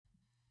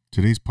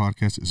Today's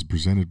podcast is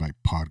presented by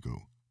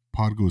Podgo.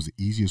 Podgo is the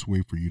easiest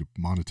way for you to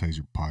monetize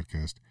your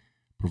podcast,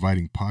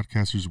 providing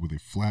podcasters with a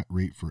flat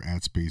rate for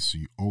ad space so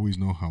you always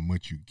know how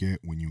much you get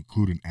when you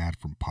include an ad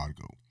from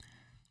Podgo.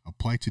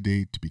 Apply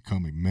today to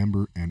become a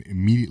member and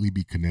immediately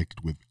be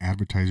connected with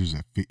advertisers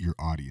that fit your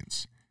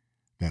audience.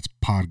 That's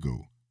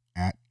Podgo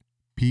at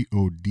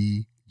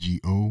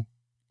podgo.co.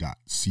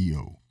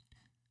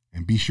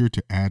 And be sure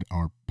to add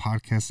our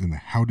podcast in the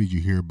How Did You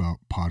Hear About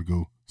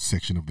Podgo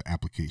section of the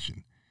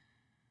application.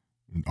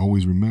 And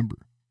always remember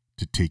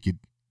to take it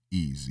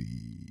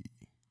easy.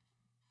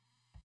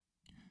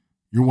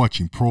 You're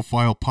watching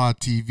Profile Pod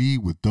TV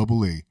with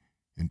Double A.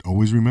 And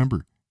always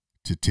remember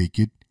to take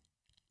it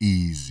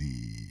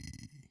easy.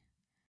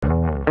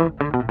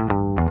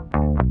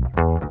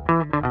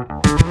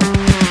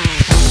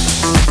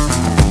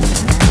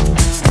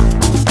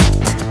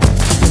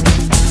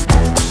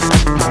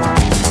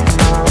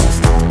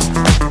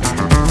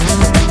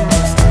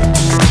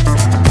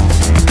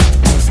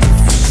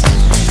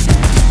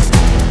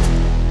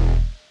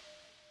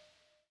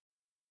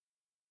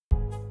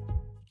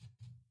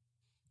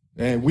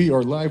 And we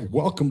are live.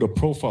 Welcome to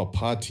Profile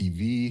Pod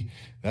TV.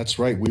 That's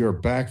right. We are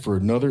back for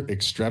another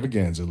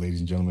extravaganza, ladies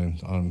and gentlemen,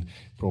 on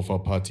Profile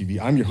Pod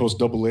TV. I'm your host,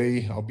 Double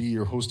A. I'll be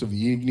your host of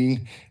the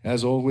evening.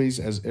 As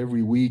always, as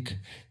every week,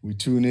 we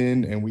tune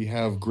in and we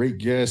have great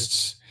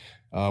guests.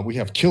 We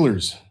have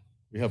killers.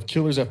 We have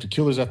killers after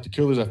killers after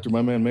killers, after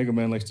my man Mega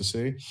Man likes to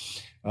say.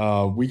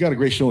 We got a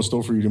great show in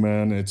store for you,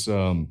 man. It's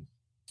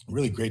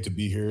really great to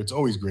be here. It's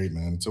always great,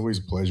 man. It's always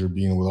a pleasure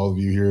being with all of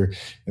you here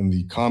in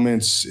the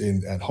comments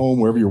and at home,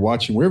 wherever you're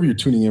watching, wherever you're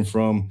tuning in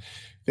from.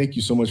 Thank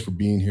you so much for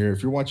being here.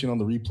 If you're watching on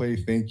the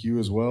replay, thank you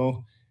as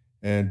well.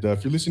 And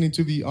if you're listening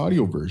to the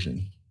audio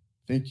version,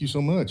 thank you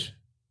so much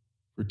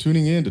for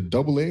tuning in to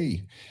Double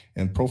A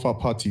and Profile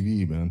Pod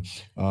TV, man.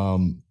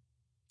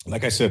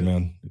 Like I said,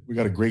 man, we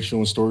got a great show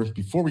in store.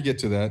 Before we get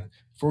to that,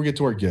 before we get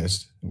to our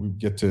guest, and we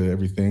get to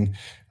everything,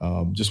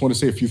 just want to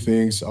say a few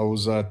things. I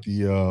was at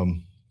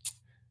the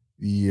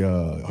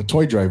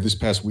toy drive this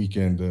past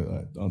weekend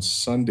on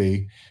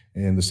Sunday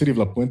in the city of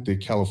La Puente,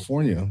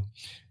 California.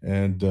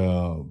 And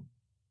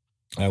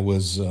I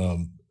was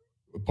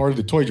part of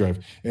the toy drive,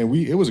 and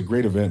it was a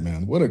great event,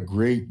 man. What a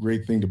great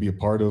thing to be a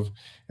part of.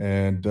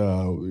 And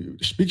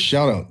big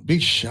shout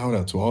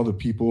out to all the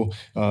people,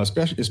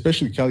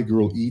 especially Cali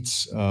Girl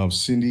Eats,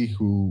 Cindy,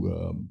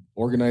 who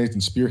organized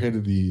and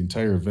spearheaded the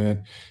entire event.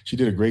 She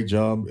did a great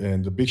job.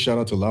 And a big shout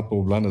out to La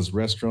Poblana's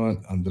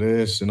restaurant,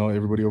 Andres, and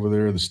everybody over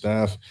there, the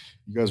staff.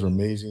 You guys are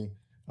amazing.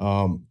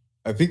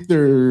 I think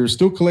they're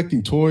still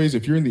collecting toys.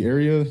 If you're in the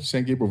area,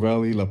 San Gabriel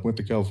Valley, La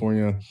Puente,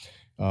 California,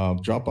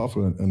 drop off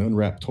an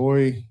unwrapped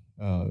toy.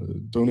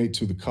 Donate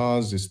to the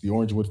cause. It's the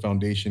Orangewood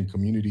Foundation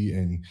Community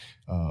and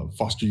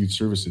Foster Youth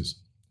Services.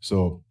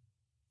 So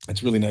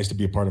it's really nice to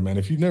be a part of, man.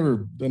 If you've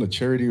never done a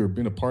charity or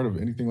been a part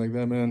of anything like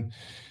that, man,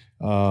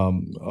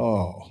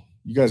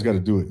 you guys got to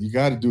do it. You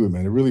got to do it,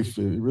 man. It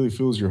really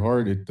fills your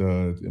heart.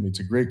 It's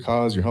a great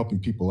cause. You're helping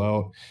people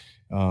out.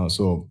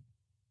 So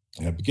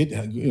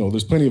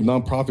there's plenty of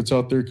nonprofits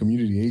out there,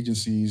 community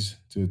agencies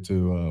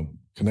to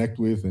connect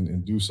with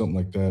and do something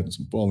like that,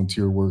 some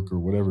volunteer work or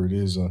whatever it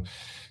is.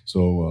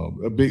 So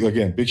a big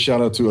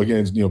shout out to,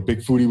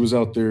 Big Foodie was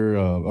out there.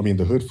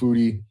 The Hood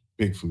Foodie,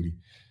 Big Foodie,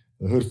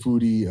 the Hood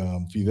Foodie,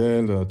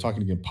 Fidel,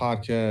 Talking Again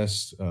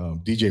podcast,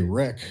 DJ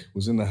Rec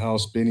was in the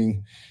house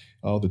spinning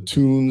all the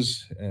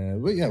tunes.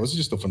 But yeah, it was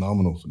just a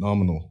phenomenal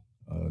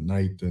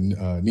night.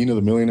 And Nina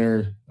the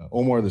Millionaire,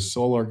 Omar the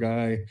Solar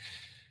guy.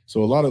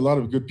 So a lot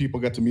of good people,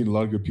 got to meet a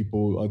lot of good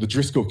people. The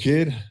Driscoll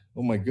Kid,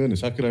 oh my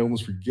goodness, how could I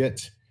almost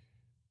forget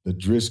the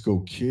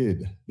Driscoll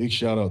Kid? Big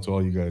shout out to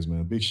all you guys,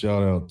 man. Big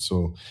shout out.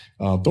 So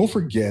don't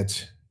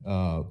forget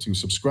to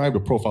subscribe to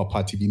Profile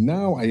Pod TV.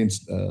 Now I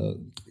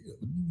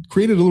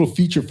created a little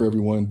feature for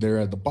everyone there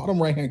at the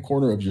bottom right-hand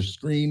corner of your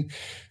screen.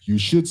 You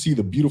should see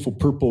the beautiful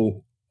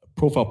purple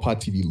Profile Pod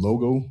TV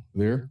logo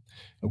there.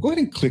 Now go ahead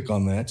and click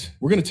on that.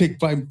 We're going to take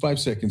five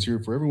seconds here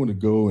for everyone to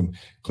go and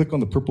click on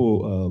the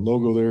purple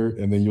logo there,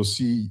 and then you'll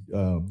see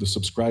the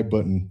subscribe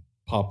button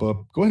pop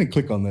up. Go ahead and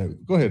click on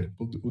that. Go ahead.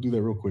 We'll do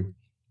that real quick.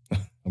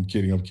 I'm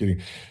kidding.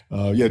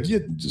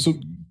 So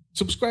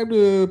subscribe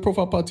to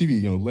Profile Pod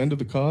TV. Lend to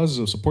the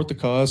cause, support the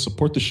cause,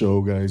 support the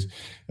show, guys.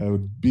 It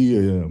would be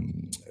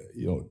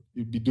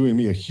you'd be doing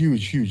me a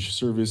huge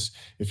service.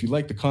 If you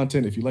like the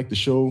content, if you like the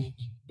show,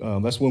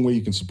 that's one way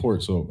you can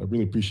support. So I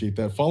really appreciate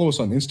that. Follow us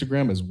on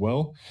Instagram as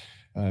well,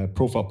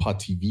 Profile Pod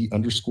TV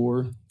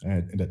 _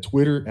 and at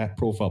Twitter at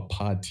Profile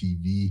Pod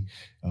TV.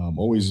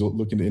 Always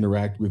looking to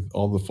interact with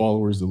all the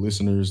followers, the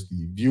listeners,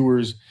 the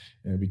viewers,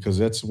 because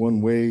that's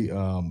one way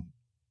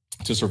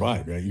to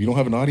survive, right? You don't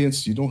have an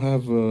audience, you don't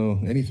have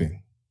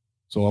anything.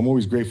 So I'm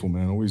always grateful,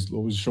 man.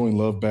 Always showing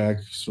love back,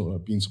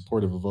 being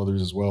supportive of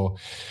others as well.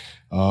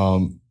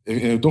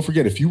 And don't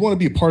forget, if you want to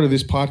be a part of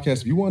this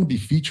podcast, if you want to be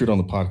featured on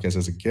the podcast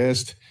as a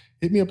guest,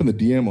 hit me up in the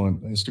DM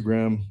on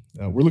Instagram.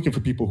 We're looking for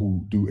people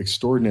who do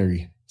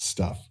extraordinary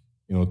stuff.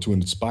 to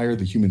inspire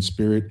the human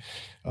spirit.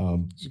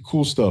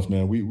 Cool stuff,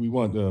 man. We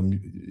want,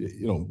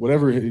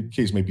 whatever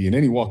case may be in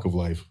any walk of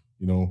life,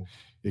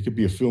 it could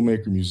be a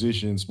filmmaker,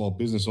 musician, small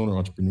business owner,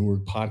 entrepreneur,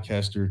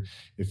 podcaster.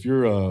 If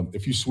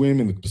you swim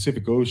in the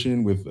Pacific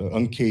Ocean with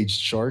uncaged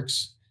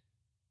sharks,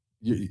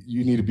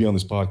 you need to be on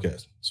this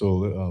podcast.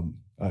 So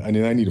I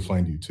need to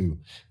find you too.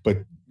 But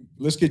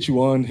let's get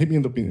you on. Hit me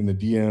in the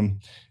DM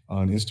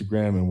on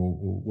Instagram, and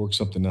we'll work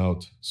something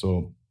out.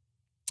 So,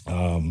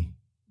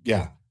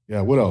 yeah.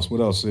 What else?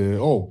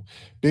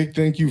 Big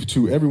thank you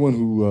to everyone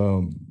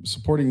who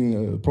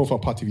supporting Profile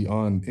Pod TV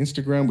on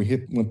Instagram. We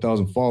hit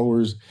 1,000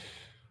 followers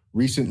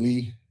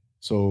recently,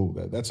 so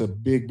that's a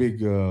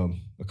big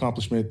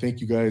accomplishment.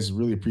 Thank you guys.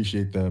 Really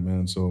appreciate that,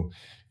 man. So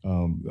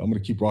I'm gonna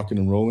keep rocking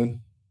and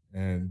rolling,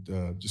 and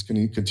just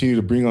gonna continue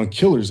to bring on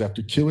killers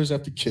after killers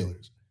after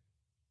killers.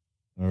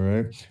 All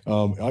right.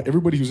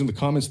 Everybody who's in the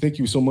comments, thank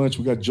you so much.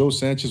 We got Joe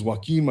Sanchez,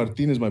 Joaquin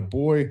Martinez, my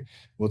boy.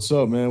 What's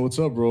up, man? What's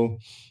up, bro?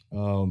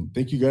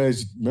 Thank you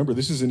guys. Remember,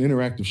 this is an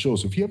interactive show.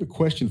 So if you have a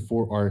question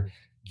for our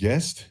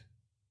guest,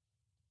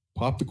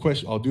 pop the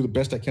question. I'll do the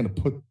best I can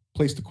to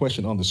place the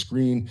question on the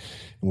screen, and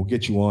we'll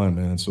get you on,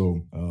 man.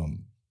 So,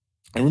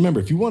 and remember,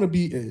 if you want to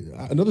be,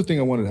 another thing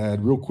I wanted to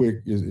add real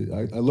quick is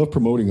I love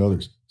promoting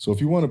others. So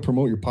if you want to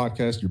promote your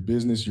podcast, your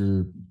business,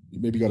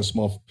 maybe got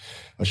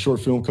a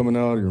short film coming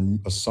out, or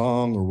a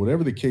song, or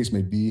whatever the case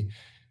may be,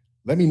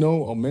 let me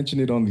know. I'll mention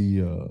it on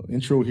the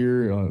intro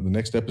here, the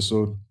next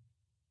episode.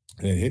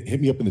 And hit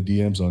me up in the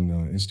DMs on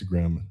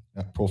Instagram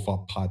at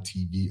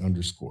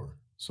profilepodtv_.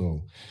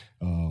 So,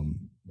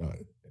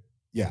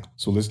 yeah.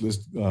 So let's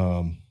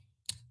don't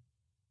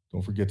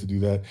forget to do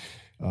that.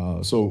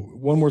 So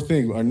one more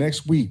thing. Our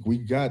next week, we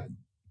got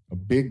a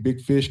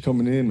big fish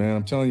coming in, man.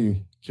 I'm telling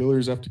you,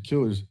 killers after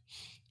killers.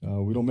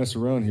 We don't mess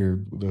around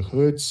here. The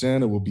Hood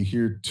Santa will be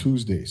here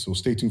Tuesday, so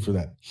stay tuned for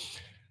that.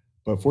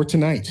 But for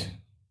tonight,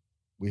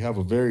 we have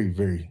a very,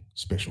 very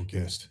special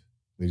guest,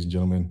 ladies and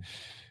gentlemen.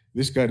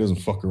 This guy doesn't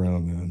fuck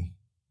around, man.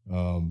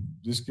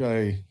 This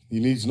guy, he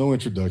needs no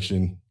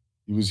introduction.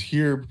 He was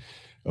here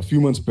a few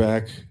months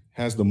back,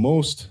 has the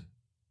most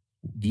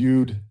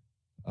viewed,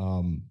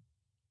 the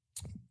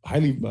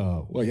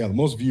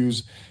most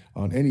views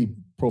on any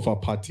Profile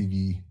Pod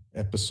TV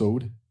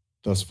episode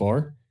thus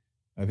far.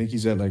 I think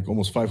he's at like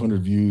almost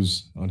 500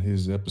 views on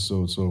his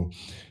episode. So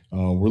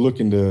we're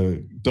looking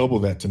to double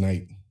that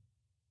tonight.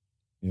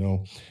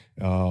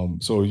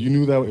 So you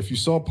knew that if you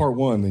saw part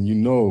one, then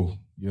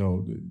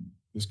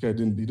this guy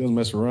he doesn't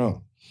mess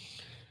around.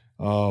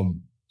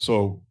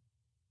 So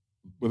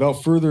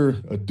without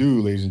further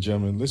ado, ladies and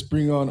gentlemen, let's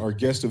bring on our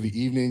guest of the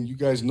evening. You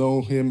guys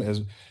know him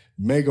as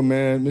Mega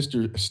Man,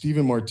 Mr.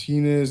 Steven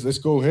Martinez. Let's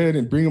go ahead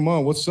and bring him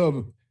on. What's up,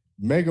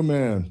 Mega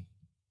Man?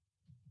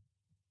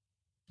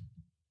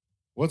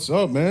 What's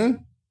up,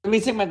 man? Let me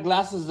take my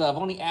glasses off.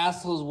 Only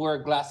assholes wear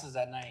glasses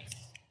at night.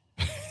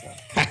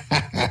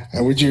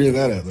 Where'd you hear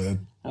that at,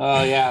 man?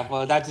 Oh, yeah.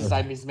 Well, I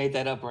just made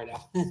that up right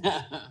now.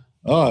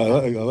 Oh,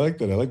 I like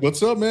that.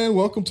 What's up, man?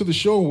 Welcome to the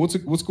show.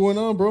 What's going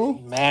on, bro?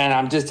 Man,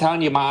 I'm just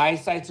telling you, my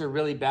eyesights are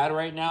really bad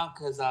right now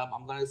because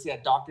I'm going to see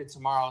a doctor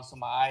tomorrow. So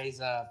my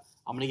eyes, I'm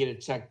going to get it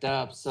checked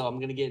up. So I'm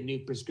going to get a new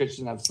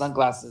prescription of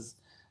sunglasses.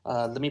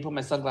 Let me put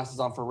my sunglasses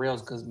on for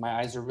reals because my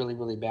eyes are really,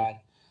 really bad.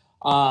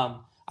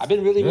 I've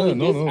been really busy.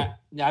 No.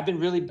 I've been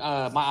really,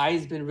 my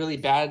eyes been really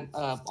bad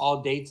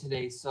all day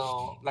today.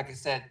 So like I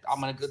said, I'm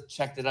going to go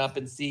check it up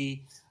and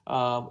see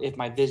if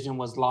my vision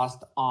was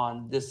lost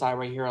on this side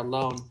right here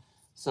alone.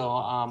 So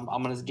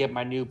I'm going to get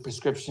my new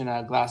prescription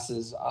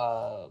glasses,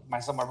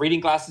 my reading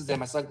glasses and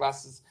my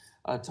sunglasses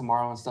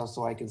tomorrow and stuff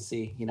so I can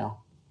see,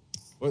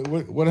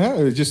 What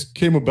happened? It just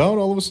came about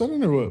all of a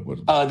sudden, or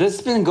what? This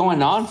has been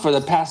going on for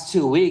the past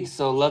 2 weeks.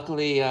 So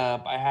luckily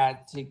I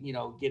had to,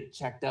 get it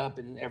checked up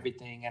and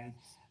everything. And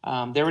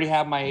they already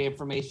have my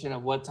information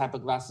of what type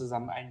of glasses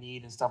I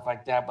need and stuff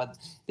like that. But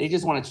they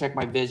just want to check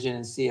my vision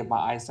and see if my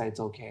eyesight's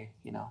okay,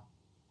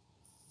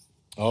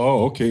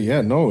 Oh, okay.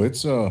 Yeah, no,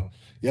 it's I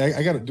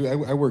got to do.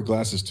 I wear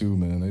glasses too,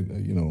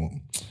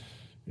 man.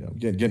 I'm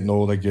getting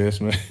old, I guess,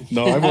 man.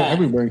 No, I've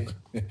been wearing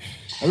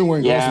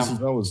glasses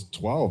since I was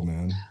 12,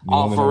 man.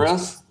 For real?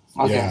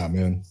 Okay. Yeah,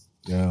 man.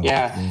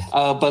 Yeah.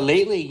 But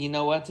lately, you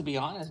know what? To be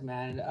honest,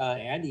 man,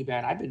 Andy,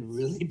 man, I've been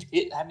really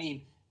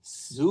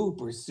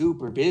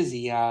super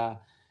busy.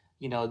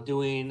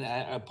 Doing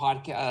a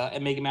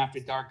podcast, Mega Man After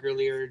Dark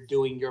earlier,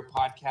 doing your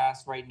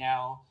podcast right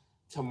now.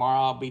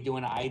 Tomorrow I'll be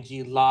doing an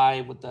IG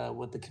live with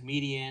the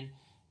comedian.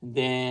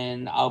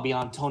 Then I'll be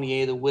on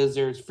Tony A. the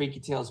Wizard's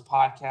Freaky Tales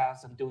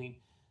podcast. I'm doing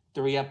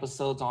 3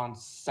 episodes on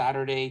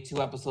Saturday,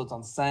 2 episodes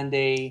on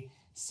Sunday,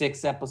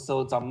 6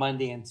 episodes on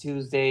Monday and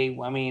Tuesday.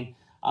 I mean,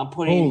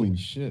 holy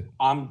shit.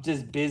 I'm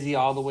just busy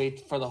all the way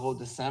for the whole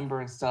December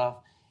and stuff.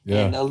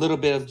 Yeah. And a little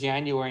bit of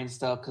January and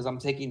stuff because I'm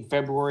taking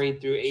February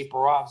through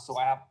April off. So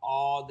I have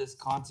all this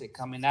content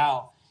coming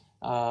out.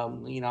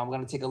 I'm going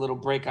to take a little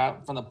break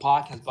out from the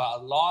podcast. But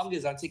as long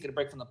as I'm taking a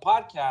break from the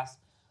podcast,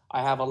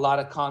 I have a lot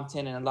of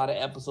content and a lot of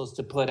episodes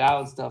to put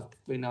out and stuff,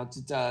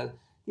 just to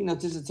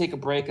take a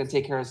break and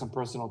take care of some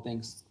personal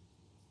things.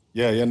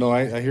 Yeah, no,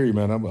 I hear you,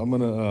 man. I'm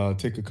gonna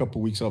take a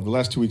couple weeks off, the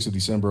last 2 weeks of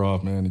December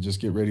off, man, and just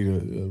get ready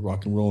to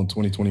rock and roll in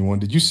 2021.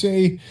 Did you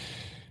say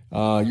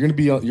you're gonna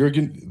be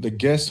the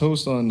guest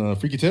host on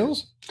Freaky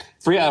Tales?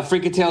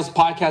 Freaky Tales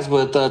podcast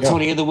with Yeah,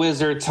 Tony the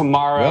Wizard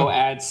tomorrow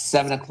yeah. at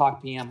 7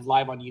 o'clock p.m.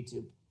 live on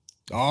YouTube.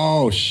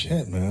 Oh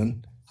shit,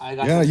 man. I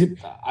got Yeah, some. you.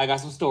 I got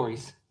some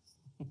stories.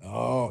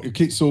 Oh,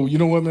 okay. So you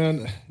know what,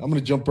 man? I'm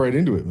gonna jump right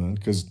into it, man,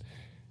 because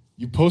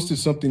you posted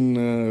something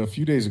a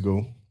few days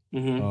ago.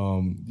 Hmm.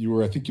 You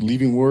were, I think, you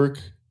leaving work,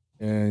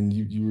 and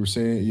you were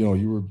saying,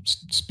 you were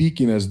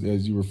speaking as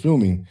you were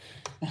filming,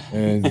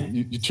 and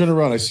you turn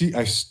around.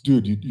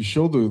 Dude, you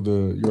showed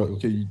you're like,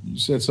 okay. You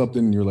said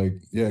something. And you're like,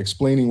 yeah,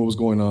 explaining what was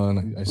going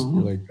on. You're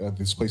Hmm. like,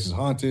 this place is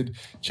haunted.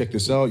 Check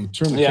this out. You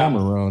turn the Yeah.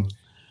 camera around.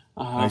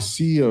 Uh I huh.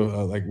 see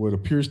like what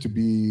appeared to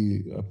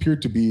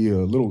be a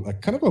little,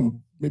 like, kind of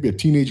maybe a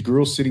teenage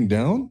girl sitting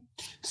down.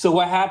 So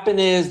what happened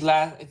is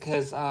last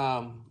because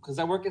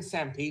I work in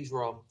San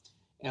Pedro,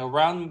 and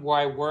around where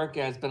I work,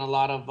 there's been a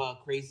lot of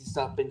crazy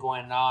stuff been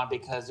going on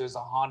because there's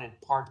a haunted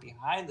park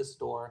behind the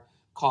store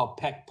called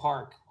Peck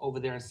Park over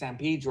there in San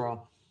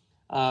Pedro.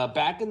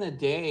 Back in the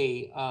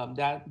day,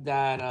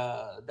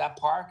 that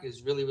park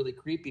is really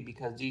creepy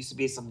because there used to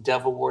be some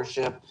devil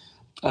worship.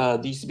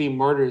 There used to be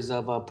murders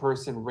of a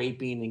person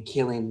raping and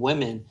killing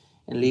women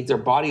and leave their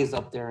bodies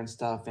up there and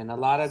stuff, and a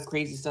lot of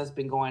crazy stuff's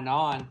been going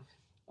on.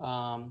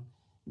 Um,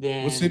 What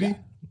then city?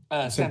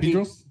 San San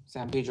Pedro, Pedro.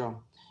 San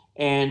Pedro,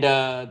 and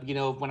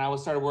when I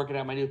was started working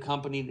at my new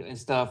company and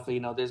stuff,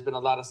 there's been a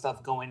lot of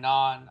stuff going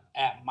on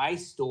at my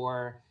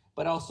store,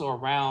 but also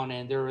around.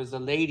 And there was a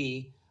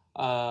lady,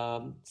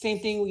 same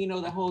thing,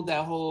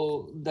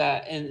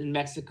 that in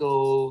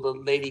Mexico, the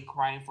lady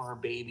crying for her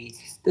baby,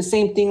 the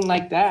same thing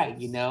like that,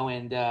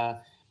 and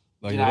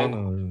La I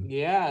Llorona.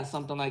 yeah,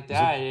 something like Is it?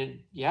 that.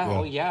 Yeah,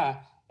 oh Yeah. yeah.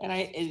 And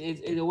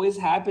it always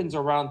happens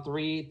around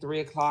 3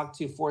 o'clock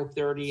to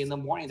 4:30 in the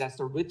morning. That's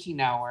the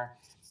witching hour,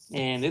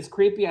 and it's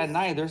creepy at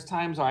night. There's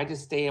times where I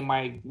just stay in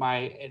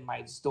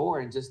my store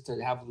and just to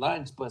have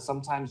lunch. But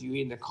sometimes you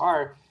eat in the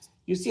car,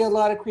 you see a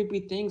lot of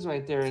creepy things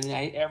right there. And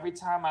every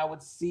time I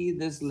would see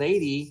this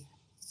lady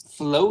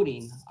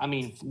floating, I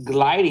mean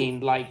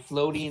gliding, like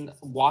floating,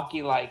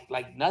 walking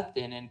like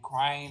nothing, and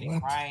crying and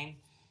What? crying.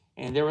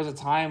 And there was a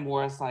time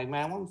where it's like,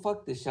 man, I want to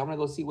fuck this shit. I'm gonna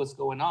go see what's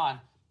going on.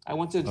 I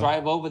went to Huh?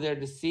 drive over there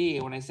to see.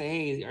 And when I say,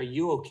 hey, are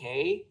you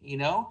okay?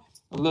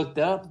 I looked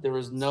up. There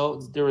was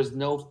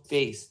no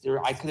face.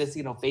 I could have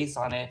seen no face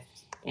on it.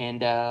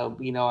 And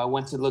I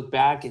went to look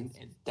back, and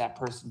that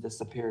person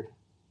disappeared.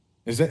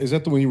 Is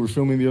that the one you were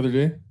filming the other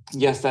day?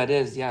 Yes, that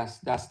is. Yes,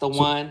 that's the So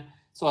one.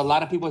 So a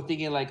lot of people are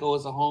thinking like, oh,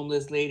 it's a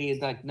homeless lady.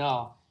 It's like,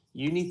 no,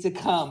 you need to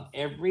come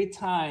every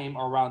time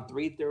around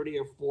 3:30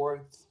 or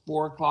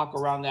 4 o'clock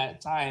around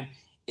that time.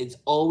 It's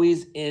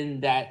always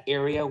in that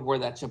area where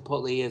that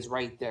Chipotle is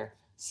right there.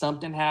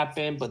 Something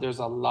happened, but there's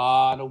a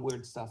lot of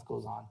weird stuff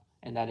goes on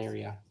in that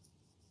area.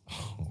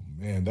 oh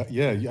man,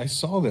 I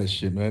saw that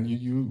shit, man.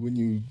 You when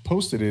you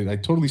posted it, I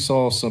totally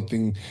saw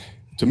something.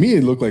 To me,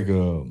 it looked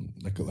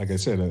like I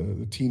said,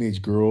 a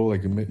teenage girl,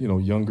 like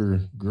younger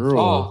girl.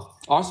 Oh,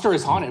 our store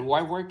is haunted.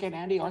 Why work at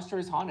Andy? Our store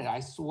is haunted. I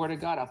swear to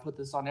God, I put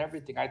this on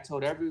everything. I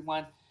told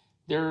everyone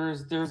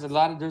there's a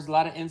lot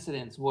of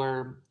incidents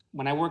where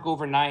when I work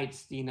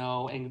overnights,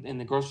 in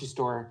the grocery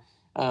store,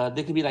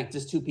 there could be like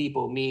just two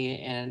people, me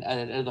and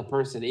another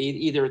person.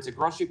 Either it's a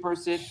grocery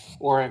person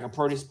or like a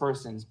produce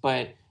person,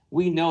 but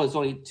we know it's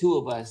only two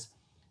of us.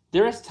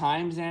 There's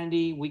times,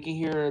 Andy, we can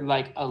hear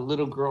like a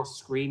little girl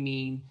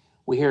screaming.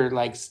 We hear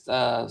like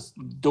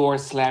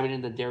doors slamming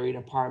in the dairy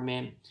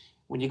department.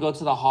 When you go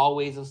to the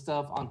hallways and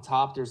stuff, on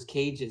top there's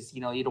cages.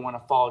 You don't want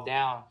to fall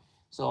down.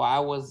 So I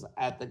was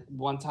at the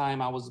one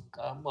time I was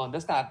well,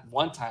 that's not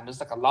one time. It's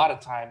like a lot of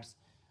times,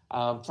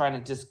 trying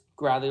to just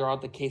gather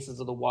out the cases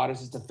of the waters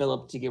just to fill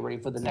up to get ready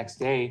for the next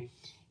day.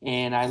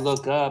 And I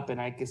look up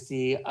and I could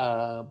see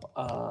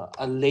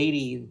a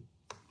lady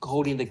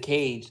holding the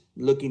cage,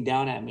 looking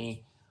down at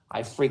me.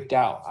 I freaked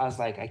out. I was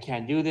like, I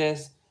can't do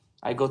this.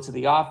 I go to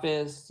the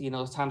office.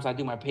 Times I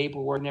do my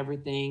paperwork and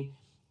everything,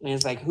 and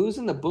it's like, who's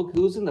in the book?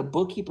 Who's in the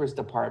bookkeeper's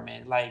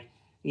department? Like,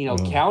 Uh,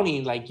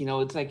 counting. Like,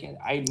 it's like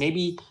I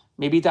maybe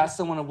that's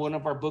one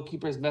of our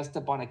bookkeepers messed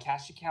up on a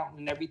cash account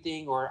and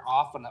everything, or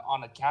off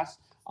on a cash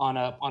on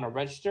a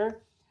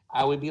register.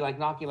 I would be like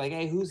knocking, like,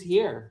 hey, who's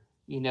here?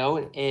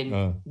 And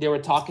uh, they were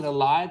talking a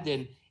lot,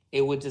 then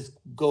it would just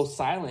go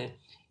silent.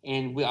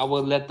 And I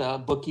would let the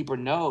bookkeeper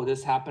know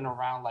this happened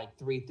around like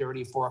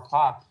 3:30, 4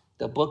 o'clock.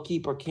 The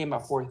bookkeeper came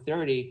at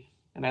 4:30,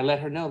 and I let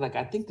her know, like,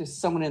 I think there's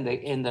someone in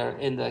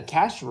the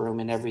cash room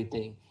and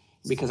everything,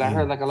 because I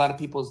heard mm, like a lot of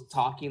people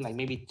talking, like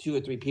maybe two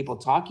or three people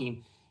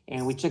talking,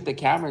 and we checked the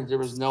cameras, there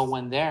was no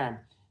one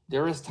there.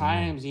 There was mm,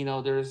 times,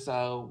 there's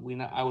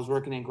I was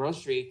working in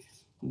grocery.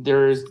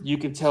 There's You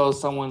can tell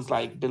someone's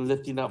like been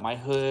lifting up my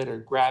hood or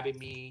grabbing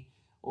me,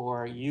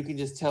 or you can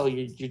just tell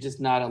you're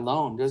just not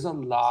alone. There's a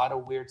lot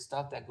of weird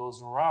stuff that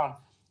goes around.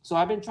 So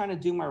I've been trying to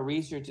do my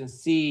research and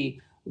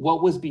see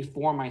what was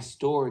before my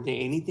store. Did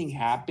anything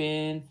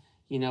happen?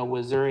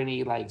 was there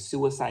any like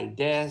suicide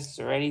deaths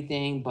or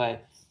anything?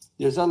 But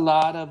there's a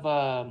lot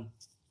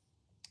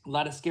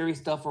of scary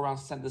stuff around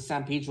the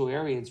San Pedro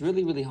area. It's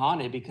really really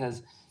haunted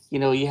because you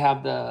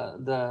have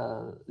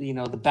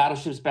the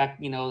battleships back,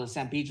 the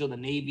San Pedro, the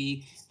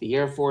Navy, the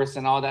Air Force,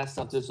 and all that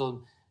stuff.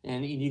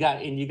 And you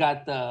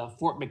got the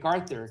Fort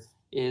MacArthur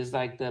is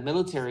like the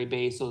military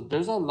base. So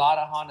there's a lot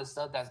of haunted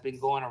stuff that's been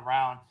going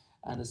around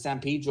the San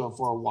Pedro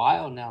for a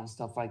while now and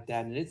stuff like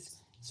that, and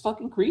it's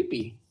fucking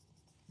creepy.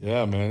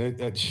 Yeah, man.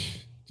 Did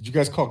you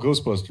guys call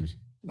Ghostbusters?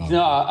 No.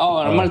 No, oh,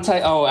 and I'm Uh, gonna tell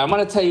you. Oh, I'm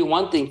gonna tell you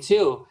one thing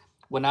too.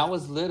 When I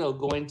was little,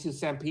 going to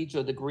San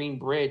Pedro, the Green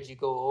Bridge, you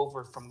go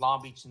over from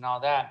Long Beach and all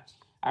that.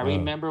 I uh,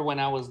 remember when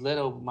I was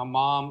little, my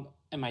mom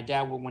and my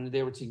dad when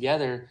they were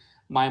together.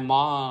 My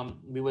mom,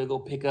 we would go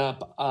pick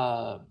up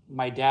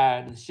my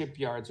dad in the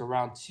shipyards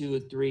around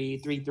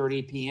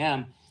 3:30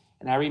 p.m.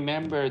 And I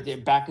remember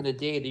that back in the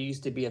day, there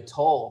used to be a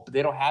toll, but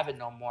they don't have it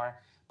no more.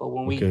 But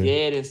when we okay.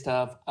 did and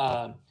stuff,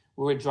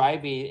 we were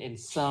driving and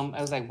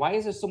I was like, why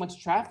is there so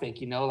much traffic?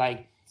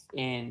 Like,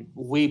 and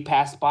we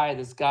passed by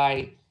this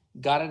guy,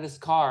 got in his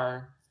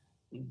car,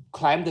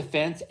 climbed the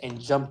fence and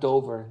jumped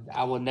over.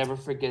 I will never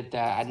forget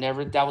that.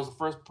 That was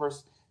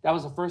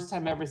the first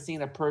time I ever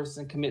seen a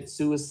person commit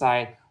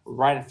suicide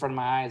right in front of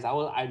my eyes.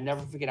 I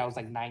never forget. I was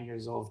like 9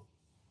 years old.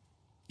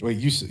 Wait,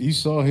 you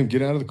saw him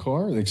get out of the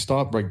car? Like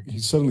stop, like he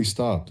suddenly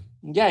stopped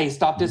Yeah, he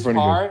stopped in his front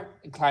of you. car,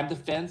 climbed the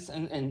fence,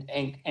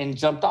 and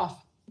jumped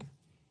off.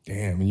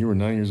 Damn, and you were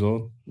 9 years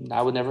old?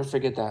 I would never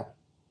forget that.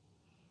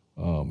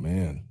 Oh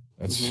man.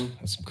 That's Hmm.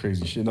 that's some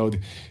crazy shit. No,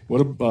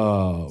 what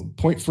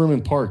Point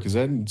Furman Park? Is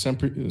that in San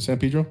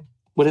Pedro?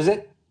 What is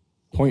it?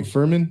 Point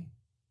Furman?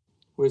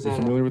 Where's You that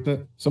at? familiar with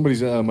that?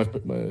 Somebody's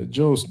my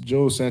Joe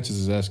Sanchez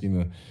is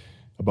asking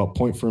about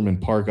Point Furman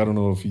Park. I don't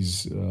know if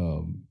he's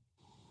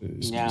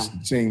Yeah.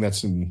 saying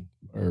that's in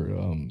or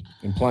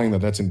implying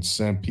that that's in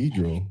San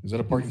Pedro. Is that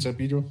a park in San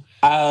Pedro?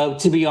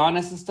 To be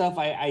honest and stuff,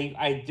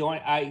 I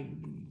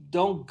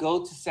don't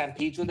go to San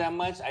Pedro that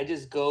much. I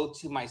just go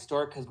to my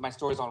store because my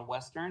store is on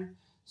Western.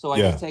 So I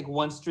just Yeah. take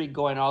one street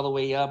going all the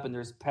way up, and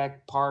there's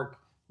Peck Park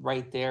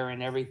right there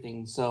and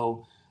everything.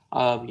 So,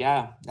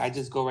 yeah, I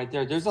just go right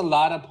there. There's a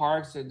lot of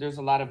parks. There's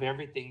a lot of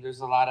everything. There's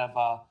a lot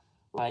of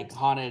like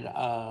haunted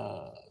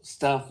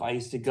stuff. I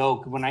used to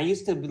go when I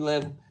used to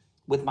live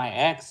with my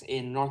ex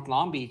in North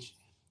Long Beach.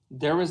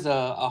 There was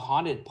a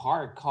haunted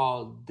park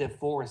called the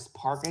Forest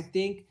Park, I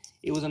think.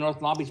 It was in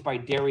North Long Beach by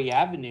Dairy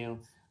Avenue.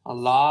 A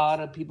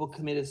lot of people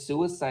committed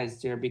suicides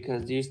there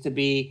because there used to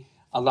be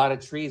a lot of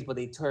trees, but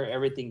they tore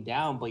everything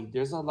down. But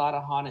there's a lot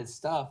of haunted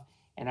stuff.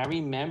 And I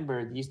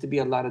remember there used to be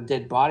a lot of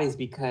dead bodies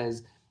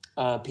because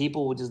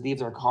people would just leave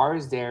their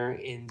cars there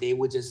and they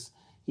would just,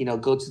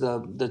 go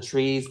to the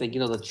trees, like,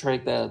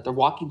 the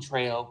walking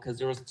trail because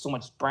there was so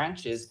much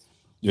branches.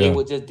 They Yeah.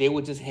 would just they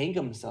would just hang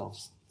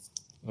themselves.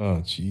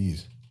 Oh,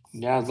 jeez.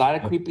 Yeah, a lot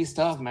of creepy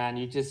stuff, man.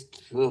 You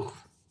just, ugh.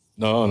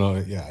 No, no,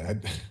 yeah,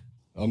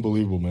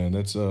 unbelievable, man.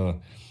 That's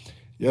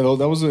yeah,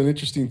 that was an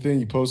interesting thing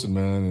you posted,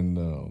 man, and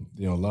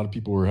a lot of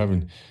people were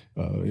having,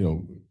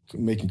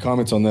 making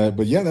comments on that.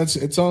 But yeah,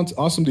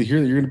 awesome to hear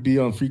that you're going to be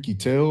on Freaky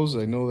Tales.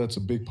 I know that's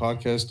a big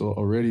podcast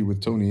already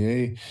with Tony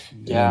A.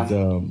 And Yeah.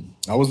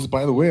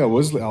 by the way, I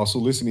was also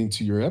listening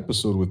to your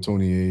episode with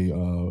Tony A.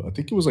 I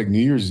think it was like New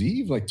Year's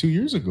Eve, like 2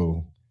 years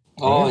ago,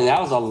 Oh, right?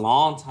 that was a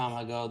long time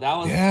ago. That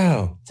was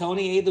Yeah,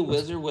 Tony A. the that's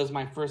Wizard was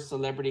my first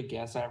celebrity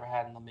guest I ever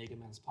had in the Mega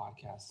Man's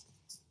podcast.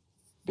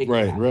 Big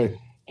right, fan. right.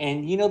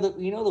 And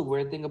the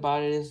weird thing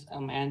about it is,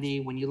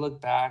 Andy, when you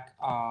look back,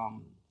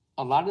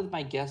 a lot of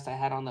my guests I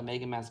had on the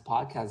Mega Man's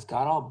podcast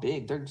got all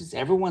big. They're just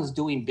everyone's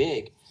doing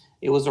big.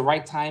 It was the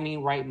right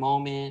timing, right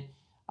moment.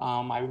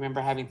 I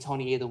remember having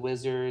Tony A. the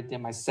Wizard.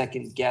 Then my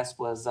second guest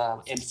was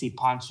MC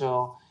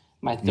Pancho.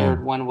 My Yeah,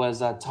 third one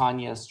was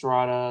Tanya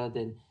Estrada.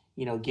 Then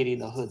getting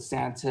the Hood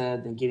Santa.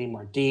 Then getting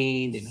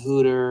Mardine. Then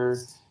Hooter.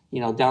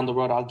 Down the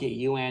road I'll get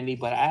you, Andy.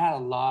 But I had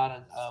a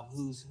lot of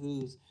who's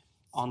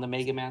on the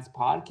Mega Man's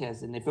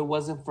podcast. And if it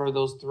wasn't for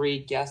those three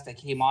guests that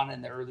came on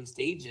in the early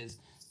stages,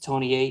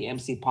 Tony A,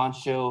 MC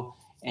Poncho,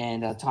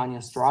 and Tanya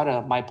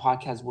Estrada, my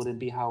podcast wouldn't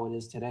be how it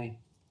is today.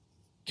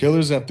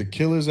 killers after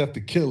killers after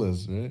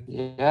killers, right?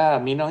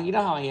 Yeah, you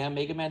know how I am.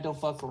 Mega Man don't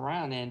fuck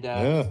around, and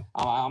Yeah.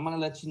 I'm gonna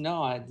let you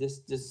know.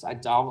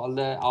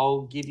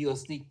 I'll give you a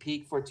sneak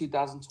peek for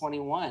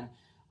 2021.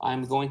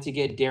 I'm going to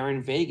get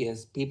Darren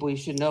Vegas. People, you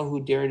should know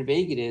who Darren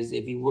Vegas is.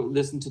 If you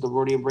listen to the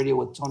Rodeo Radio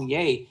with Tony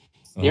A,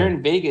 Uh-huh.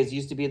 Darren Vegas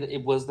used to be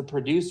it was the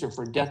producer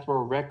for Death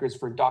Row Records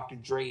for Dr.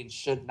 Dre and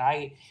Suge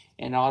Knight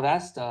and all that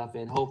stuff.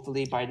 And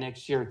hopefully by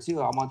next year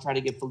too, I'm gonna try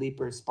to get Felipe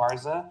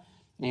Esparza.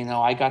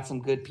 I got some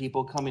good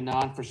people coming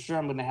on for sure.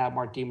 I'm gonna have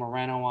Martin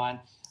Moreno on.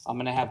 I'm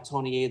gonna have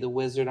Tony A the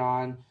Wizard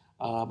on.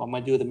 I'm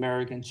gonna do the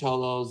American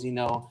Cholos.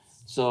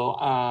 So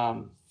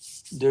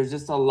there's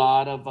just a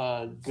lot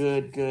of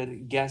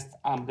good guests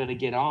I'm gonna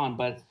get on,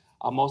 but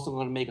I'm also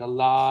gonna make a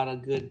lot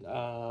of good.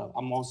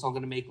 I'm also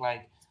gonna make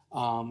like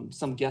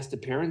some guest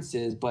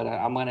appearances, but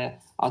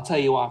I'll tell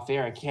you off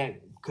air. I can't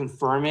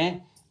confirm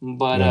it,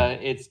 but Yeah.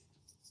 it's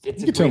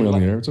It's You a can tell great me on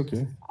the look. air. It's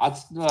okay.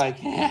 I'll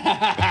like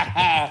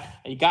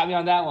you got me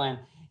on that one.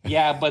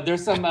 Yeah, but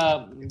there's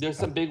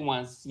some big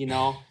ones. You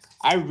know,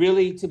 I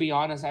really, to be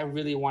honest, I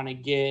really want to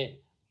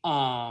get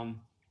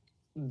um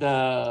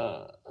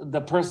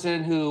the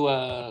person who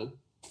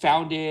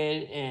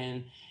founded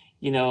and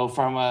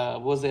from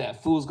what was it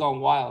Fools Gone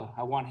Wild.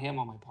 I want him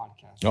on my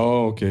podcast.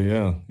 Oh, okay,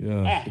 yeah,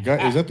 yeah. The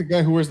guy is that the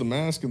guy who wears the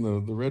mask and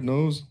the red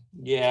nose?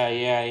 Yeah,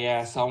 yeah,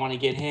 yeah. So I want to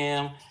get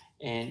him,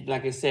 and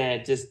like I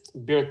said, just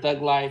Beer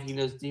Thug Life.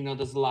 There's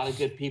a lot of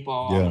good people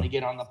I'm Yeah, gonna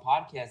get on the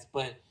podcast.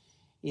 But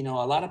a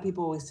lot of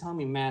people always tell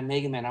me, man,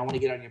 Mega Man, I want to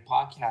get on your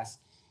podcast.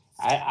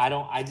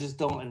 I just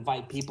don't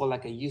invite people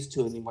like I used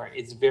to anymore.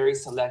 It's very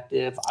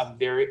selective.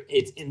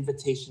 It's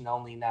invitation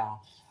only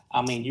now.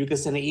 I mean, you can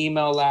send an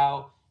email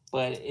out,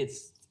 but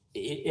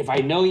if I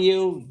know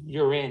you,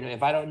 you're in.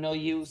 If I don't know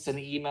you, send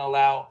an email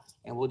out,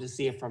 and we'll just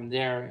see it from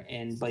there.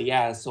 But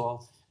yeah,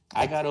 so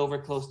I got over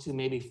close to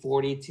maybe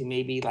 40 to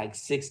maybe like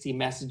 60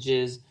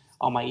 messages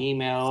on my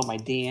email, my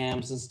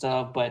DMs and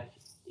stuff, but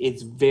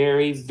it's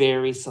very,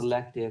 very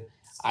selective.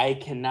 I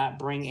cannot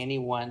bring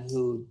anyone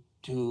who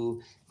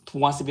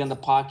wants to be on the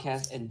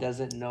podcast and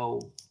doesn't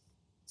know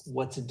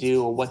what to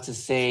do or what to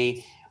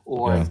say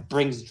or yeah.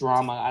 brings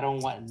drama. I don't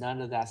want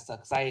none of that stuff.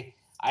 Cause I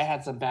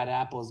had some bad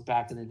apples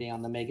back in the day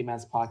on the Mega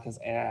Man's podcast,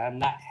 and I'm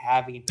not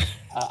having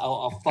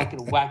a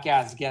fucking whack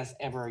ass guest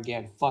ever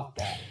again. Fuck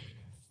that.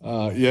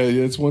 Yeah,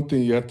 yeah, it's one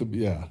thing you have to be.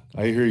 Yeah,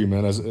 I hear you,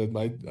 man.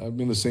 I'm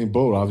in the same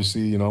boat.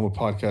 Obviously, I'm a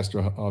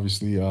podcaster.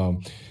 Obviously,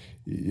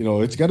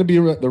 it's got to be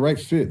the right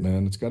fit,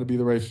 man. It's got to be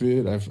the right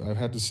fit. I've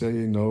had to say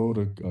no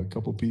to a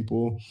couple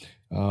people,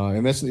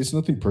 and it's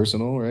nothing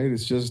personal, right?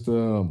 It's just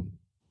the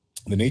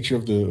nature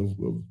of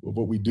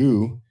what we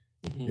do.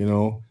 Mhm. You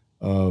know,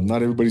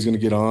 not everybody's going to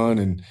get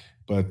on,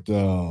 but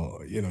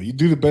you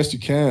do the best you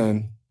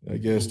can, I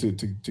guess,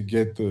 Mhm. to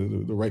get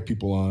the right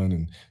people on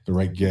and the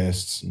right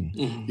guests. And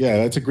Mhm. yeah,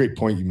 that's a great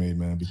point you made,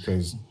 man,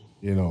 because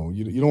you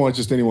don't want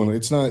just anyone.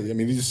 It's not. I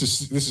mean, this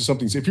is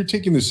something. If you're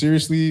taking this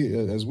seriously,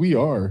 as we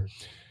are,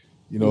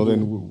 then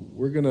Mhm.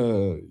 we're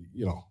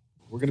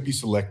gonna be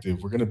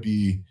selective. We're gonna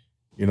be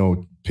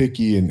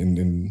picky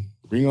and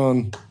bring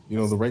on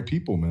the right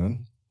people,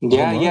 man. Yeah,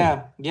 Bottom line.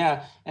 yeah,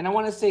 yeah. And I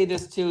want to say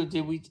this too.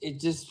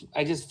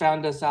 I just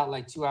found us out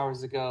like 2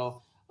 hours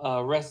ago.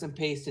 Rest in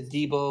peace to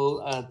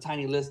Debo,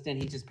 Tiny Liston.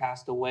 He just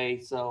passed away.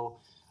 So,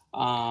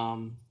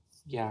 um,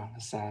 yeah,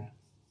 that's sad.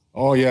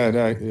 Oh yeah,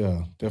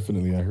 yeah,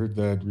 definitely. I heard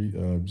that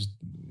just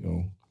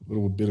a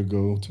little bit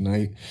ago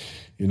tonight.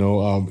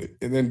 And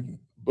then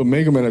but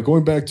Mega Man,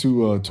 going back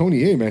to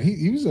Tony A, man,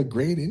 he was a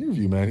great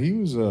interview, man. He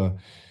was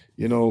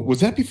was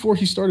that before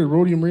he started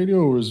Rhodium Radio,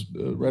 or was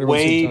right around the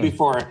same Way time?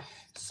 before.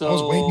 That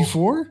was way So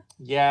before.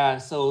 yeah,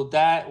 so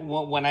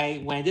when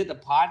I did the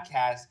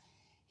podcast,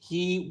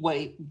 he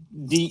wait.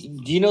 Do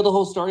you know the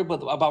whole story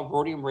about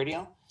Rhodium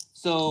Radio?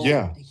 So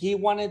Yeah, he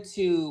wanted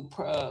to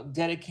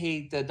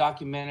dedicate the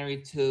documentary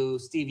to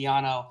Steve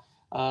Yano,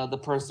 the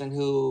person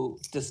who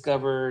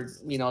discovered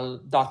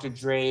Dr.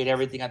 Dre and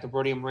everything at the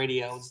Rhodium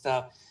Radio and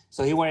stuff.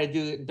 So he wanted to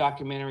do a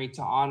documentary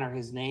to honor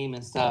his name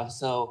and stuff.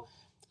 So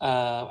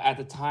at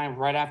the time,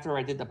 right after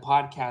I did the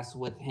podcast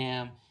with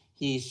him,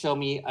 he showed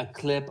me a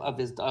clip of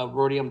his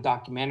Rhodium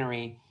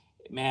documentary.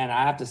 Man,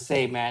 I have to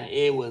say, man,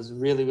 it was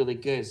really, really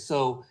good.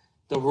 So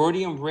the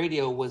Rhodium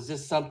Radio was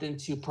just something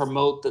to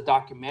promote the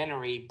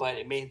documentary, but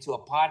it made it into a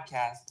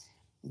podcast.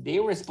 They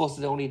were supposed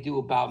to only do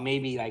about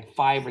maybe like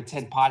 5 or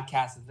 10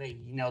 podcasts a day.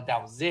 That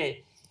was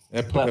it.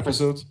 But for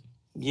episodes.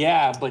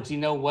 yeah, but you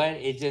know what?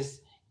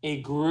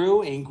 It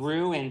grew and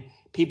grew, and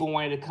people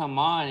wanted to come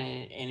on,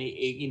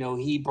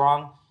 he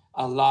brought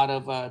a lot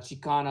of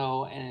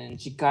Chicano and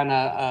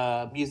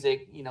Chicana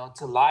music,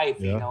 to life,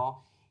 Yeah,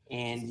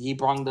 and he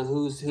brought the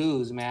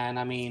who's, man.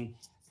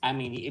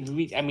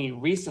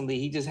 Recently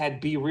he just had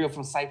Be Real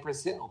from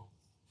Cypress Hill.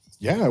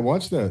 yeah, I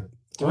watched that.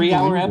 3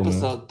 hour Unbelievable, man.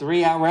 episode,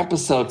 3 hour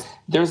episode.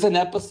 There's an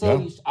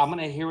episode Yeah. I'm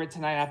gonna hear it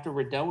tonight after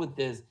we're done with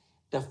this.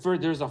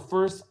 There's a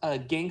first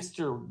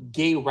gangster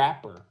gay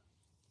rapper.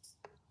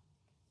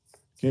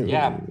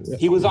 Yeah,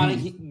 he was on it.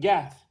 He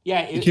Yeah,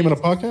 yeah. he came on a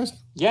podcast.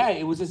 Yeah,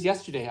 it was just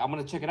yesterday. I'm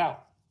gonna check it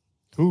out.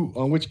 Who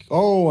on which?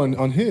 Oh,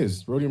 on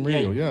his Rhodium Yeah,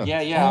 Radio. Yeah.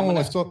 yeah, yeah. I'm Oh, gonna.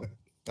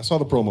 I saw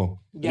the promo.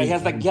 Yeah, he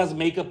has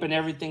makeup and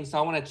everything, so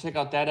I want to check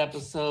out that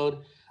episode.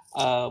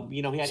 He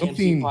had MC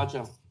Something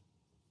Pacho,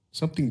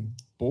 something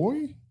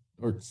boy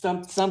or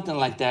something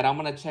like that. I'm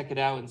gonna check it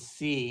out and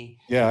see.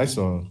 yeah, I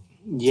saw.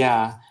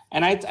 Yeah,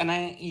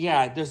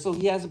 yeah. He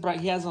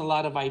has a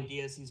lot of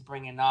ideas he's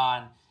bringing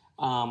on.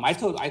 I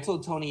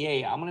told Tony,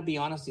 hey, I'm gonna be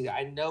honest with you.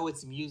 I know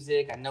it's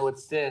music, I know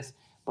it's this,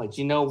 but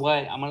you know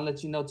what? I'm gonna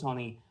let you know,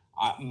 Tony.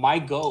 My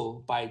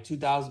goal by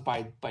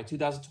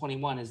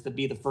 2021 is to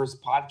be the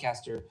first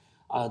podcaster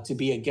to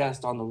be a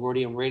guest on the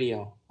Rhodium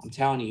Radio. I'm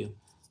telling you,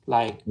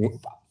 like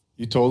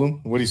You told him?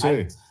 What'd he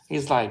I, say?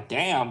 he's like,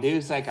 damn, dude.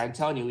 It's like I'm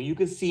telling you, you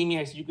can see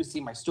me. You can see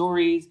my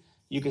stories.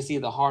 You can see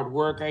the hard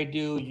work I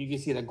do. You can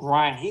see the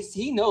grind.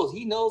 He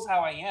knows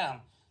how I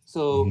am.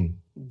 So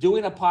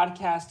doing a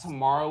podcast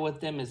tomorrow with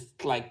them is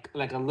like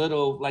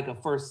a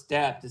first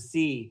step to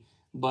see.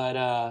 But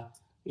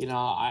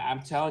I'm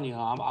telling you,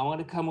 I'm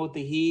gonna come with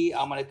the heat.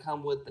 I'm gonna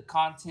come with the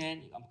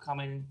content. I'm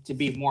coming to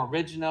be more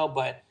original.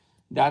 But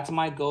that's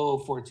my goal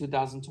for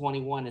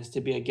 2021 is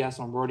to be a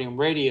guest on Rhodium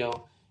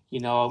Radio.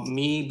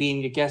 Me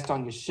being a guest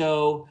on your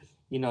show.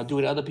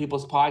 Doing other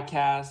people's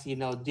podcasts.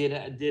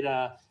 Did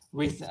a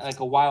recent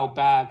like a while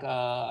back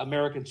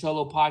American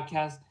Cholo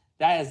podcast.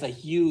 That is a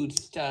huge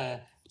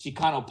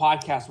Chicano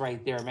podcast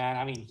right there, man.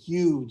 I mean,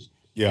 huge.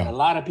 Yeah. And a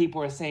lot of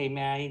people are saying,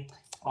 man,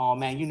 oh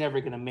man, you're never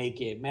gonna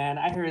make it, man.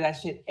 I hear that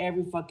shit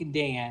every fucking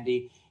day,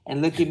 Andy.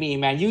 And look at me,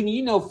 man.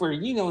 You know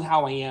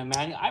how I am,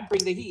 man. I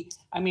bring the heat.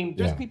 I mean,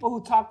 there's people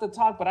who talk the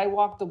talk, but I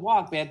walk the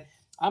walk, man.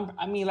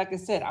 Like I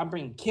said, I'm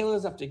bringing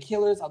killers after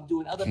killers. I'm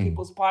doing other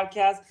people's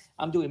podcasts.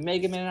 I'm doing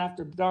Mega Man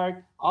After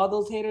Dark. All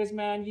those haters,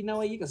 man. You know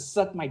what? You can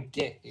suck my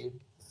dick, dude.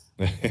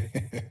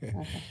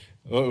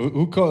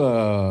 Who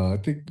called?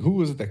 I think who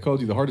was it that called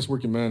you the hardest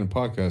working man in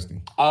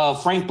podcasting?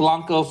 Frank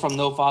Blanco from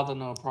No Father,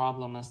 No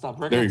Problem and stuff.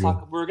 We're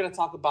gonna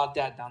talk about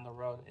that down the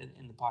road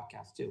in the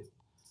podcast too.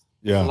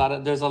 Yeah,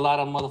 there's a lot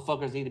of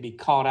motherfuckers need to be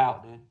called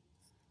out, dude.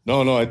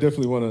 No, I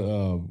definitely want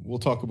to. We'll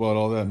talk about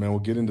all that, man. We'll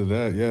get into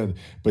that. Yeah,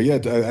 but yeah,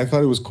 I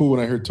thought it was cool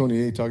when I heard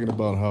Tony A talking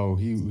about how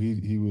he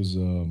was,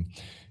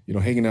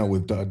 hanging out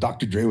with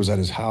Dr. Dre was at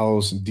his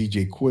house and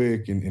DJ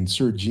Quick and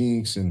Sir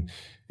Jinx and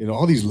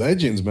all these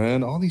legends,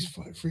 man, all these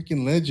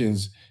freaking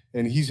legends.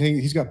 And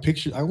he's got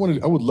pictures. I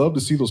would love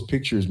to see those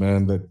pictures,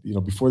 man. That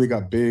before they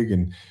got big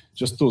and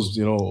just those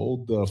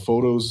old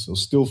photos,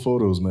 those still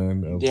photos,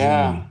 man.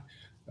 Yeah.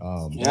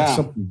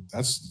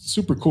 That's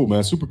super cool,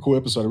 man. Super cool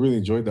episode. I really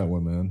enjoyed that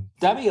one, man.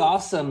 That'd be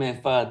awesome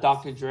if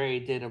Dr. Dre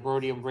did a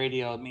Rhodium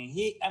Radio.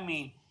 He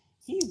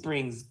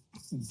brings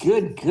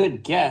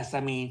good guests.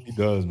 He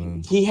does,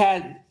 man. He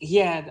had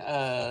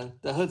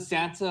the Hood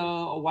Santa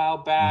a while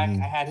back.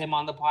 I had him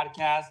on the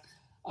podcast.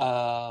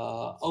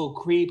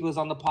 Creep was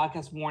on the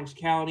podcast from Orange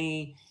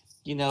County.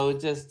 I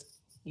just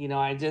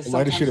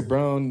Lighter Shade of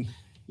Brown.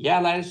 Yeah,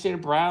 Lighter Shade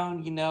of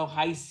Brown,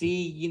 High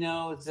C,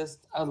 it's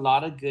just a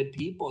lot of good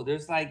people.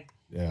 There's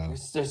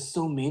there's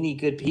so many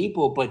good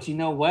people, but you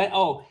know what?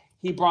 Oh,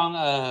 he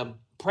brought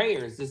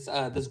Prayers,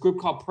 this group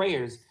called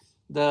Prayers.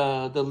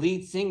 The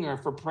lead singer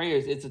for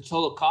Prayers, it's a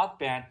Cholo Koth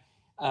band.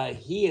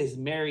 He is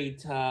married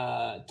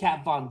to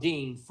Kat Von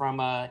D from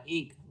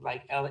Inc.,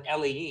 like LA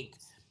Inc.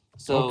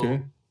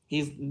 So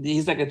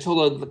he's like a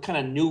Cholo kind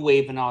of new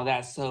wave and all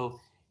that. So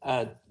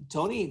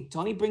Tony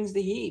brings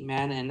the heat,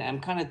 man, and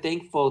I'm kind of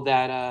thankful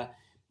that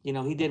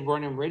he did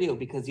Rhodium Radio,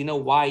 because you know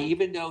why?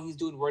 Even though he's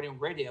doing Rhodium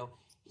Radio,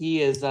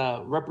 he is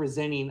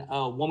representing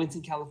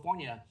Wilmington,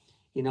 California.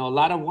 A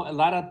lot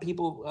of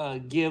people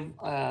give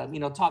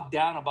talk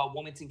down about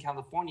Wilmington,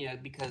 California,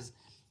 because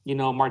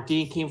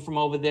Martin came from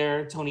over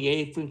there, Tony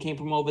A came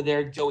from over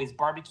there, Joey's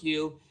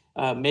Barbecue,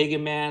 Mega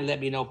Man, Let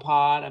Me Know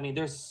Pod. I mean,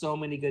 there's so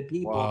many good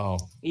people. Wow.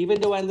 Even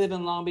though I live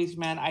in Long Beach,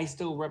 man, I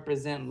still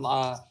represent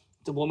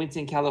to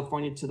Wilmington,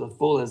 California to the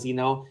fullest.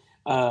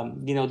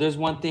 There's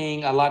one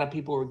thing a lot of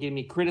people were getting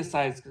me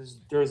criticized because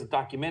there's a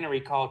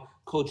documentary called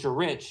Culture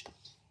Rich.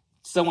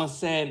 Someone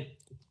said,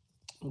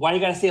 why you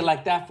gotta say it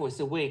like that for? I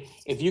said, wait,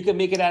 if you can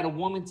make it out of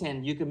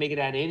Wilmington, you can make it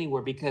out of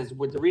anywhere, because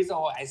the reason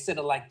why I said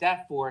it like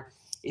that for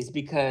is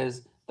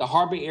because the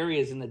harbor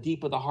area is in the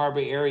deep of the harbor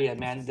area,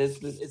 man.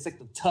 It's like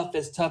the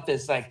toughest,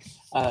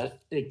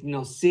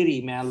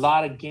 city, man. A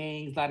lot of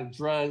gangs, a lot of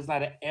drugs, a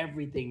lot of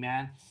everything,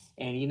 man.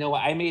 And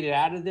I made it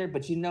out of there,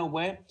 but you know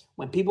what?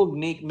 When people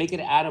make it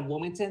out of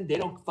Wilmington, they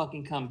don't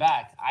fucking come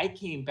back. I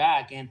came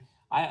back, and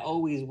I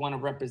always want to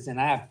represent.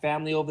 I have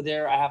family over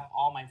there. I have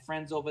all my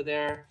friends over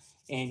there.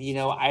 And,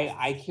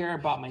 I care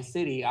about my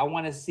city. I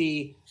want to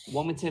see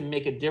Wilmington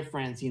make a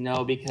difference,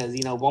 because,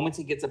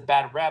 Wilmington gets a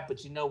bad rap.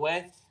 But you know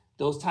what?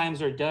 Those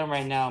times are done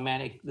right now,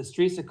 man. The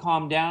streets are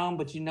calmed down.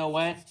 But you know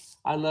what?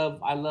 I love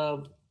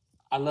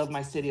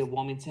my city of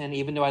Wilmington.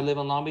 Even though I live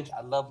in Long Beach,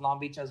 I love Long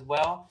Beach as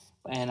well.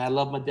 And I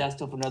love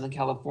Modesto from Northern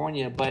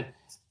California. But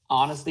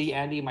honestly,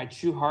 Andy, my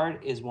true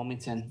heart is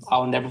Wilmington.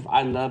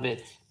 I love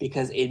it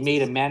because it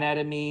made a man out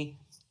of me.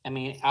 I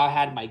mean, I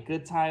had my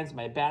good times,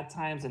 my bad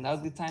times, and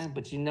ugly times.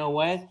 But you know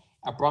what?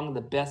 I brought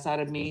the best out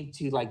of me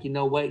to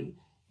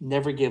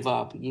never give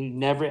up. You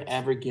never,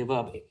 ever give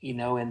up,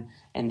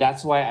 and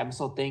that's why I'm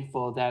so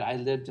thankful that I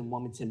lived in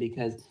Wilmington,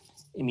 because,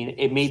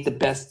 it made the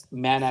best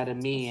man out of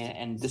me.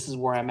 And this is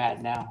where I'm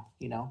at now,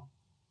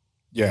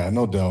 Yeah,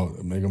 no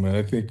doubt, Mega Man.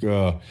 I think,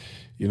 I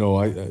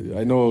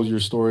know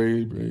your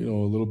story, a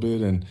little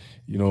bit, and,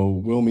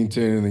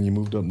 Wilmington, and then you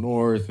moved up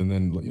north, and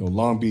then,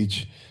 Long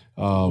Beach.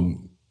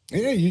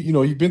 Yeah,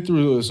 you've been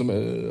through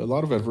a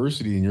lot of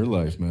adversity in your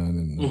life,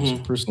 man, and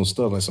some personal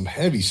stuff, like some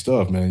heavy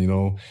stuff,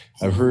 man.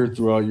 I've heard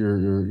throughout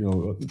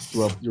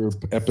throughout your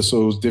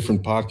episodes,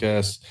 different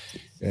podcasts,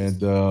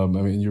 and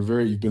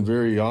you've been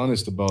very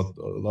honest about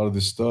a lot of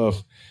this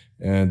stuff.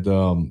 And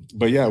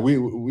but yeah, we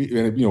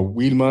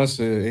Wilmas,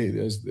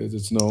 as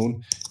it's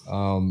known.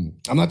 I'm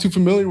not too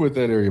familiar with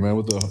that area, man,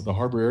 with the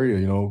harbor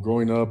area.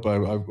 Growing up,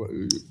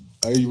 I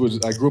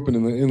I grew up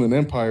in the Inland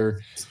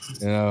Empire,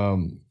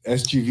 and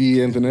SGV,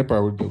 Inland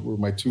Empire were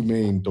my two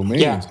main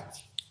domains. Yeah.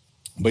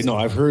 But no,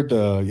 I've heard.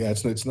 Yeah,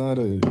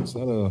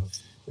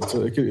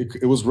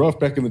 it was rough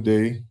back in the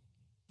day.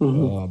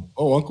 Mhm.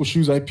 Uncle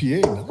Shoes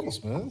IPA,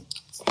 nice man.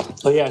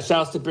 But yeah,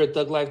 shouts to Beer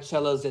Thug Life,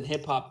 Cellos, and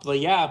hip hop. But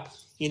yeah,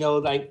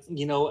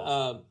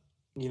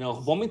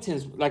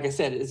 Wilmington's, like I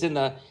said, it's in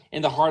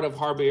the heart of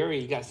Harbor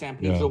area. You got San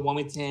Pedro, Yeah,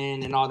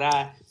 Wilmington, and all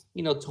that.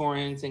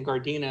 Torrance and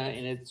Gardena,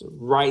 and it's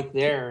right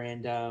there.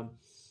 And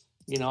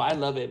I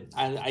love it.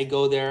 I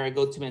go there. I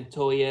go to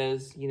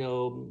Montoya's.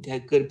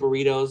 Had good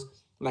burritos.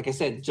 Like I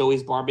said,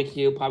 Joey's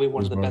Barbecue, probably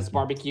one of there's the best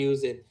barbecue.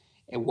 barbecues,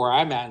 and where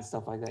I'm at and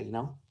stuff like that.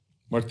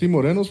 Martin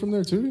Moreno's from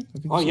there too. I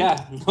think you Oh said.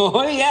 yeah,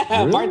 oh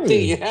yeah, Martin,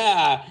 Really?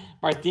 yeah,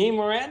 Martin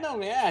Moreno,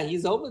 yeah,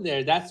 he's over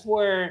there. That's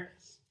where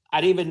I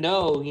didn't even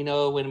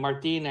know. When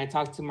Martin, I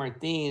talked to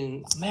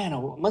Martin. Man,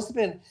 it must have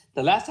been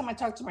the last time I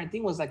talked to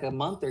Martin was like a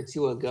month or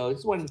two ago. I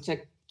just wanted to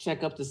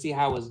check up to see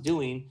how I was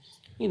doing,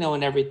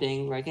 and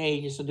everything. Like, hey,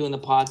 you're still doing the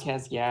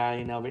podcast? Yeah,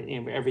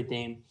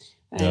 everything.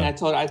 And Yeah. I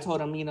told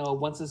him,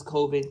 once this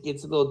COVID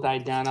gets a little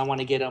died down, I want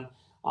to get him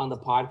on the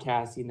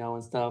podcast,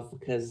 and stuff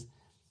because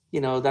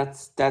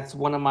that's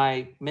one of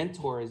my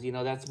mentors.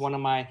 That's one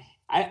of my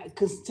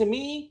because to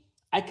me,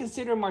 I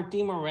consider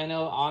Martin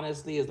Moreno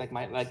honestly as like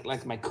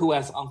my cool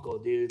ass uncle,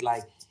 dude.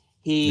 Like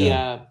he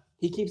Yeah. uh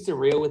he keeps it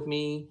real with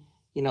me.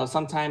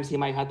 Sometimes he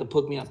might have to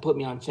put me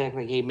on check,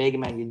 like, hey, Mega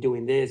Man, you're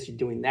doing this, you're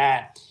doing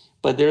that.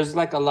 But there's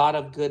like a lot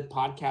of good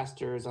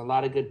podcasters, a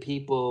lot of good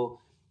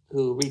people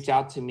who reach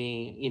out to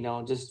me,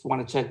 just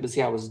want to check to see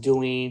how I was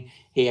doing.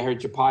 Hey, I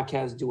heard your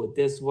podcast, do it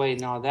this way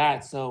and all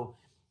that. So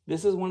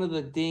this is one of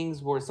the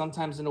things where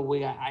sometimes in a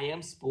way I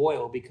am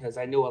spoiled because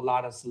I know a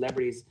lot of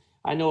celebrities,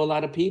 I know a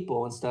lot of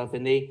people and stuff,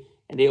 and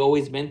they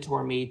always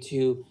mentor me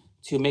to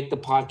make the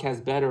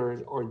podcast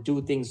better or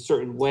do things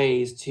certain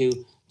ways to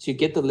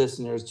get the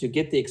listeners, to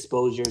get the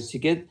exposures, to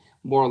get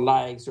more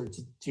likes or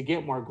to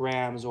get more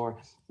grams or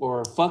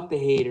fuck the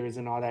haters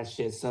and all that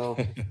shit. So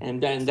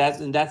and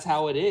that's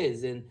how it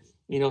is. And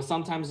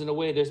sometimes in a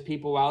way there's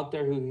people out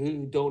there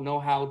who don't know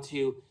how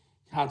to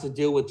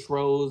deal with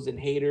trolls and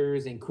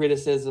haters and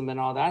criticism and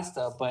all that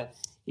stuff. But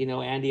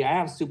Andy, I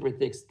have super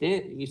thick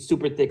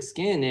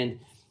skin, and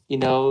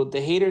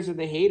the haters are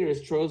the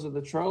haters, trolls are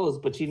the trolls.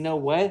 But you know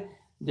what?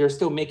 They're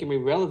still making me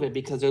relevant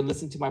because they're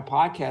listening to my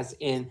podcast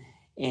and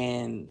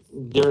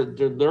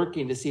they're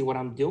lurking to see what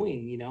I'm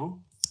doing.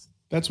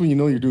 That's when you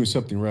know you're doing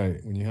something right.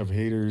 When you have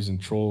haters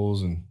and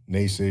trolls and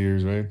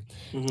naysayers, right?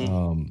 Hmm.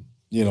 Um,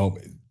 you know,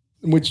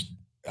 which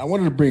I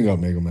wanted to bring up,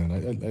 Mega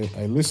Man.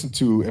 I listened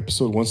to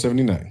episode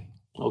 179, right?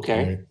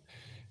 Okay.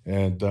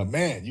 And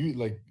man,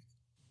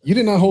 you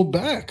did not hold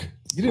back.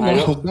 You did I not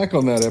know. hold back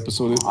on that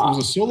episode. It was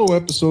a solo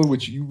episode,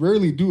 which you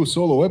rarely do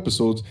solo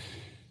episodes.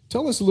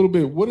 Tell us a little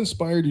bit what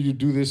inspired you to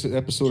do this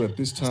episode at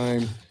this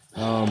time.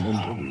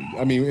 And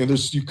I mean,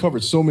 and you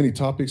covered so many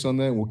topics on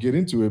that, and we'll get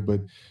into it. But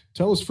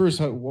tell us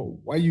first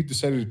why you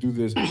decided to do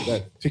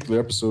that particular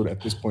episode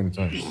at this point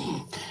in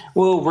time.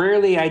 Well,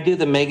 rarely I do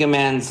the Mega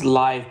Man's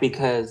live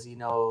because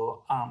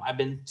I've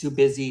been too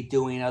busy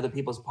doing other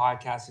people's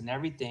podcasts and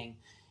everything.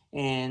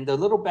 And the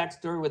little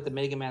backstory with the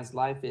Mega Man's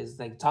life is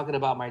like talking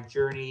about my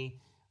journey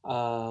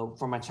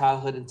from my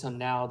childhood until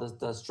now,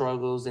 the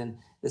struggles and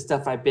the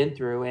stuff I've been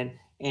through.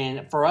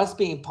 And for us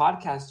being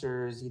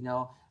podcasters,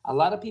 a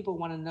lot of people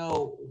want to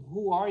know,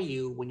 who are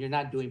you when you're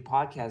not doing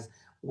podcasts?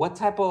 What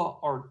type of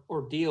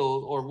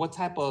ordeal or what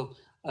type of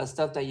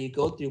stuff that you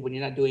go through when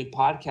you're not doing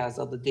podcasts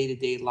of the day to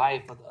day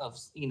life of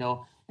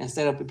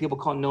instead of people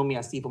know me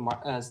as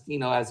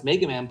as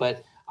Mega Man,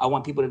 but I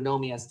want people to know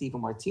me as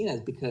Stephen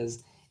Martinez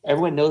because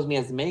everyone knows me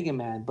as Mega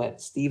Man,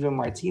 but Stephen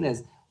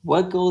Martinez,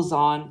 what goes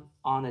on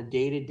a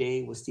day to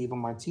day with Stephen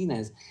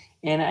Martinez?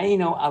 And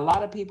a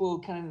lot of people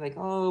kind of like,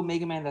 oh,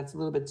 Mega Man, that's a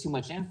little bit too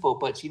much info.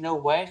 But you know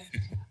what?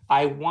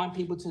 I want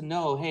people to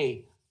know,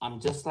 hey, I'm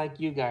just like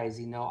you guys.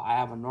 I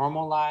have a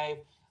normal life.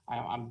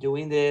 I'm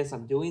doing this,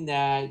 I'm doing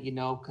that,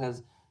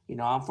 because,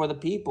 I'm for the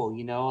people,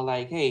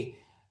 like, hey,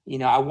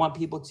 I want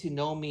people to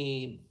know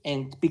me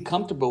and be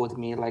comfortable with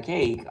me. Like,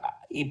 hey,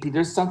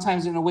 there's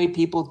sometimes in a way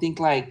people think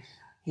like,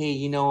 hey,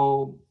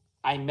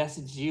 I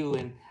messaged you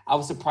and I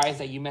was surprised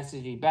that you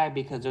messaged me back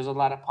because there's a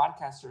lot of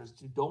podcasters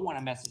who don't want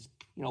to message,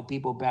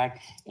 people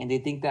back and they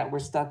think that we're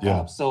stuck Yeah,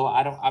 up. So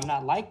I'm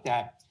not like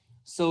that.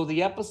 So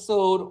the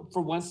episode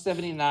for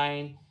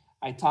 179,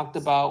 I talked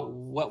about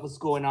what was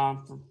going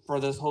on for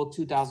this whole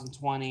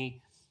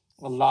 2020.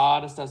 A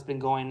lot of stuff's been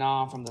going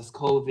on from this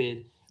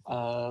COVID,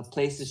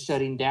 places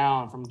shutting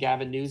down from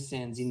Gavin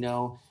Newsom's. I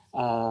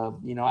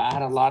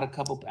had a lot of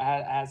couple.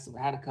 I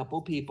had a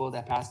couple people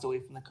that passed away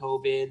from the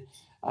COVID.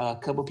 A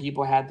couple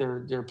people had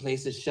their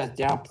places shut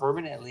down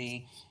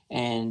permanently,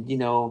 and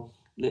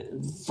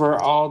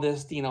for all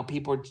this,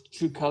 people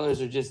true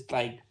colors are just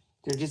like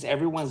they're just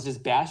everyone's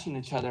just bashing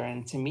each other.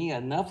 And to me,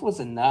 enough was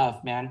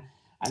enough, man.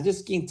 I'm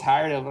just getting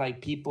tired of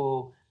like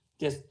people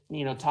just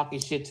talking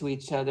shit to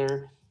each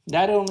other,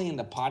 not only in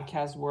the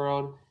podcast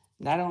world,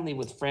 not only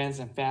with friends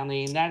and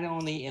family, not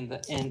only in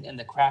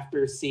the craft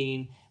beer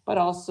scene, but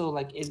also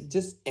like it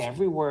just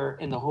everywhere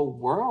in the whole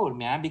world,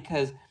 man,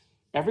 because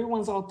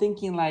everyone's all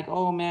thinking like,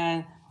 oh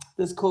man,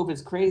 this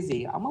COVID's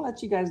crazy. I'm gonna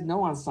let you guys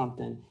know on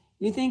something.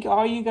 You think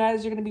all you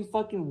guys are gonna be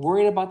fucking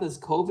worried about this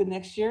COVID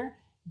next year?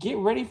 Get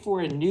ready for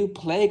a new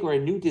plague or a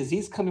new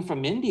disease coming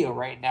from India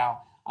right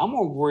now. I'm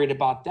more worried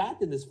about that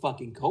than this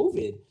fucking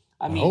COVID.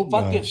 I I mean, hope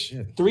not. fucking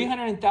Shit.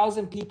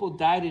 300,000 people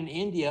died in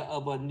India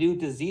of a new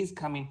disease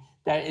coming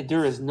that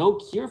there is no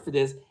cure for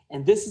this.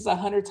 And this is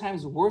 100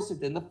 times worse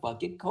than the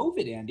fucking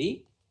COVID,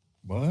 Andy.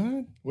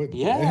 What? What? I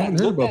Yeah, haven't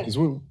heard about this.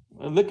 What?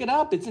 look it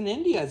up. It's in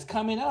India. It's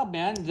coming up,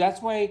 man.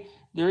 That's why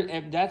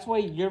there. That's why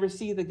you ever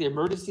see like the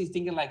emergencies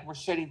thinking like we're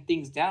shutting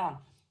things down.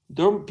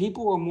 There,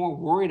 people are more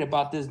worried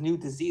about this new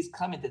disease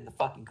coming than the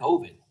fucking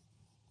COVID.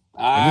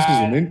 And this is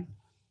an Uh,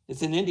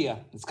 it's in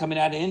India. It's coming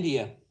out of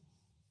India.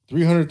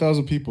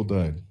 300,000 people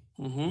died.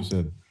 You Mm-hmm.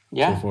 said so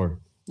Yeah, far. Or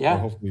yeah,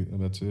 hopefully, and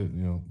that's it.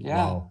 yeah,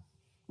 Wow.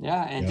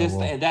 yeah, and Yeah. just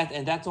Well.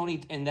 that's only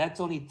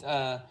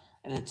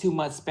in a 2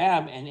 month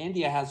span, and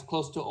India has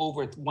close to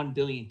over 1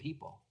 billion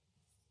people.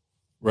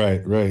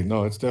 Right. Right.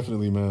 No, it's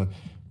definitely, man,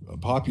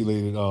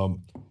 populated.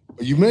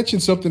 You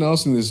mentioned something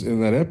else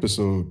in that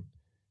episode.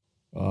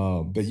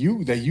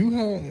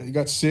 You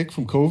got sick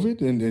from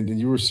COVID and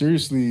you were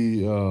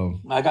seriously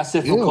I got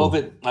sick from ill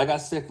COVID. I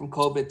got sick from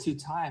COVID 2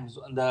 times.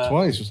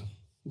 twice.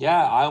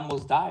 Yeah, I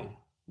almost died.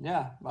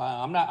 Yeah,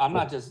 I'm not. I'm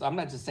not just. I'm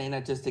not just saying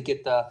that just to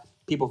get the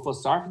people feel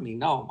sorry for me.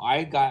 No,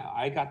 I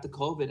got the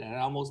COVID and I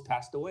almost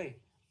passed away.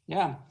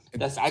 Yeah,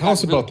 And that's. I tell got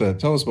us real. about that.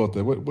 Tell us about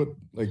that. What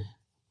like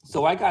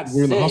So I got you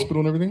were in the sick. hospital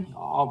and everything?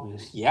 Oh,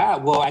 yeah.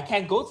 Well, I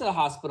can't go to the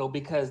hospital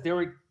because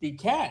they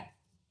can't,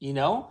 you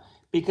know,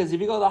 because if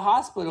you go to the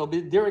hospital,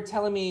 they were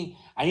telling me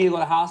I need to go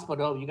to the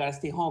hospital. You got to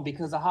stay home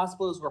because the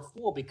hospitals were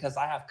full because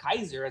I have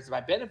Kaiser as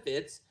my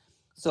benefits.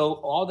 So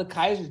all the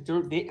Kaisers,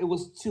 it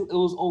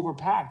was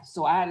overpacked.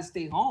 So I had to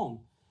stay home.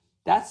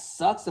 That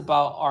sucks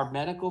about our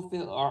medical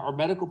field, our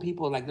medical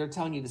people. Like they're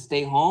telling you to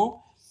stay home.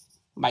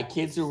 My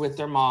kids are with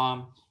their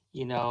mom.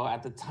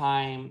 At the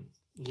time,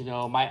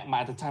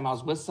 at the time I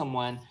was with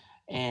someone,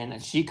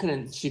 and she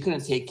couldn't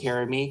take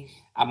care of me.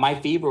 My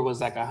fever was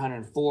like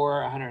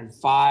 104,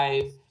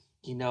 105.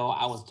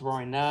 I was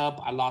throwing up.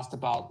 I lost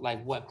about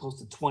like what close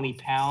to 20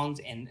 pounds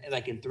and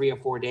like in 3 or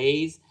 4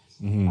 days.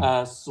 Hmm.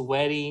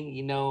 Sweating.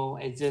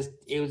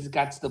 It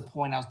got to the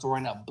point I was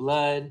throwing up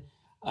blood,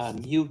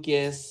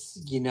 mucus.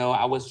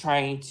 I was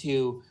trying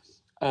to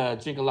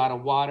drink a lot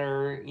of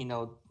water,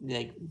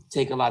 like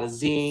take a lot of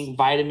zinc,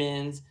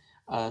 vitamins,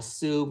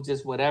 soup,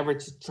 just whatever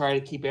to try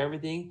to keep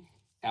everything.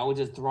 I was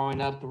just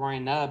throwing up,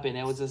 and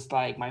it was just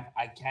like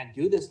I can't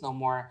do this no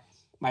more.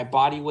 My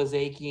body was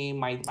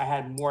aching. I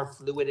had more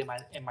fluid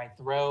in my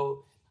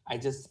throat.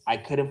 I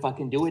couldn't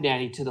fucking do it,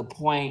 Danny. To the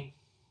point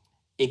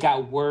it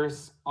got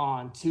worse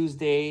on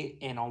Tuesday,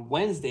 and on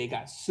Wednesday it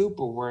got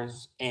super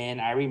worse.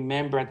 And I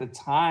remember at the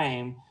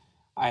time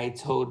I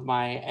told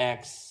my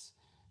ex,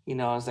 I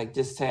was like,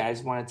 I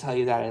just want to tell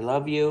you that I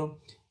love you.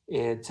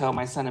 Tell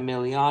my son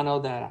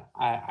Emiliano that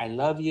I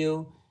love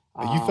you.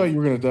 You thought you Um,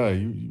 were gonna die.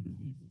 I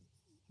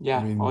yeah,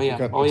 oh mean, it yeah,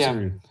 got oh that yeah.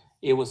 serious.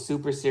 It was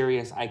super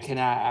serious. I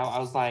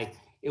was like,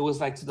 it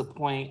was like to the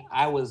point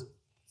I was,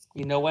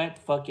 you know what?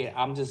 Fuck it.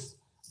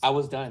 I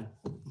was done.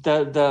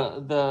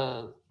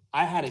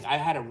 I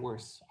had it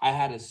worse. I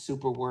had it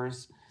super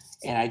worse.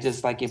 And I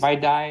just like, if I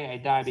die, I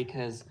die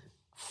because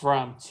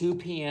from 2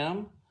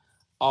 p.m.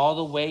 all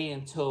the way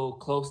until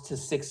close to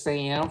 6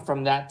 a.m.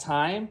 from that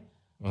time,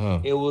 Uh-huh.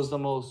 it was the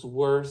most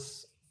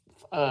worst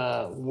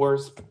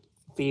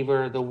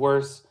fever, the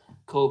worst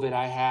COVID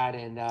I had.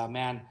 And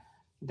man,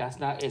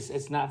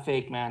 it's not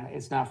fake, man.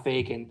 It's not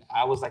fake. And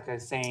I was like I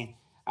was saying,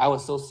 I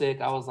was so sick.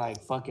 I was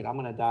like, fuck it, I'm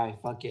gonna die.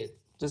 Fuck it.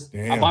 Just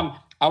Damn.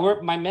 I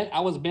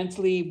was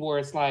mentally where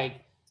it's like,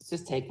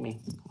 just take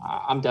me.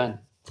 I'm done.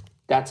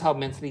 That's how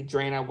mentally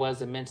drained I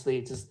was, and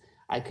mentally just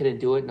I couldn't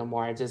do it no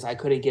more. I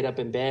couldn't get up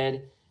in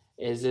bed.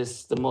 It's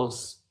just the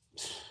most.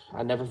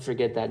 I'll never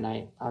forget that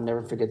night. I'll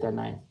never forget that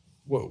night.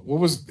 What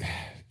was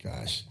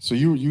gosh. So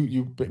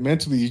you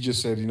mentally you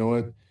just said, you know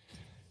what?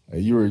 I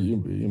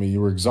mean,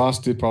 you were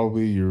exhausted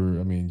probably.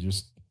 I mean,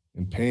 just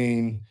in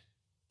pain.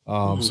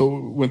 Mhm. So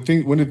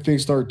when did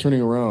things start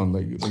turning around?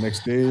 Like the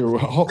next day, or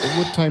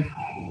what time?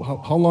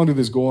 How long did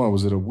this go on?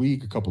 Was it a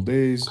week, a couple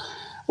days?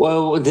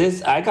 Well,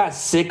 this I got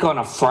sick on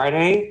a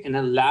Friday, and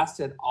it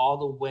lasted all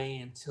the way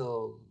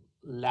until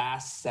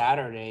last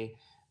Saturday.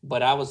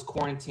 But I was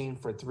quarantined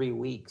for 3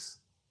 weeks,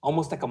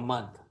 almost like a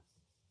month.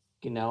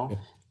 You know, Yeah.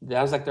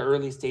 that was like the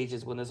early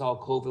stages when this all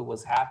COVID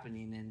was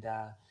happening, and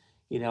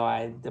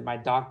my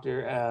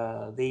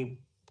doctor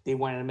they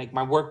wanted to make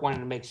my work wanted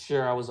to make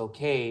sure I was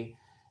okay.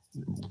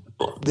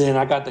 Then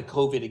I got the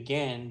COVID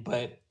again,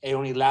 but it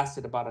only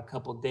lasted about a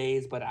couple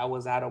days. But I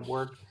was out of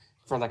work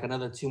for like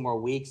another 2 more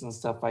weeks and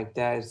stuff like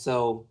that.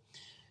 So,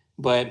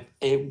 but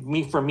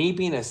for me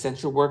being an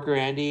essential worker,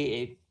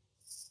 Andy,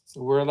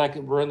 we're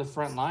in the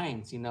front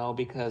lines,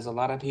 because a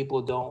lot of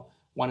people don't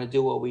want to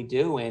do what we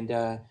do, and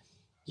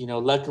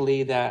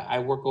luckily that I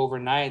work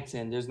overnights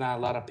and there's not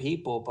a lot of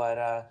people,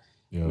 but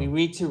Yeah. We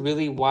need to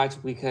really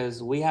watch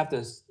because we have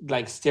to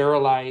like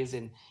sterilize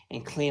and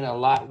clean a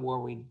lot where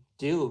we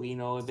do. You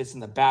know, if it's in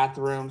the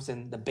bathrooms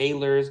and the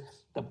bailers,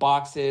 the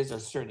boxes, or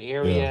certain Yeah.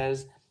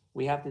 areas,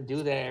 we have to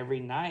do that every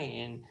night.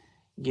 And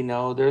you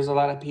know, there's a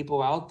lot of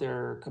people out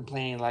there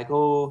complaining like,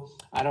 "Oh,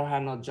 I don't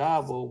have no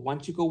job." Well,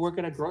 once you go work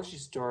at a grocery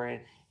store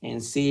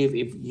and see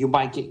if you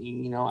might get,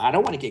 you know, I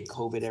don't want to get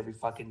COVID every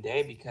fucking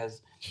day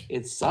because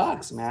it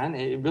sucks, man.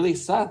 It really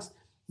sucks.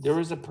 There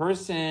was a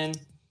person,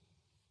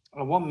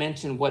 I won't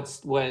mention what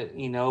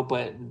you know,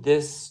 but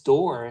this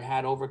store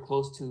had over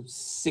close to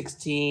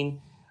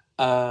 16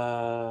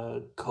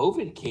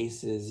 COVID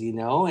cases, you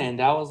know, and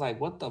I was like,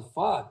 what the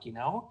fuck, you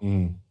know?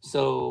 Mm.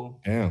 So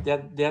Damn.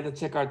 they have to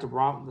check our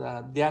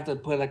they have to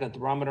put like a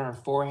thermometer on our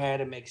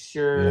forehead and make Yeah.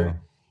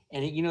 sure.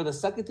 And you know, the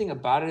second thing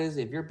about it is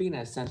if you're being an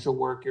essential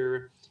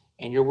worker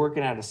and you're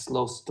working at a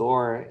slow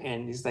store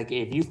and it's like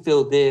if you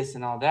feel this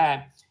and all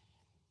that,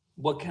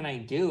 what can I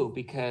do?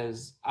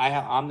 Because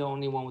I'm the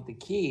only one with the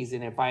keys,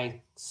 and if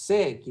I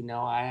sick, you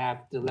know, I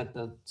have to let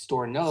the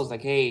store know. It's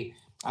like, hey,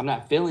 I'm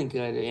not feeling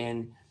good,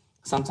 and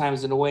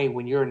sometimes in a way,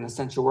 when you're an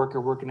essential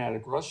worker working at a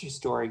grocery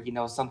store, you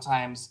know,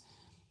 sometimes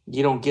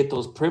you don't get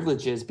those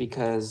privileges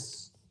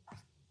because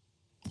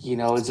you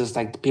know it's just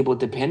like people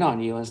depend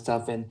on you and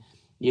stuff, and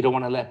you don't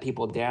want to let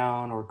people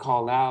down or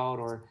call out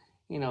or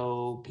you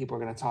know people are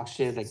gonna talk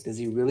shit like, does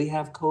he really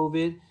have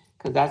COVID?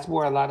 Because that's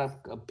where a lot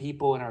of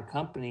people in our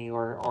company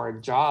or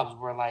jobs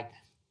were like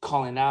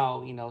calling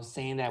out, you know,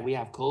 saying that we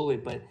have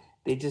COVID, but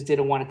they just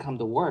didn't want to come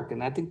to work,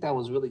 and I think that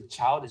was really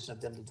childish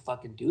of them to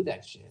fucking do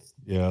that shit.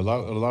 Yeah. A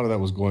lot of that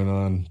was going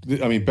on.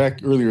 I mean, back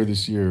earlier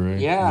this year, right?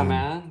 I Yeah, mean,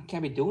 man,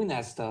 can't be doing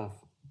that stuff.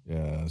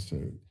 yeah. So,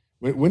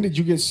 when did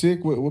you get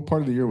sick? What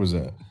part of the year was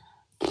that?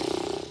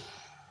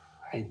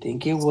 I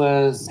think it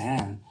was,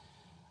 man.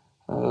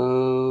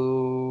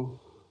 Oh,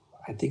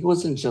 I think it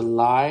was in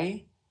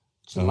July,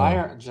 Uh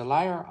huh.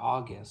 July or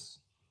August,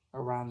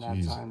 around that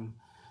Jeez. time.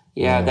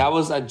 Yeah, Yeah. that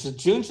was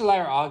June, July,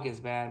 or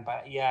August, man.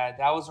 But yeah,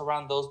 that was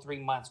around those 3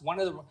 months. One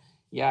of the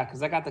yeah,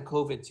 because I got the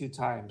COVID 2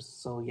 times.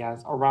 So yeah,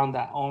 it's around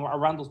that,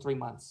 around those 3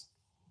 months.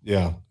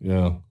 Yeah.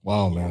 Yeah.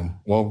 Wow, Yeah. man.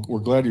 Well, we're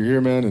glad you're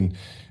here, man. And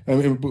I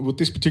mean, with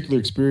this particular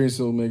experience,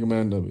 though, Mega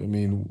Man. I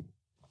mean,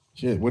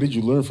 shit. What did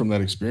you learn from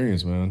that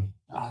experience, man?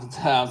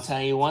 I'll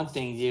tell you one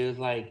thing, dude.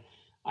 Like,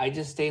 I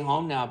just stay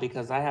home now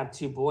because I have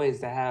two boys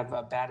that have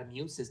a bad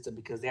immune system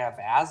because they have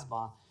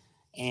asthma,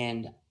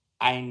 and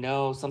I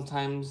know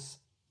sometimes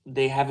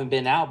they haven't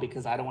been out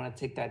because I don't want to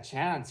take that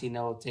chance, you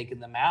know, taking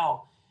them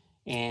out.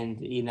 And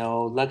you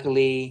know,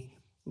 luckily,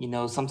 you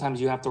know, sometimes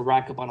you have to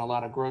rack up on a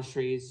lot of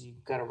groceries. You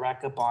got to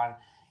rack up on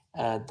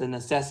the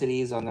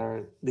necessities, on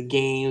the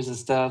games and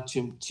stuff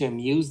to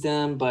amuse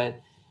them. But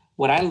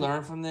what I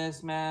learned from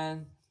this,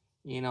 man,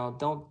 you know,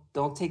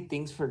 don't take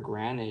things for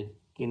granted.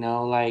 You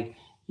know, like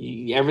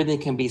everything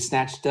can be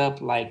snatched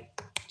up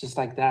like just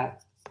like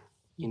that.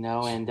 You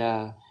know, and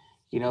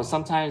you know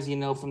sometimes you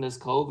know from this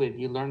COVID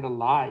you learned a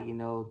lot. You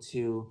know,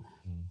 to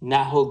Mm.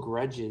 not hold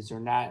grudges or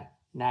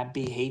not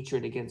be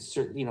hatred against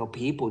certain you know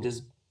people.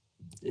 Just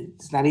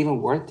it's not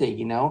even worth it.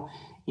 You know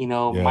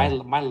Yeah.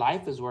 my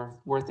life is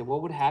worth it.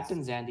 What would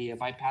happen, Zandy,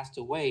 if I passed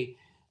away?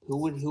 Who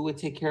would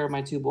take care of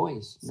my two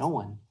boys? No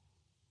one.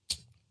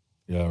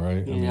 Yeah. Right. I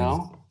You mean,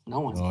 know, no no,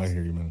 one. I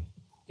hear you, man.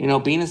 You know,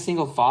 being a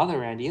single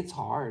father, Andy, it's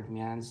hard,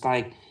 man. It's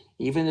like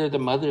even though the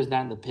mother's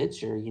not in the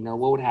picture, you know,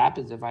 what would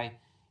happen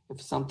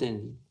if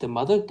something the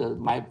mother does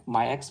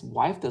my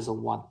ex-wife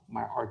doesn't want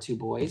our two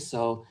boys,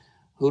 so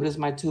who does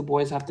my two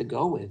boys have to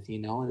go with? You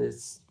know,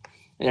 it's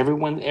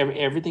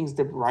everything's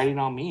riding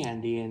on me,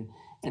 Andy,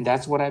 and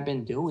that's what I've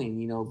been doing,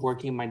 you know,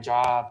 working my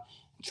job,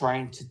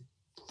 trying to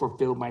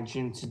fulfill my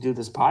dream to do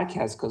this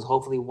podcast because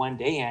hopefully one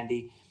day,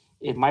 Andy,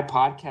 if my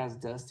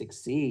podcast does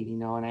succeed, you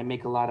know, and I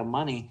make a lot of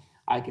money,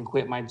 I can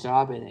quit my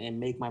job and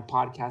make my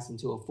podcast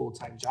into a full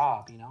time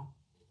job, you know?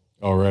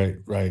 All right,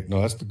 right.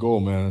 No, that's the goal,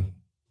 man.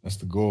 That's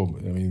the goal.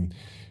 I mean,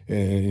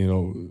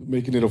 and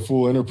making it a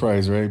full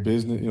enterprise, right?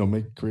 Business,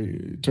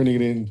 turning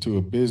it into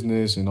a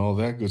business and all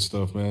that good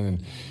stuff, man.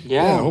 And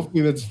yeah, Yeah.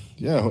 hopefully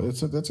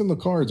that's in the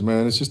cards,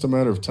 man. It's just a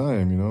matter of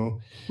time, you know.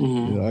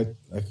 Hmm.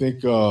 I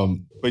think,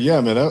 but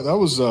yeah, man, that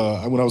was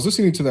when I was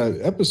listening to that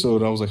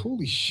episode, I was like,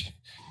 holy shit,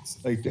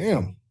 like,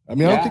 damn. I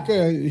mean, I don't think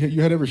Yeah.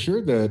 you had ever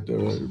shared that,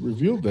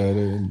 revealed that,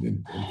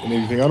 and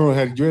anything. I don't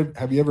know.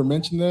 Have you ever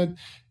mentioned that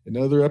in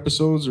other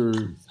episodes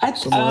or I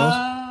somewhere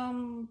else?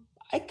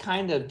 I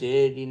kind of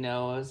did, you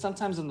know,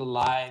 sometimes in the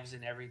lives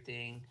and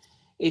everything.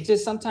 It's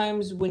just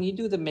sometimes when you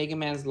do the Mega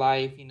Man's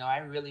life, you know, I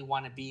really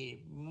want to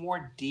be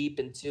more deep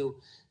into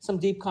some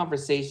deep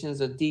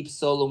conversations, or deep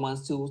solo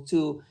ones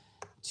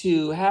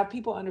to have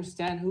people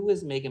understand who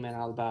is Mega Man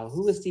all about,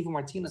 who is Steven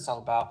Martinez all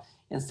about,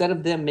 instead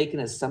of them making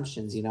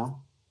assumptions, you know?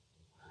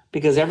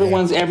 Because Yeah.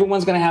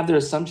 everyone's gonna have their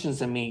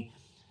assumptions of me.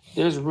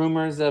 There's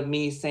rumors of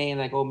me saying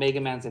like, "Oh, Mega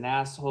Man's an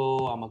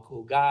asshole. I'm a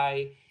cool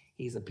guy.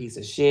 He's a piece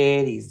of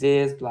shit. He's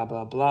this, blah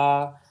blah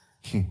blah."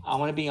 I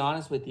want to be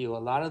honest with you. A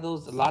lot of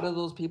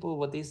those people,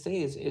 what they say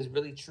is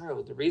really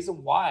true. The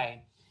reason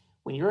why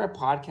when you're a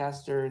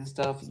podcaster and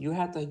stuff, you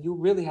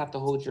really have to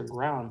hold your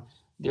ground.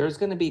 There's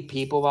going to be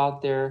people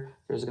out there.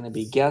 There's going to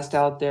be guests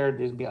out there.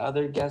 There's going to be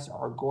other guests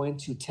are going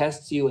to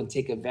test you and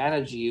take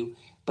advantage of you.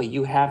 But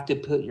you have to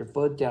put your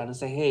foot down and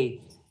say,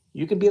 hey,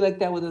 you can be like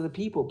that with other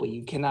people, but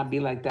you cannot be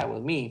like that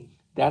with me.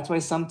 That's why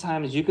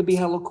sometimes you could be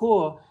hella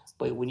cool,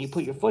 but when you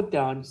put your foot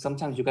down,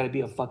 sometimes you got to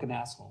be a fucking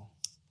asshole.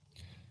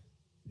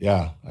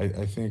 Yeah,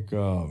 I think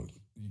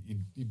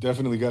you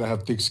definitely got to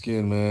have thick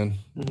skin, man.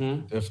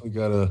 Mm-hmm. Definitely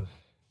got to.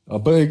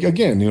 But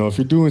again, if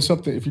you're doing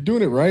something, if you're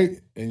doing it right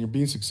and you're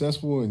being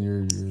successful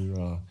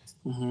and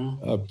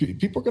Mm-hmm.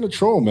 people are gonna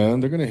troll, man.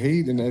 They're gonna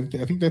hate, and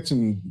I think that's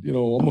in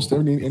almost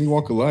any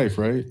walk of life,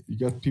 right? You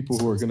got people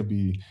who are gonna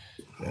be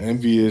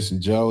envious and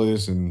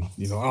jealous, and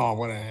oh,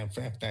 what a f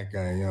that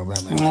guy, blah, blah,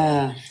 blah.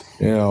 Yeah,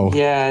 you know,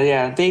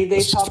 yeah. They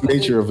that's just talk. the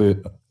nature of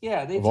it,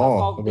 Yeah, they of talk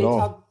all, all. of it They all.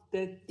 talk.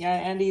 Yeah,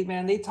 Andy,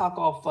 man, they talk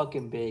all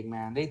fucking big,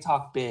 man. They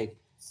talk big.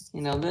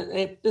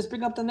 Let's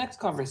bring up the next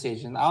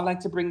conversation. I would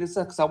like to bring this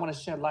up because I want to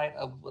shed light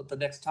of the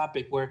next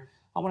topic where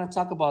I want to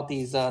talk about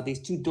these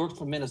two dorks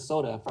from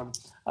Minnesota from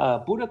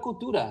Buda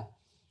Cultura.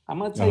 I'm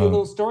gonna tell you a Uh-huh.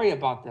 little story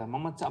about them.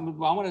 I want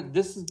to.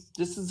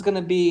 This is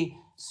gonna be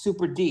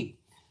super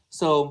deep.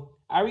 So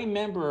I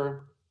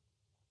remember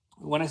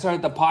when I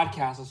started the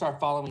podcast, I started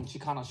following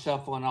Chicano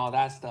Shuffle and all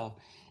that stuff.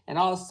 And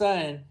all of a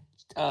sudden,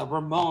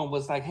 Ramon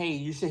was like, "Hey,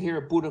 you should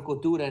hear Buda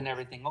Cultura and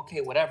everything."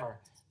 Okay, whatever.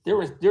 They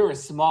were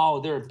small,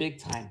 they were big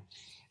time.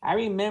 I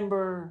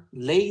remember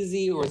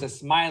Lazy or was a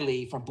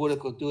Smiley from Buda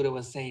Cultura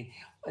was saying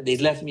they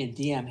left me a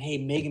DM. Hey,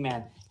 Mega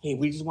Man. Hey,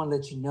 we just want to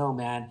let you know,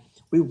 man.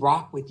 We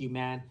rock with you,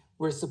 man.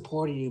 We're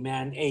supporting you,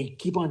 man. Hey,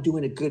 keep on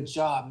doing a good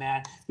job,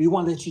 man. We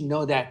want to let you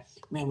know that,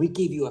 man, we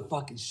gave you a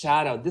fucking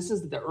shout out. This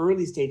is the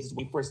early stages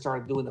when we first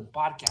started doing the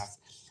podcast.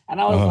 Uh-huh.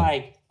 And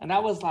I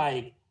was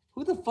like,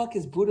 who the fuck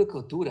is Buda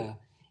Cultura?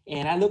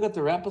 And I look at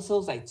their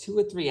episodes like 2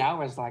 or 3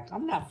 hours, like,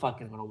 I'm not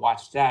fucking gonna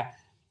watch that.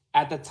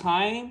 At the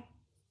time,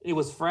 it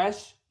was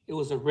fresh, it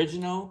was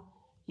original,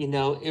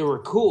 it were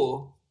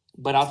cool.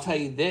 But I'll tell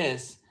you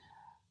this,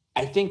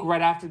 I think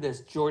right after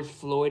this George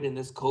Floyd and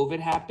this COVID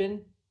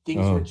happened,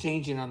 things were Uh-huh.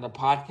 changing on the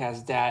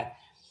podcast that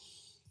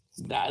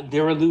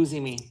they were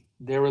losing me.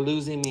 They were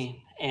losing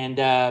me. And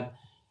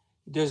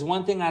there's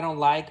one thing I don't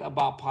like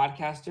about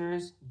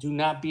podcasters: do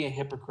not be a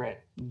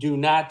hypocrite. Do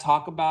not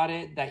talk about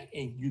it.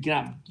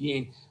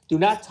 Do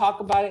not talk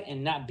about it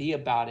and not be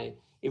about it.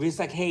 If it's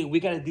like, hey, we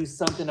got to do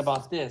something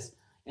about this,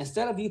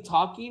 instead of you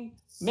talking,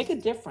 make a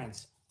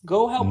difference.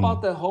 Go help out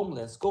Mhm. the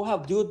homeless. Go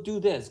help do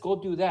this. Go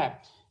do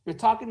that.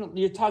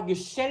 You're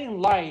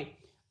shedding light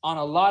on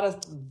a lot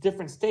of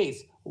different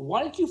states.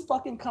 Why don't you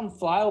fucking come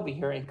fly over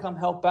here and come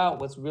help out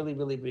what's really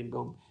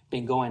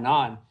been going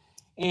on?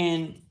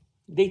 And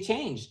they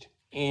changed.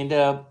 And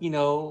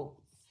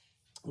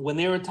when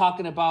they were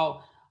talking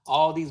about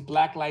all these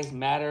Black Lives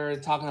Matter,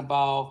 talking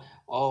about,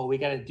 oh, we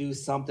got to do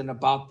something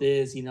about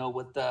this,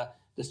 with the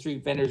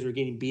street vendors were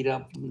getting beat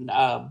up,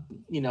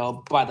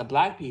 by the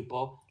black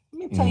people. Let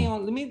me tell you,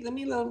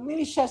 Mhm. let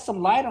me shed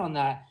some light on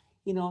that.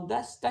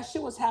 That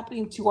shit was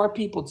happening to our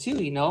people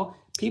too.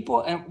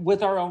 People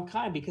with our own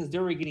kind, because they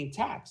were getting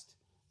taxed.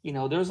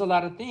 There's a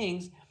lot of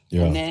things,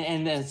 and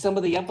Yeah. then some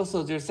of the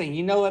episodes they're saying,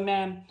 you know what,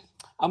 man,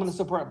 I'm gonna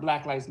support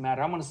Black Lives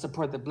Matter. I'm gonna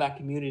support the black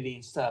community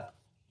and stuff.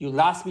 You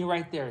lost me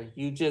right there.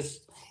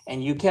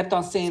 You kept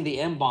on saying the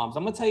M bombs.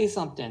 I'm gonna tell you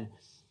something.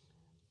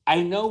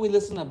 I know we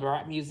listen to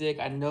rap music.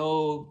 I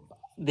know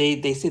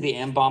they say the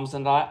M bombs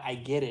and all. I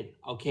get it.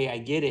 Okay, I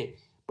get it.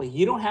 But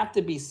you don't have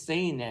to be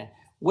saying that.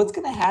 What's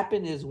gonna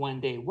happen is one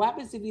day. What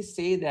happens if you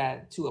say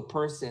that to a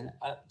person,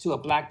 to a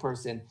black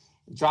person,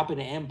 dropping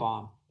an M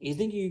bomb? You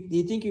think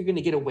you're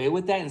gonna get away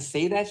with that and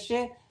say that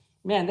shit?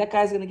 Man, that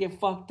guy's gonna get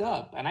fucked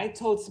up. And I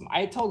told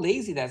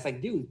Lazy that, it's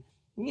like, dude,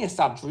 you need to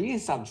stop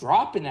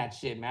dropping that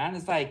shit, man.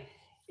 It's like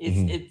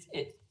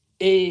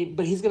Mhm.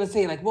 but he's gonna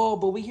say like, well,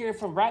 but we hear it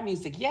from rap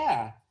music,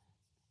 yeah.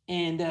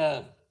 And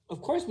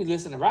of course, we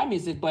listen to rap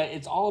music, but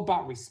it's all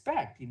about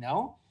respect.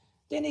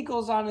 Then he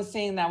goes on and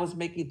saying that I was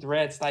making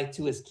threats like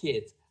to his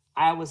kids.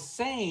 I was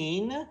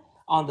saying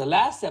on the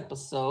last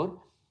episode,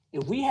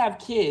 if we have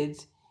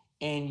kids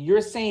and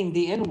you're saying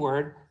the N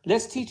word,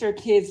 let's teach our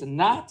kids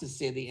not to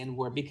say the N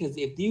word, because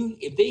if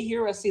they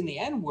hear us saying the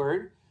N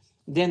word,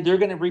 then they're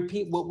gonna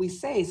repeat what we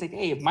say. It's like,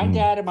 hey, if my Mhm.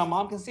 dad and my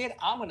mom can say it,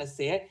 I'm gonna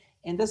say it,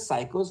 and the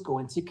cycle is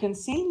going to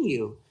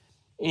continue.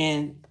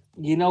 And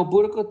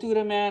Buddha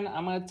Cultura, man,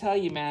 I'm gonna tell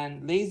you,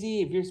 man,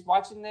 Lazy, if you're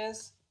watching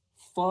this,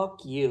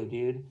 fuck you,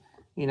 dude.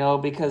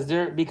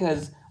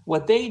 Because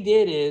what they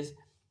did is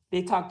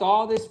they talked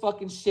all this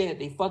fucking shit.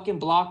 They fucking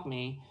blocked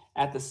me.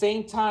 At the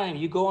same time,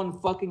 you go on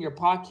fucking your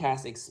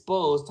podcast,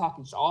 exposed,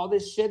 talking all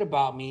this shit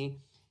about me.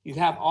 You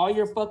have all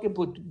your fucking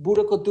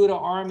Buddha Cultura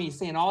army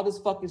saying all this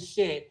fucking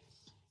shit.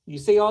 You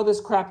say all this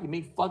crap. You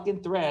make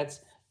fucking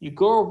threats. You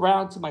go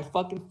around to my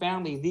fucking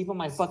family, leaving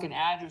my fucking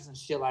address and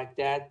shit like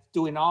that,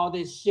 doing all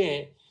this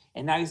shit,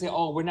 and now you say,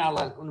 "Oh, we're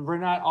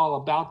not all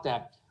about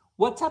that."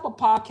 What type of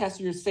podcast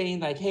you're saying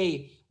like,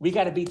 "Hey, we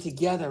got to be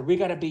together. We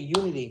got to be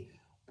unity."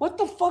 What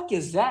the fuck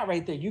is that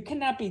right there? You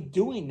cannot be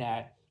doing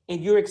that.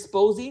 and you're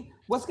exposing,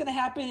 what's going to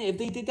happen if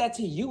they did that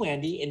to you,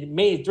 Andy, and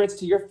made threats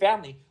to your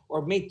family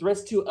or made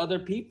threats to other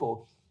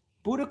people?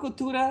 Pura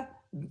Cultura,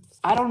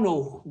 I don't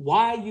know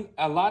why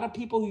a lot of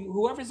people,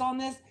 whoever's on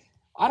this,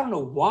 I don't know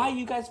why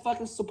you guys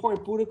fucking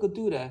support Pura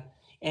Cultura.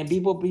 And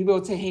people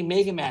will say, hey,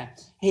 Mega Man,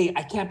 hey,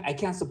 I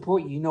can't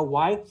support you. You know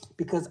why?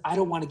 Because I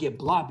don't want to get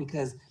blocked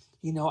because,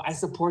 I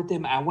support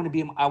them. I want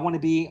to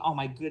be on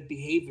my good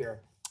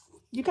behavior.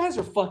 You guys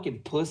are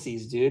fucking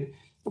pussies, dude.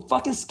 You're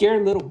fucking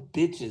scared little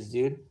bitches,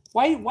 dude.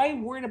 Why are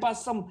you worried about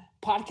some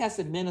podcast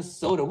in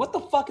Minnesota? What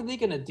the fuck are they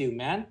gonna do,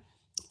 man?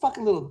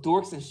 Fucking little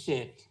dorks and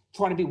shit.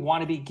 Trying to be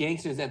wannabe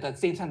gangsters at the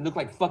same time look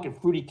like fucking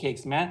fruity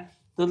cakes, man.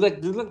 They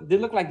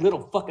look like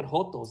little fucking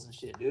jotos and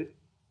shit, dude.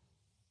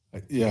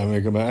 Yeah,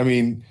 Mega Man. I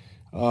mean,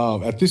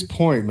 at this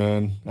point,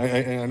 man,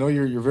 I know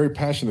you're very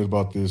passionate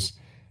about this.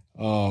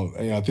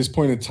 At this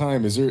point in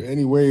time, is there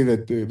any way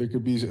that there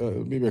could be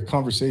maybe a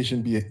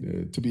conversation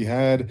to be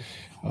had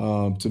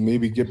to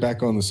maybe get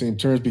back on the same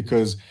terms?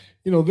 Because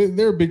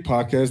they're a big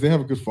podcast, they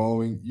have a good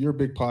following. You're a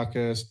big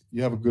podcast,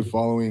 you have a good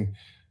following,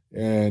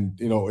 and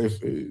if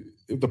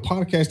the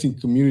podcasting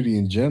community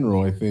in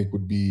general, I think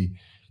would be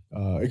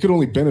it could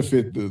only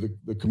benefit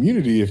the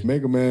community if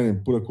Mega Man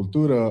and Pura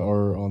Cultura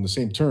are on the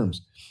same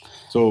terms.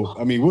 So,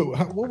 I mean,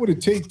 what would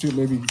it take to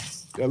maybe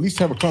at least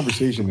have a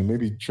conversation and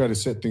maybe try to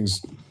set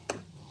things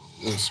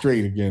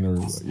straight again, or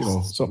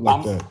something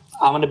like that?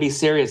 I'm gonna be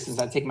serious since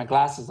I take my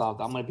glasses off.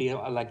 I'm gonna be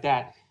like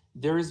that.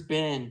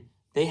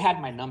 They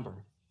had my number.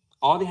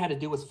 All they had to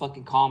do was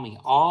fucking call me.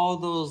 All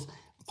those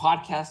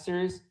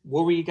podcasters,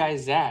 where were you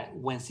guys at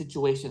when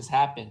situations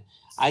happen?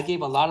 I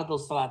gave a lot of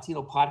those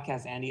Latino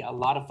podcasts, Andy, a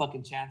lot of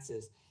fucking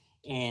chances,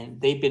 and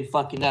they've been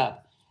fucking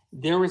up.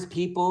 There was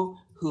people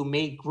who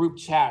made group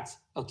chats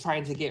of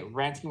trying to get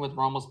Ranting with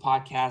Romo's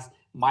podcast,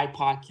 my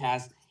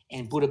podcast,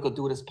 and Pura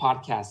Cultura's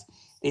podcast.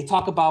 They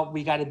talk about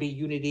we got to be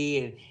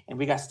unity and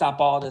we got to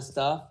stop all this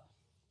stuff.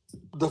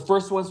 The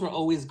first ones was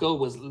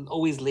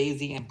always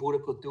Lazy and Pura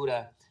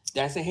Cultura.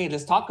 That I say, hey,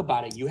 let's talk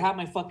about it. You have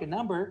my fucking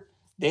number.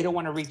 They don't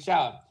want to reach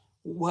out.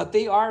 What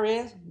they are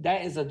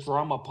that is a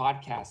drama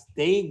podcast.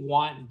 They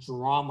want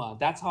drama.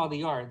 That's how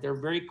they are. They're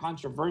very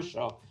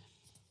controversial.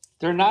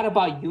 They're not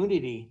about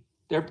unity.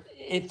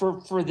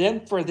 For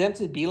them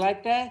to be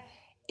like that,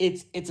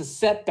 it's a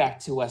setback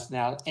to us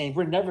now, and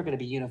we're never going to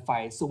be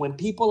unified. So when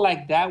people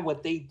like that,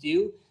 what they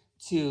do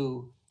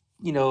to,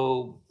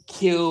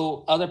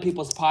 kill other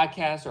people's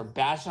podcasts or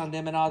bash on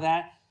them and all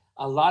that,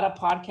 a lot of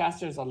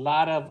podcasters, a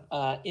lot of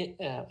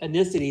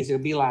ethnicities will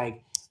be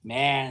like,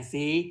 man,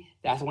 see,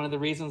 that's one of the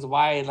reasons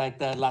why like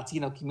the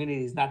Latino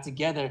community is not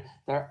together.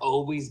 They're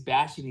always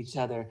bashing each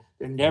other.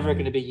 They're never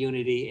going to be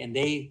unity, and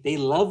they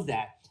love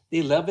that.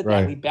 They love it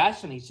that we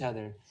bash on each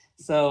other.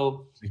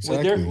 So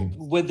exactly.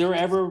 would there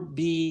ever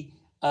be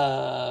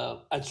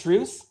a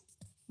truce?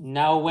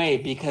 No way,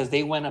 because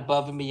they went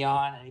above and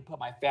beyond and they put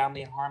my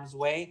family in harm's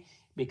way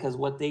because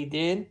what they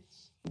did,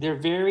 they're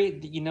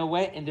very,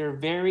 and they're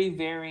very,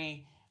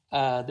 very,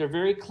 they're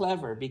very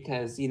clever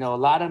because, a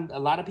lot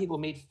of people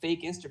made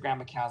fake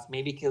Instagram accounts,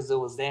 maybe because it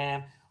was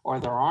them or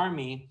their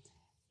army.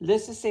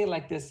 Let's just say it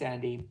like this,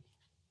 Andy.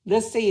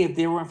 Let's say if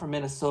they weren't from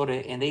Minnesota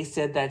and they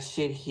said that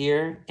shit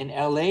here in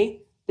LA,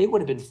 they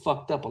would have been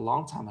fucked up a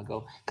long time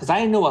ago. Because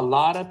I know a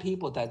lot of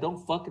people that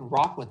don't fucking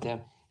rock with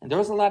them. And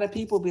there's a lot of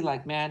people be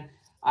like, man,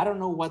 I don't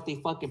know what they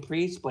fucking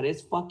preach, but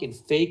it's fucking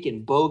fake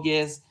and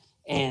bogus.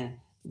 And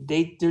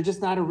they're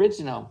just not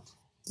original.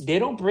 They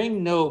don't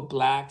bring no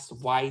blacks,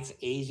 whites,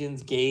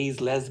 Asians,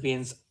 gays,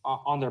 lesbians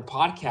on their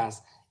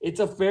podcast. It's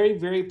a very,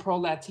 very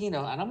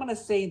pro-Latino. And I'm going to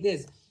say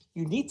this.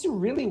 You need to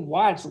really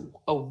watch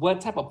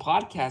what type of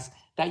podcast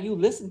that you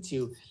listen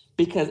to,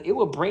 because it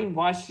will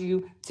brainwash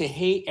you to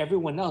hate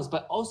everyone else,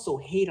 but also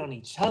hate on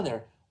each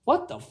other.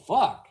 What the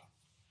fuck?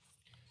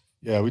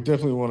 Yeah, we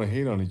definitely want to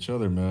hate on each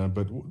other, man.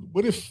 But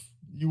what if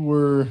you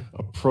were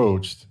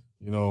approached,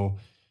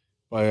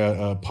 by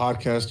a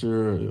podcaster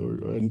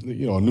or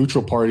a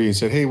neutral party and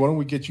said, hey, why don't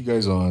we get you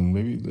guys on?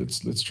 Maybe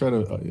let's try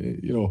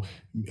to,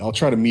 I'll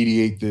try to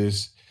mediate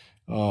this.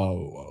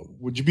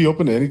 Would you be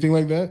open to anything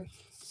like that?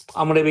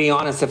 I'm gonna be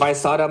honest. If I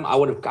saw them, I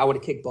would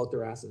have kicked both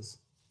their asses.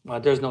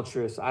 There's no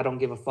truth. I don't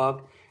give a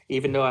fuck.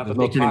 Even though I have a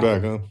big turning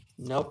back, huh?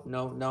 Nope,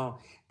 no.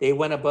 They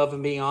went above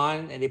and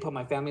beyond, and they put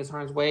my family's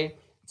harm's way.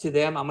 To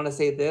them, I'm gonna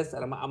say this,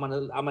 and I'm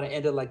gonna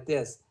end it like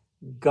this: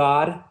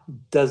 God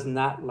does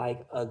not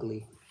like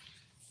ugly.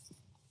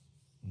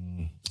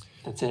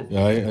 That's it.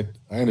 Yeah,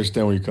 I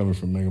understand where you're coming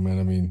from, Mega Man.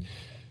 I mean,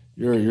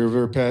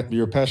 you're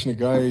a passionate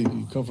guy.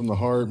 You come from the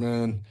heart,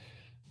 man,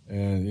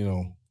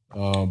 and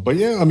but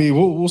yeah, I mean,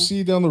 we'll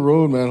see down the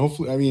road, man.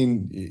 Hopefully, I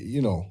mean,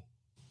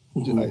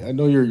 I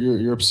know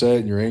you're upset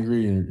and you're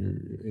angry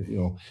and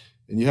you're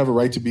and you have a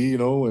right to be,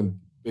 and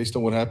based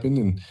on what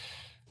happened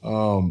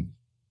and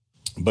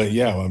but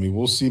yeah, I mean,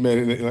 we'll see, man.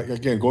 And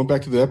again, going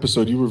back to the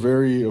episode, you were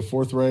very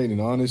forthright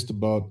and honest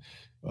about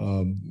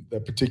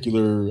that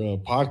particular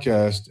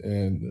podcast,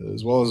 and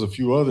as well as a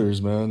few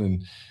others,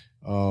 man.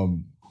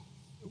 And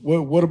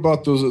what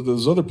about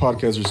those other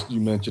podcasters you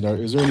mentioned?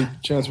 Is there any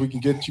chance we can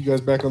get you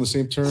guys back on the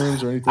same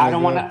terms or anything? I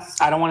don't want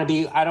to. I don't want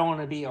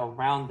to be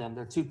around them.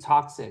 They're too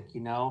toxic.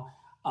 They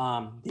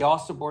all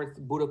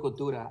support Pura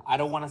Cultura. I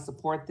don't want to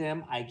support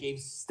them. I gave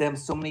them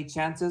so many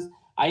chances.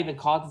 I even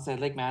called and said,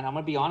 "Like, man, I'm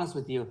gonna be honest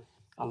with you.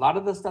 A lot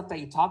of the stuff that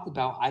you talked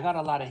about, I got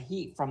a lot of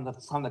heat from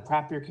the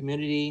craft beer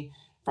community,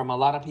 from a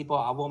lot of people.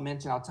 I won't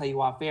mention. I'll tell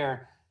you off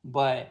air.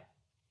 But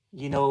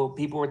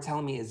people were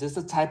telling me, is this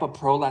the type of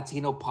pro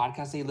Latino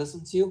podcast that you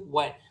listen to?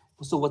 What?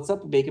 So what's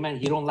up, Bacon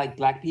Man? You don't like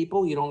black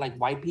people? You don't like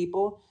white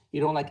people?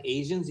 You don't like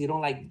Asians? You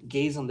don't like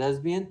gays and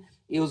lesbians?"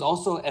 It was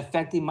also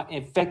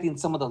affecting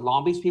some of the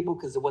Long Beach people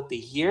because of what they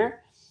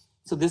hear.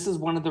 So this is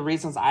one of the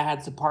reasons I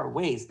had to part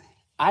ways.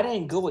 I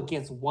didn't go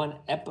against one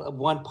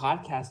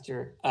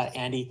podcaster,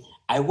 Andy.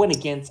 I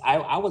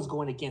was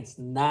going against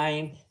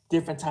 9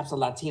 different types of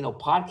Latino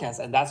podcasts,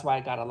 and that's why I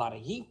got a lot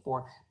of heat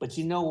for. But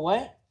you know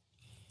what?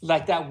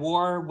 Like that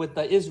war with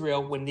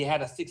Israel, when they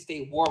had a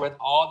 6-day war with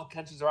all the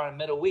countries around the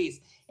Middle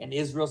East, and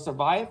Israel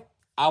survived.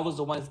 I was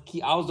the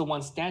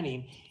one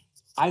standing.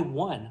 I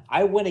won.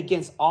 I went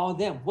against all of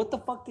them. What the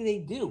fuck did they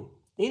do?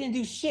 They didn't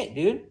do shit,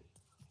 dude.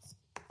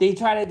 They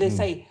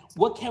say,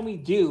 what can we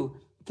do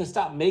to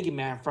stop Mega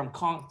Man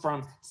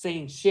from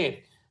saying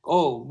shit?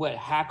 Oh, what,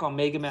 hack on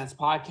Mega Man's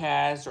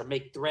podcast or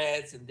make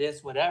threats and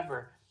this,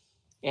 whatever.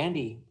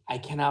 Andy, I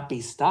cannot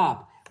be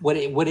stopped.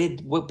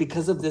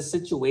 Because of this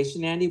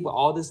situation, Andy, where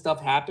all this stuff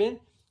happened,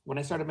 when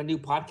I started my new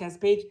podcast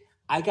page,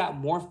 I got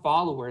more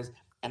followers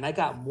and I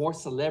got more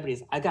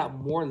celebrities. I got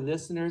more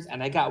listeners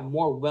and I got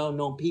more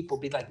well-known people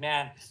be like,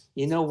 man,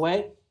 you know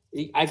what?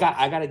 I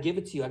got to give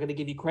it to you. I got to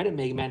give you credit,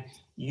 Mega Man.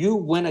 You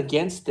went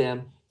against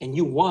them and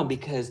you won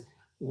because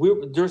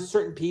there's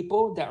certain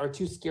people that are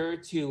too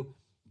scared to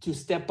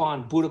step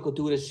on Pura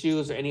Cultura's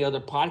shoes or any other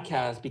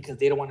podcast because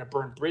they don't want to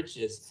burn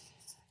bridges.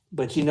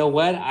 But you know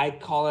what? I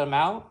call them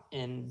out,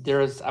 and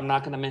I'm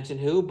not going to mention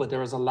who, but there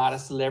was a lot of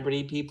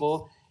celebrity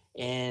people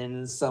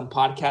and some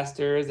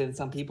podcasters and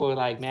some people were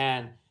like,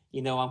 man,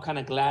 I'm kind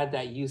of glad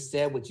that you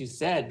said what you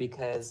said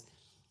because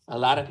a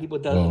lot of people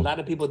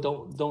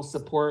don't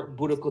support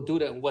Pura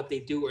Cultura and what they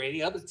do or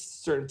any other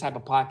certain type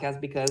of podcast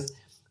because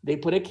they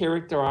put a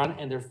character on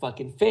and they're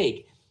fucking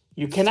fake.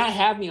 You cannot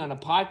have me on a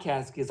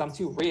podcast because I'm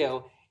too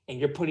real and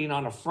you're putting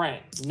on a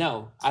front.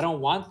 No, I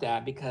don't want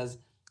that because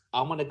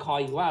I'm going to call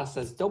you out. It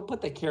says, don't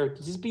put the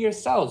character, just be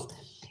yourselves.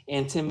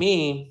 And to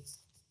me,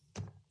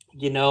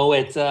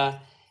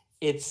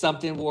 it's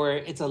something where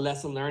it's a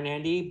lesson learned,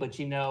 Andy, but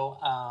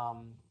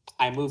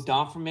I moved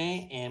on from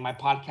it and my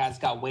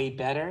podcast got way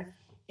better.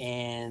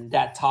 And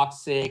that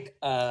toxic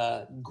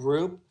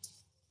group,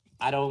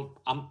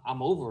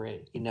 I'm over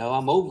it.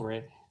 I'm over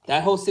it.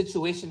 That whole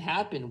situation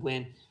happened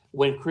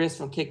when Chris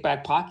from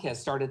Kickback Podcast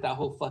started that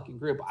whole fucking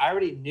group. I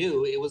already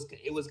knew it was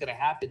going to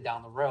happen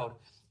down the road.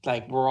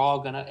 Like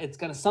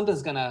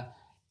something's gonna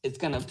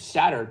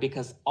shatter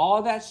because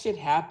all that shit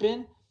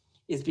happened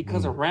is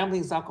because of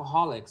Ramblings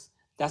Alcoholics.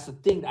 That's the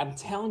thing. I'm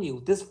telling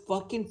you, this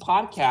fucking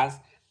podcast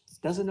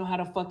doesn't know how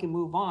to fucking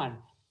move on.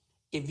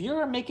 If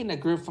you're making a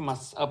group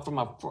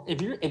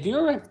if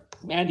you're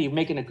Andy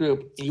making a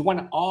group and you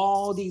want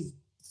all these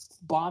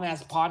bomb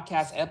ass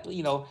podcast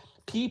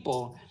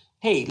people,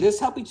 hey, let's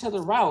help each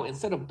other out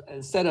instead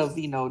of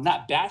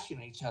not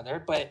bashing each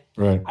other. But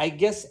right. I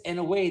guess in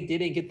a way they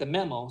didn't get the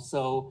memo.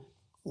 So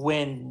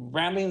when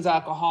Ramblings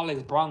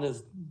Alcoholics brought on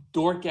this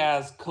dork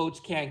ass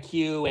Coach Can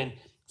Q and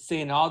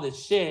saying all this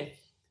shit,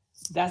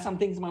 that's I'm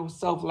thinking to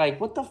myself,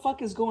 like, what the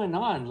fuck is going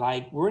on?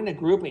 Like, we're in a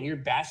group and you're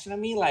bashing on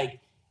me, like,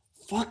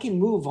 fucking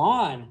move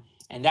on.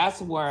 And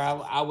that's where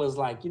I was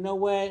like, you know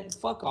what?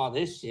 Fuck all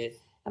this shit.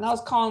 And I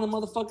was calling the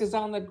motherfuckers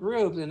out in the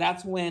group, and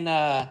that's when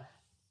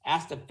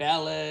Ask the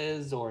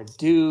Fellas or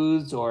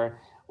Dudes or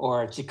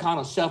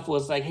Chicano Shuffle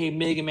was like, hey,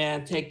 Mega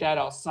Man, take that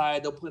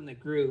outside. They'll put in the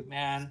group,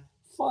 man.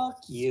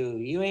 Fuck you.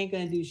 You ain't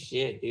gonna do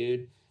shit,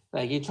 dude.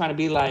 Like, you're trying to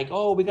be like,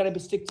 oh, we gotta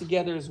stick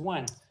together as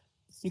one.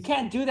 You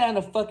can't do that in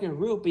a fucking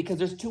group because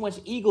there's too much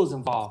egos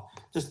involved.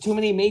 There's too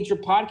many major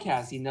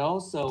podcasts,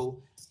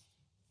 So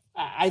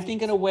I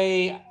think in a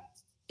way,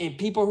 if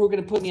people who are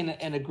going to put me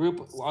in a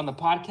group on the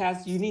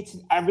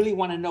podcast, I really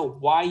want to know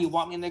why you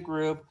want me in the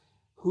group,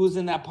 who's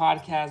in that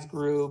podcast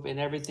group and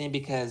everything,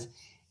 because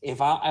if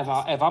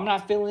I'm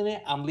not feeling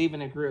it, I'm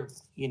leaving the group,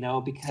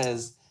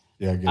 because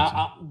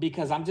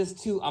because I'm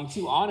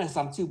too honest,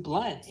 I'm too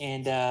blunt.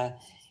 And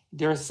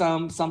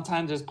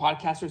sometimes there's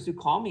podcasters who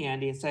call me,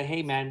 Andy, and say,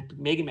 hey man,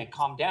 Mega Man,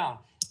 calm down.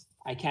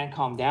 I can't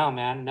calm down,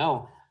 man.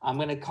 No, I'm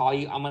going to call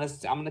you. I'm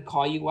going to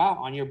call you out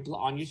on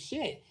your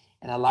shit.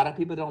 And a lot of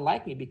people don't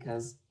like me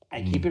because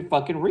I keep it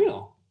fucking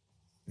real.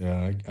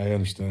 Yeah, I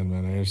understand,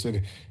 man. I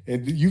understand.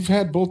 And you've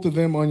had both of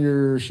them on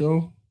your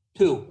show?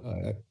 Who?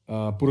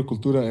 Pura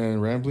Cultura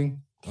and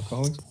Rambling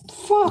Alcoholics?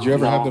 Fuck. Did you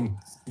ever have them?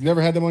 You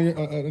never had them on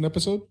an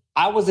episode?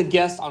 I was a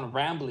guest on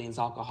Ramblings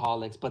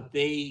Alcoholics, but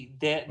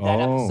that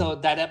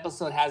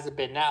episode hasn't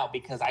been out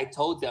because I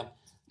told them,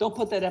 don't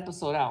put that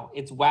episode out.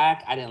 It's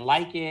whack. I didn't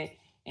like it.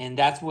 And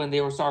that's when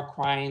they start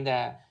crying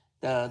that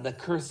the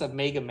curse of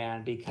Mega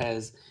Man,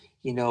 because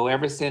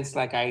ever since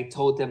like I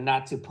told them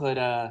not to put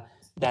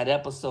that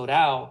episode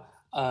out,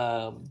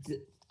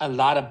 a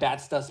lot of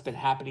bad stuff's been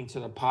happening to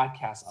their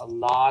podcast. A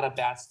lot of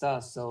bad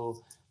stuff.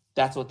 So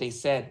that's what they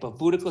said. But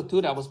Buddha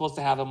Cultura, I was supposed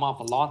to have them off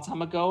a long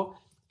time ago,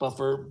 but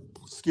for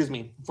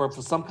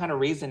some kind of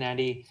reason,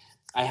 Andy,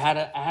 I had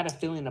a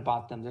feeling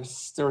about them.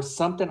 There's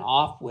something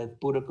off with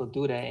Buddha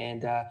Cultura,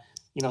 and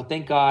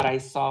thank God I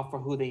saw for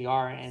who they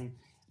are, and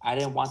I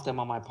didn't want them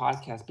on my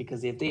podcast,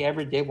 because if they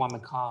ever did want to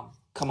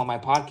come on my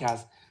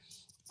podcast,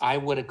 I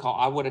would have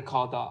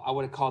called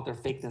their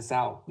fakeness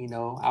out.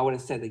 I would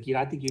have said like,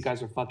 I think you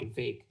guys are fucking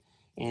fake,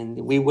 and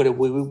we would have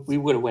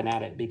went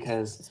at it,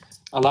 because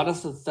a lot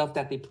of the stuff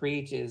that they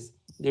preach is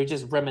they're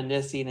just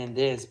reminiscing in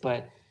this,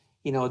 but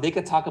they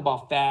could talk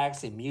about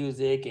facts and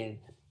music and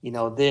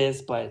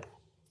this, but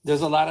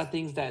there's a lot of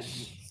things that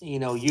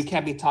you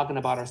can't be talking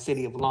about our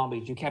city of Long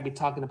Beach. You can't be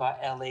talking about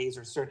LA's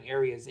or certain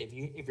areas if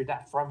you're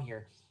not from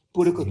here.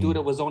 Buddha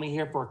Cultura was only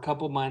here for a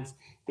couple months.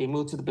 They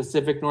moved to the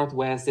Pacific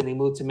Northwest, and they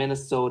moved to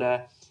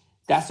Minnesota.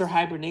 That's their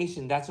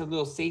hibernation. That's their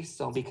little safe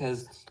zone,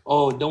 because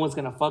no one's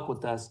gonna fuck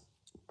with us.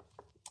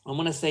 I'm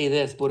gonna say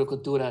this, Buddha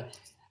Cultura.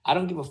 I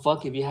don't give a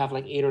fuck if you have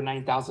like 8 or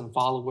 9,000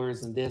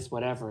 followers and this,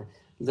 whatever.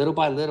 Little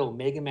by little,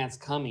 Mega Man's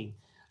coming.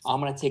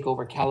 I'm gonna take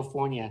over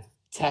California,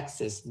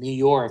 Texas, New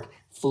York,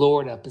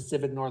 Florida,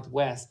 Pacific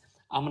Northwest.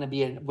 I'm gonna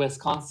be in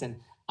Wisconsin.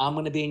 I'm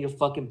gonna be in your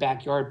fucking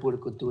backyard, Buddha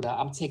Cultura.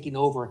 I'm taking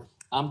over.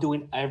 I'm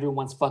doing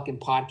everyone's fucking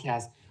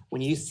podcast.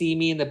 When you see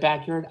me in the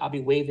backyard, I'll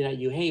be waving at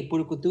you. Hey,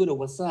 Buddha Cultura,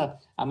 what's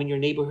up? I'm in your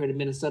neighborhood in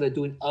Minnesota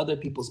doing other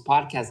people's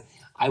podcasts.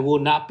 I will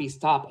not be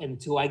stopped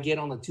until I get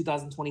on the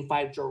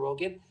 2025 Joe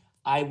Rogan.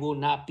 I will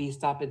not be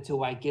stopped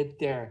until I get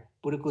there.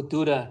 Buddha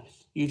Cultura,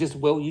 you just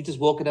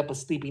woken up a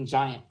sleeping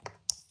giant.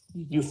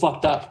 You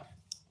fucked up.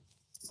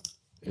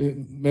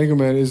 Mega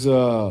Man is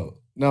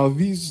now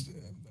these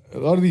a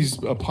lot of these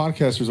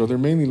podcasters they're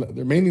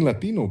mainly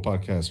Latino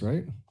podcasts,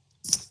 right?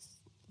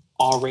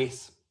 All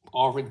race,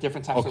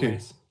 different types of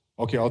race.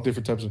 Okay, all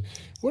different types of.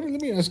 Let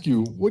me ask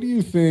you, what do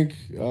you think?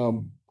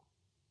 Or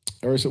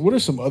so what are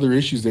some other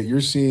issues that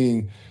you're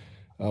seeing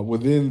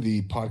within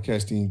the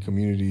podcasting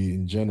community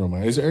in general,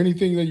 man? Is there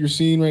anything that you're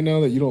seeing right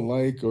now that you don't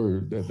like,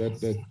 or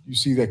that you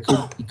see that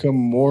could become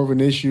more of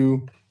an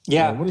issue?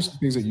 Yeah. What are some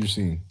things that you're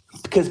seeing?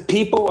 Because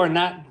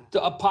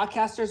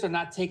podcasters are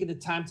not taking the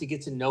time to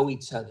get to know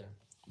each other.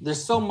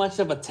 There's so much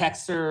of a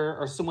texter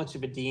or so much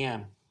of a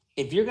DM.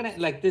 If you're gonna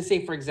like this,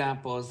 say for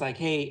example, it's like,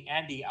 hey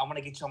Andy, I want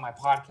to get you on my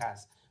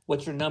podcast.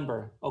 What's your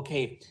number?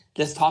 Okay,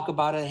 let's talk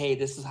about it. Hey,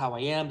 this is how I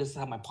am. This is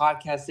how my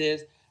podcast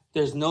is.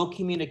 There's no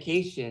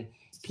communication.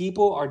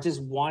 People are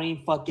just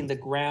wanting fucking the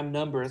gram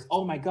numbers.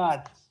 Oh my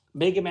God,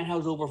 Mega Man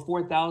has over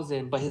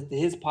 4,000, but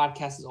his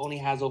podcast only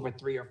has over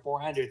 300 or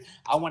 400.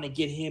 I want to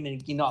get him,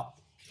 and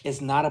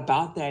it's not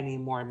about that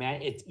anymore,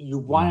 man.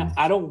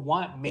 I don't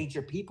want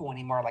major people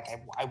anymore like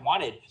I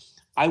wanted.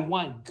 I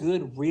want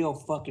good, real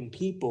fucking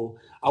people.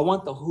 I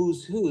want the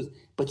who's.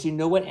 But you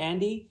know what,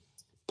 Andy?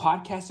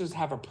 Podcasters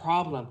have a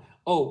problem.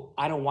 Oh,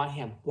 I don't want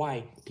him.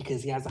 Why?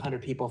 Because he has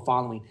 100 people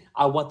following.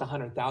 I want the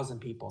 100,000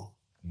 people.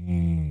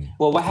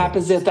 Well, what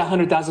happens if that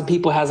 100,000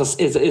 people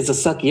is a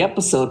sucky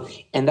episode,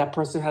 and that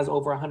person has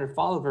over 100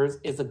 followers?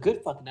 Is a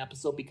good fucking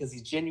episode because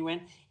he's genuine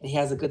and he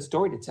has a good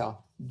story to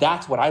tell.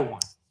 That's what I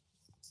want.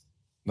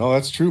 No,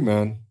 that's true,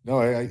 man. No,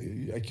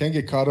 I can't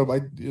get caught up.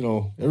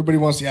 Everybody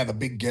wants the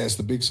big guest,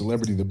 the big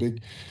celebrity, the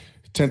big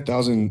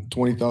 10,000,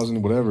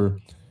 20,000, whatever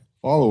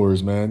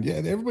followers, man. Yeah,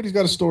 everybody's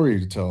got a story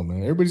to tell,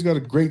 man. Everybody's got a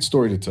great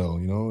story to tell,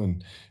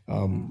 and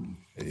I'm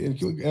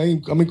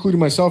including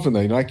myself in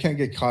that. I can't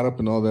get caught up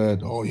in all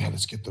that. Oh yeah,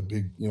 let's get the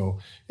big,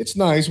 it's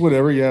nice,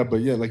 whatever. Yeah, but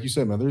yeah, like you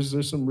said, man,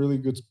 there's some really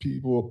good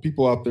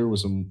people out there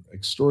with some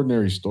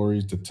extraordinary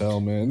stories to tell,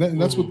 man.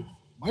 And that's what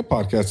my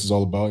podcast is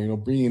all about.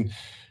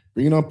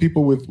 Bringing on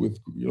people with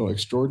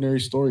extraordinary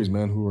stories,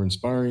 man, who are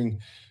inspiring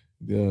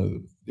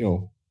the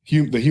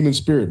human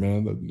spirit,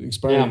 man,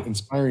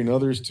 inspiring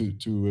others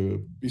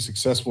to be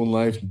successful in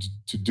life and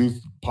to do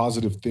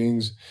positive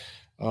things.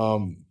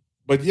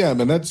 But yeah,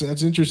 man, that's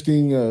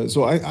interesting.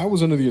 So I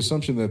was under the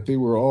assumption that they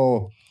were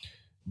all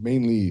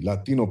mainly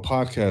Latino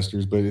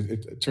podcasters, but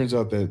it turns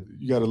out that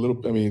you got a little.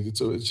 I mean,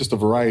 it's just a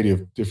variety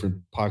of different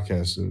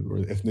podcasts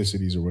or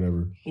ethnicities or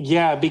whatever.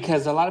 Yeah,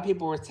 because a lot of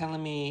people were telling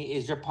me,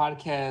 "Is your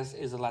podcast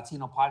is a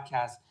Latino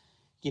podcast?"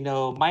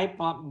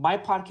 My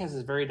podcast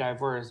is very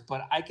diverse,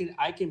 but I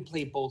can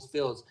play both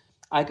fields.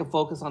 I can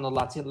focus on the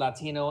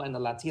Latino and the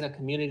Latina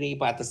community,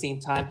 but at the same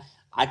time,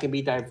 I can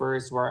be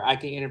diverse, where I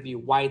can interview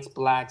whites,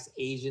 blacks,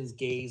 Asians,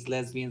 gays,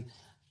 lesbians,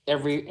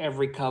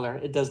 every color.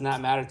 It does not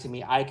matter to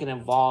me. I can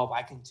evolve.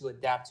 I can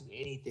adapt to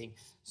anything.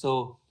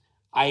 So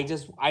I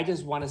just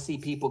want to see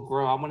people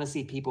grow. I want to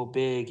see people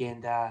big,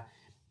 and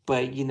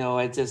but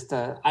it just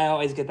I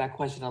always get that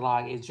question a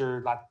lot. Is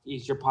your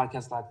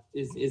podcast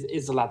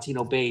is a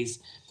Latino base?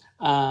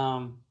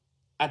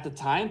 At the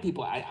time,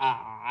 people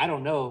I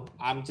don't know.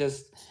 I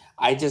just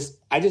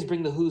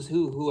bring the who's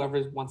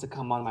whoever wants to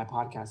come on my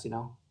podcast.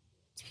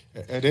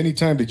 At any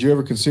time, did you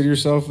ever consider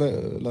yourself a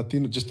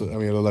Latino,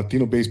 a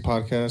Latino-based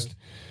podcast?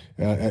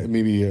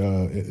 maybe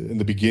in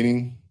the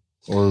beginning,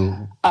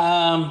 or?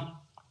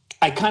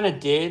 I kind of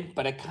did,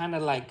 but I kind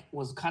of like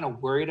was kind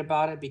of worried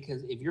about it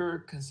because if you're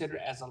considered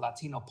as a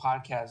Latino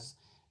podcast,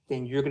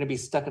 then you're going to be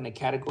stuck in a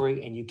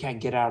category and you can't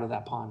get out of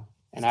that pond.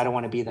 And I don't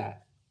want to be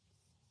that.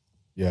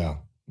 Yeah,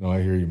 no,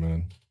 I hear you,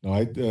 man. No,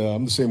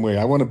 I'm the same way.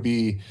 I want to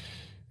be.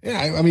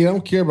 Yeah, I mean, I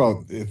don't care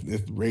about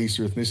if race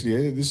or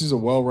ethnicity. This is a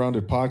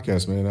well-rounded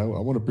podcast, man. I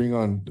want to bring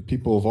on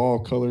people of all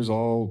colors,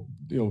 all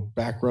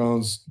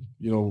backgrounds,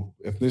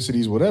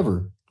 ethnicities,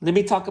 whatever. Let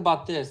me talk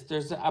about this.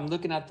 I'm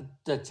looking at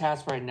the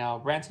task right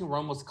now. Ranting with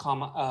Romos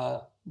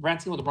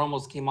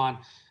came on.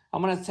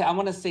 I'm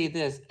gonna say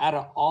this. Out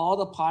of all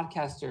the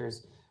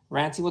podcasters,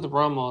 Ranting with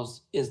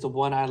Romos is the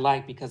one I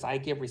like because I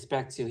give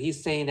respect to.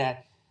 He's saying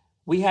that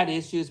we had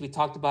issues. We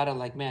talked about it.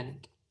 Like, man,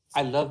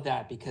 I love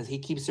that because he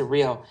keeps it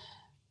real.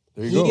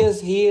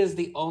 He is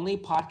the only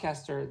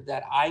podcaster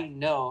that I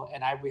know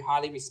and I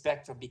highly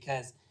respect him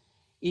because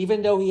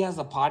even though he has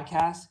a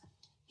podcast,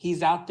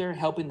 he's out there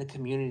helping the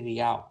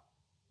community out.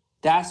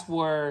 That's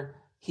where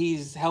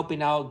he's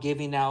helping out,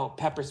 giving out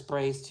pepper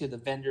sprays to the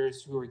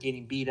vendors who are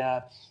getting beat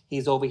up.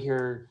 He's over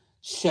here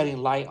shedding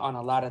light on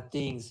a lot of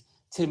things.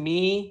 To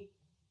me,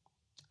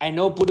 I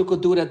know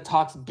Budoka Duda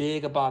talks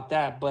big about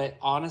that, but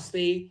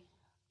honestly,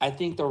 I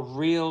think the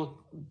real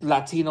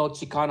Latino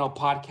Chicano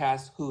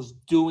podcast who's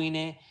doing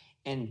it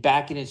and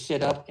backing his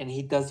shit up, and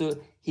he does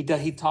it. He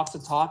talks the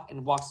talk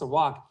and walks the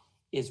walk.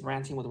 Is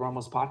Ranting with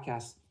Ramos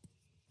podcast,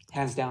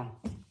 hands down,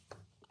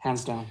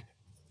 hands down.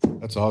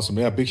 That's awesome.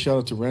 Yeah, big shout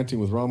out to Ranting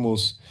with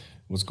Ramos.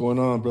 What's going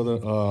on, brother?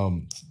 I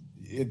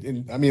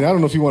mean, I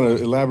don't know if you want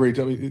to elaborate.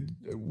 I mean,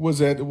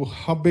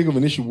 how big of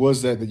an issue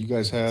was that you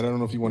guys had? I don't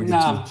know if you want to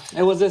get to.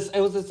 It was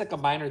just like a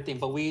minor thing,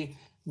 but we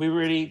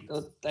really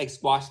like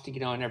squashed,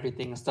 and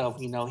everything and stuff.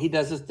 He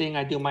does his thing,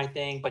 I do my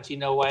thing, but you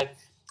know what?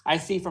 I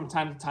see from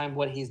time to time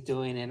what he's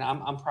doing, and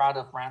I'm proud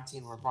of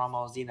Ranting with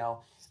Ramos.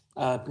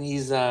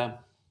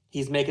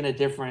 He's making a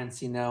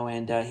difference,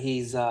 and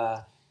he's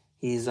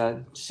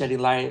shedding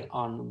light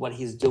on what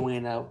he's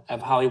doing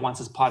of how he wants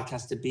his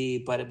podcast to be.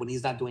 But when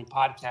he's not doing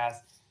podcasts,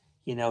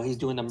 he's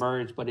doing the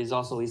merge, but he's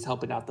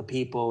helping out the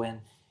people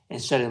and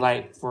shedding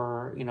light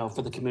for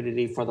for the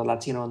community, for the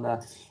Latino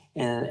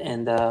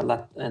and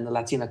the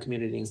Latina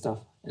community and stuff,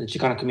 and the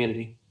Chicano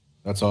community.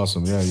 That's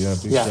awesome. Yeah.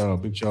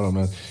 Big shout out,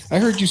 man. I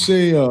heard you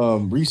say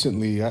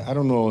recently, I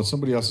don't know, on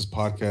somebody else's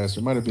podcast,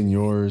 it might have been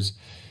yours,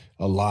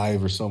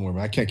 live or somewhere.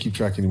 Man, I can't keep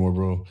track anymore,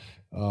 bro.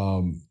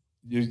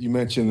 You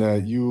mentioned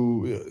that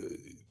you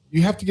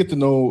have to get to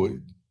know.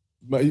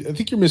 I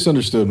think you're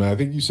misunderstood, man. I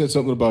think you said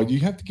something about you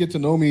have to get to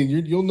know me,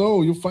 and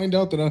you'll find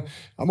out that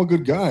I'm a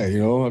good guy.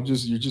 I'm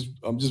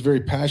just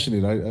very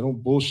passionate. I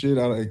don't bullshit.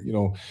 I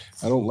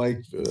don't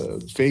like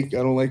fake.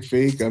 I don't like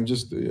fake. I'm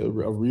just a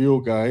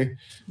real guy.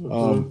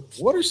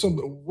 What's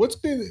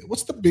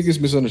the biggest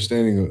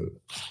misunderstanding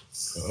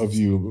of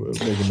you,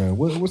 Mega Man?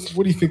 What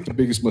do you think the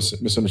biggest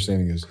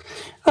misunderstanding is?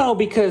 Oh,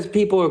 because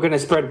people are going to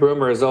spread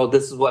rumors. Oh,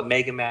 this is what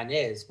Mega Man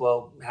is.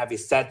 Well, have you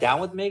sat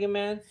down with Mega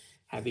Man?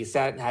 Have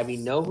you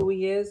know who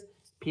he is?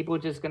 People are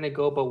just going to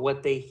go by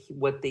what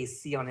they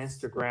see on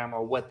Instagram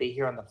or what they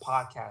hear on the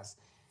podcast.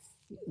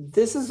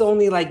 This is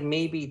only like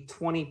maybe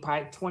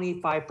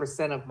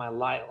 25% of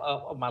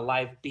my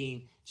life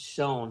being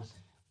shown,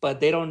 but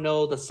they don't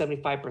know the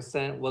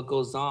 75% what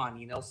goes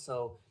on,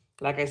 So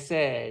like I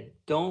said,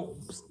 don't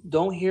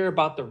hear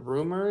about the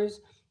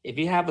rumors. If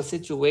you have a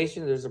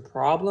situation, there's a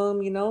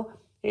problem,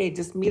 hey,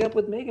 just meet up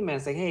with Mega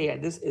Man. Say, hey,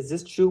 is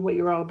this true what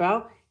you're all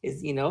about?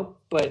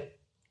 But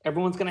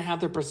everyone's gonna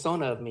have their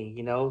persona of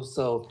me,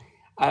 So,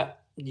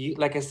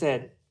 like I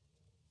said,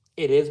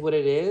 it is what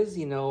it is.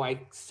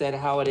 I said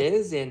how it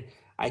is, and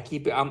I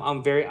keep it. I'm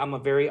a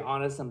very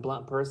honest and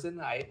blunt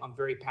person. I'm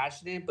very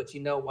passionate, but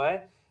you know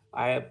what?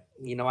 I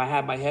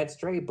have my head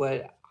straight,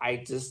 but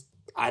I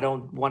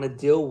don't want to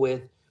deal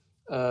with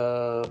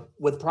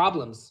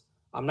problems.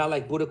 I'm not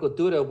like Budoka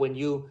Duda.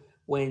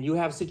 When you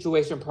have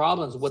situation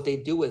problems, what they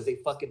do is they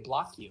fucking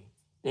block you.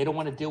 They don't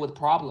want to deal with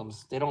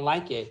problems. They don't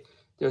like it.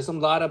 There's a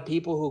lot of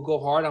people who go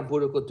hard on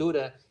Budoka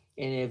Duda,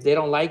 and if they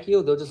don't like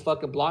you, they'll just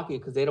fucking block you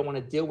because they don't want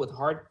to deal with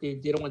They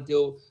don't want to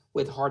deal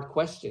with hard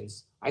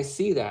questions. I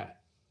see that.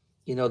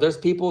 There's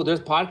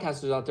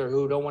podcasters out there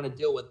who don't want to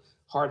deal with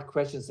hard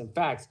questions and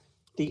facts.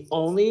 The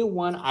only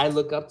one I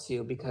look up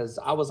to, because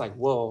I was like,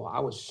 whoa, I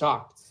was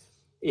shocked,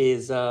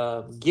 is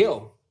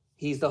Gil.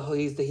 He's the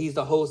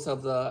host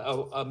of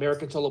the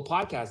American Cholo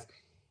podcast.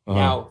 Uh-huh.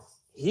 Now,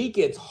 he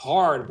gets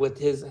hard with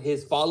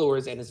his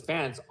followers and his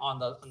fans on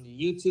the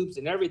YouTubes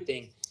and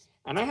everything.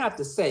 And I have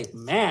to say,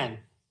 man,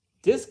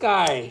 this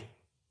guy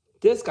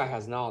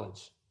has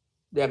knowledge.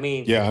 I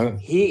mean, yeah, I've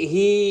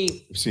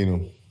seen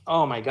him.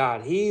 Oh my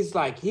God. He's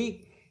like,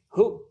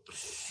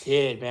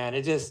 shit, man.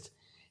 It just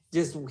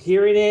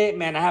hearing it,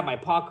 man, I have my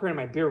popcorn and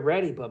my beer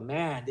ready, but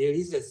man, dude,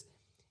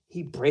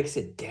 he breaks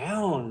it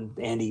down,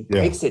 and he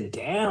breaks it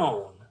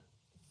down.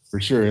 For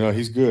sure.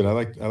 He's good. I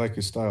like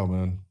his style,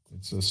 man.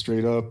 It's a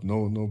straight up,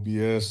 no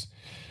BS.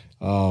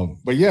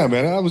 But yeah,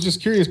 man, I was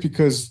just curious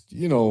because,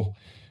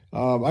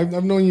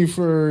 I've known you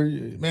for,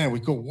 man, we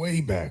go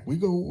way back. We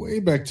go way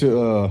back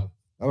to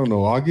I don't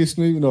know, August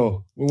maybe.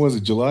 No, when was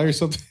it? July or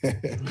something?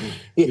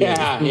 Yeah,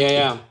 Yeah, yeah,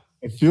 yeah.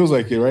 it feels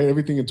like it, right?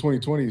 Everything in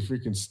 2020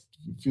 freaking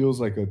feels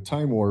like a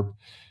time warp.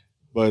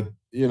 But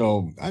yeah,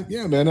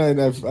 man,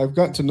 I've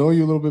gotten to know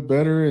you a little bit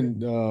better,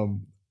 and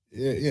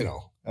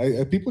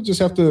people just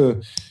have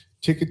to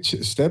take a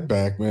step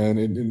back, man,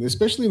 and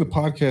especially in the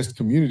podcast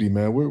community,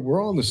 man.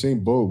 We're all in the same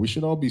boat. We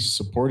should all be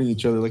supporting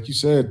each other, like you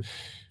said.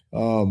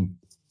 Um,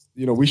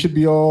 we should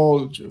be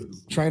all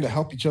trying to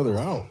help each other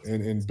out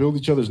and build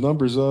each other's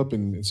numbers up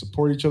and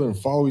support each other and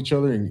follow each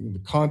other and the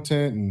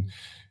content and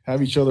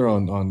have each other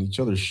on each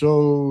other's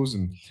shows.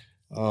 And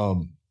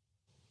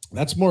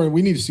that's more,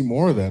 we need to see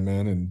more of that,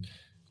 man. And,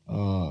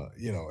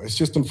 it's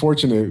just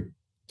unfortunate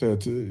to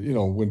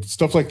when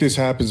stuff like this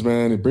happens,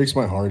 man. It breaks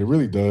my heart. It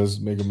really does,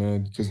 Mega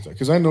Man,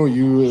 because I know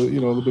you, a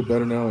little bit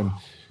better now, and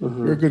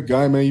you're a good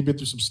guy, man. You've been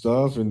through some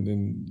stuff,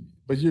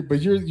 but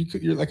you're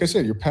like I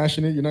said, you're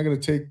passionate. You're not going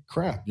to take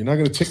crap. You're not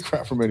going to take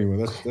crap from anyone.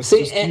 That's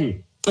See, just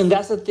you. and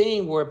that's the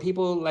thing where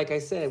people, like I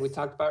said, we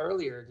talked about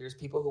earlier. There's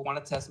people who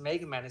want to test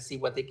Mega Man and see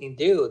what they can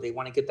do. They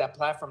want to get that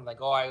platform.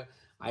 Like, oh,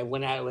 I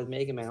went at it with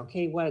Mega Man.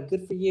 Okay, what?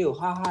 Good for you.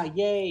 Ha ha,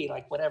 yay!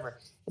 Like whatever.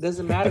 It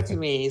doesn't matter to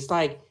me. It's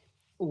like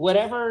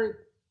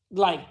whatever.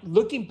 Like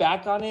looking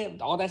back on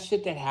it, all that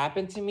shit that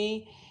happened to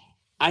me,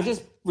 I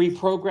just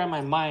reprogram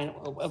my mind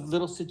of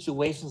little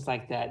situations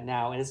like that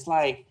now, and it's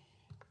like,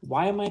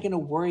 why am I going to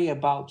worry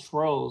about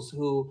trolls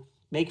who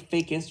make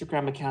fake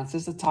Instagram accounts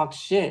just to talk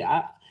shit?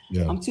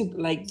 Yeah. I'm too,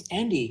 like,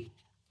 Andy,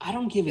 I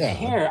don't give a Yeah.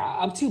 care.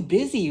 I'm too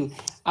busy.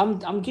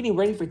 I'm getting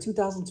ready for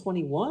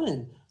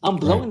 2021. I'm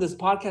blowing this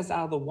podcast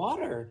out of the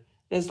water.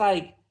 It's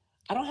like,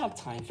 I don't have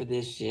time for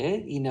this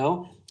shit,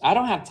 I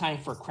don't have time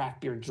for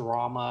craft beer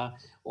drama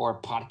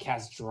or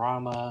podcast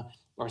drama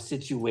or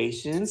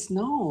situations.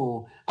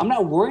 No, I'm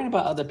not worrying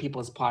about other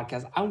people's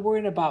podcasts. I'm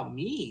worrying about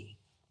me,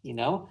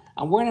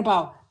 I'm worrying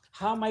about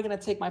how am I going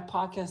to take my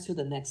podcast to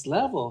the next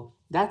level?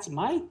 That's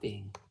my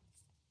thing.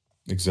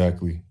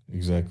 Exactly.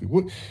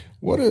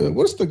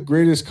 What's the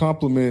greatest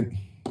compliment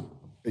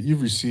that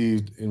you've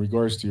received in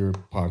regards to your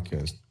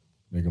podcast,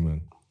 Mega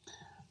Man?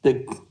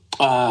 The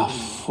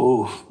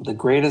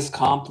greatest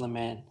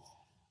compliment.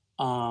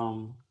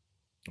 Or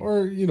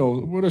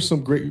what are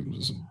some great?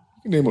 You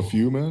can name a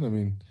few, man. I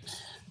mean,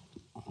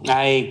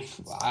 I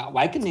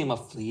can name a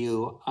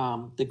few.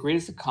 The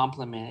greatest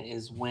compliment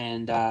is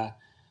when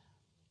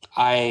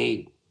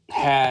I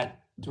had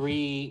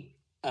 3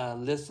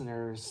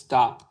 listeners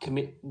stop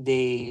commit.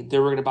 They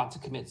were about to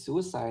commit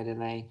suicide,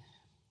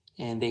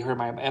 and they heard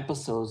my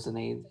episodes,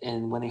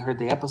 and when they heard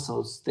the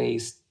episodes, they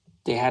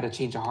had a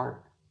change of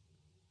heart.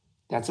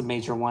 That's a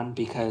major one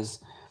because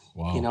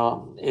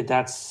wow.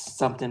 that's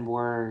something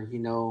where you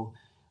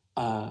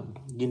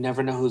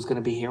never know who's going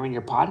to be hearing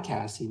your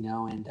podcast, and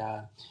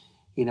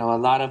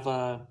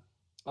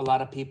a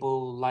lot of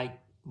people like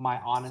my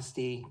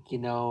honesty,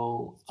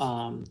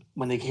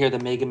 when they hear the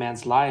Mega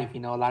Man's Life, a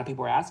lot of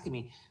people are asking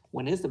me,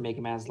 when is the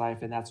Mega Man's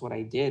Life? And that's what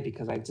I did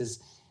because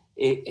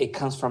it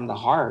comes from the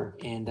heart.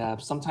 And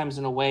sometimes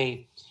in a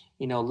way,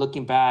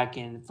 looking back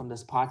and from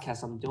this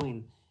podcast I'm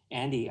doing,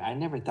 Andy, I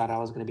never thought I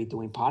was going to be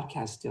doing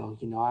podcasts still.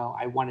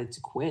 I wanted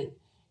to quit.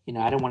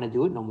 I didn't want to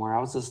do it no more. I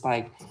was just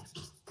like,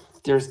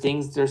 there's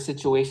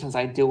situations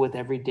I deal with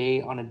every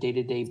day on a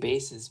day-to-day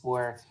basis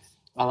where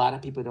a lot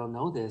of people don't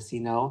know this.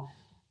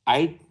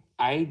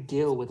 I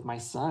deal with my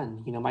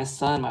son.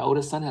 My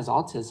oldest son has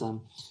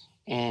autism,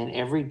 and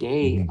every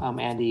day,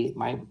 Andy,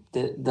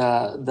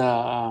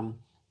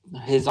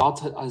 his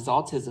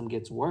autism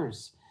gets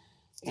worse,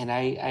 and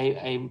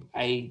I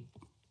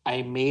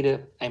made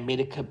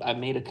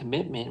a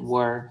commitment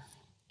where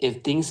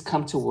if things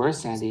come to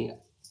worse, Andy,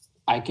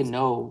 I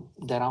know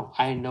that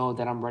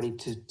I'm ready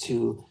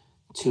to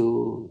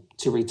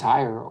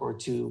retire or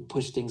to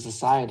push things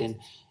aside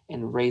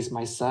and raise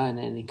my son,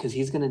 and because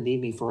he's going to need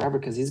me forever,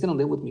 because he's going to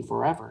live with me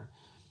forever.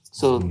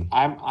 So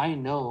I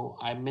know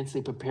I'm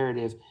mentally prepared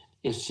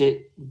if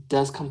shit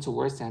does come to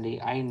worse,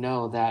 Andy. I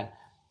know that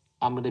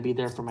I'm going to be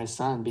there for my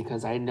son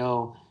because I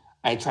know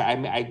I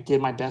did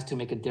my best to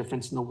make a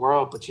difference in the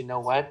world, but you know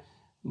what?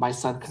 My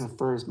son comes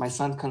first. My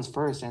son comes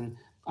first, and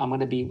I'm going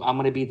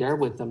to be there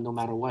with him no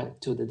matter what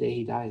till the day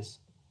he dies.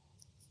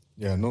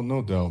 Yeah,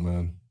 no doubt,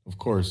 man. Of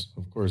course,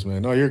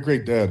 man. No, you're a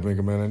great dad,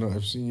 Mega Man. I know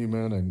I've seen you,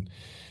 man, and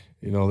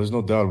there's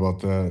no doubt about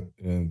that.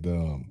 And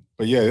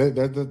but yeah,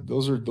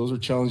 those are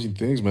challenging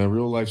things, man.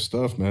 Real life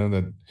stuff, man.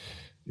 That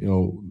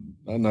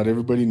not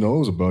everybody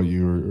knows about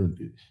you, or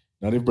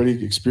not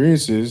everybody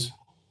experiences.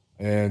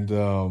 And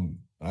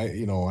I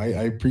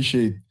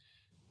appreciate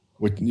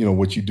what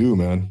you do,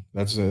 man.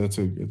 It's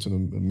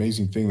an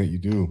amazing thing that you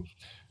do.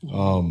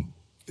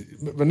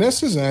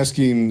 Vanessa's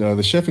asking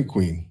the Chef and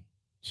Queen.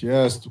 She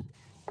asked,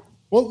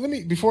 well,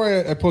 before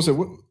I post it,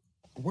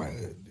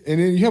 and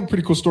then you have a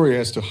pretty cool story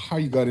as to how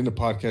you got into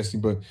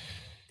podcasting, but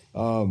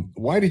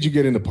Why did you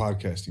get into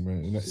podcasting,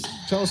 man? And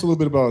tell us a little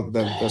bit about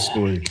that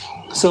story.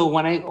 So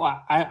when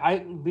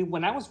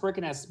I was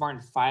working at Smart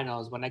and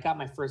Finals, when I got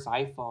my first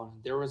iPhone,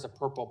 there was a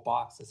purple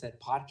box that said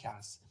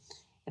podcast.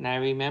 And I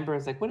remember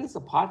it's like, what is a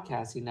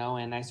podcast?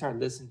 And I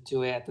started listening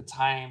to it. At the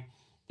time,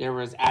 there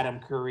was Adam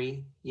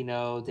Curry,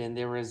 then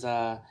there was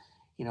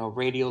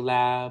Radio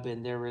Lab,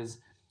 and there was,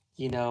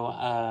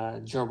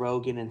 Joe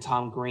Rogan and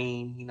Tom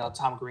Green,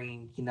 Tom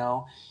Green,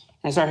 And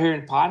I started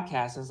hearing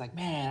podcasts. I was like,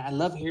 man, I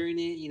love hearing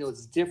it.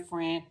 It's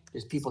different.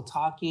 There's people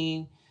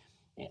talking.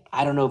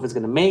 I don't know if it's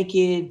going to make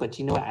it, but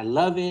you know what? I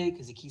love it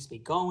because it keeps me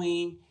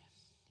going.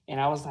 And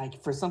I was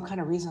like, for some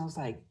kind of reason, I was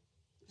like,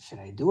 should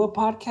I do a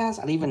podcast?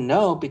 I don't even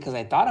know, because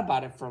I thought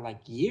about it for like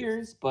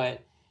years,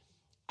 but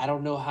I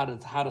don't know how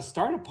to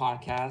start a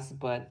podcast.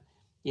 But,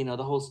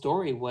 the whole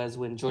story was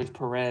when George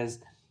Perez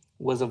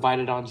was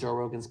invited on Joe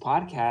Rogan's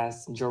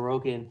podcast, and Joe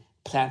Rogan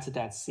planted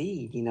that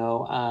seed,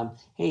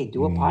 hey,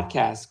 do a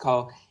podcast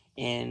called,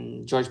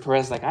 and George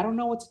Perez like, I don't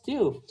know what to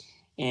do.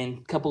 And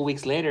a couple of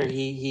weeks later,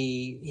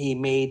 he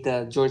made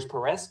the George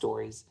Perez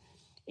stories.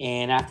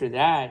 And after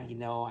that,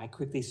 I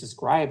quickly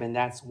subscribed. And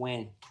that's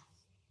when,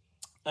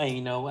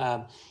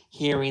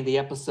 hearing the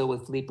episode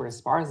with Felipe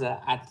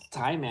Esparza at the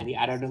time, Andy,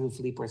 I don't know who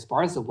Felipe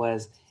Esparza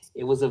was.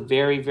 It was a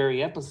very,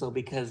 very episode,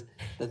 because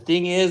the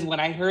thing is,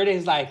 when I heard it,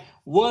 it's like,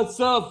 what's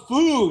up,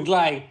 food?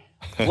 Like,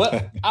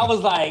 what? I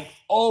was like,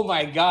 oh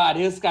my God,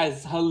 this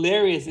guy's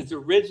hilarious. It's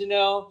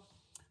original.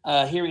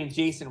 Hearing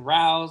Jason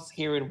Rouse,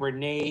 hearing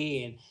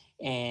Renee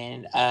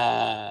and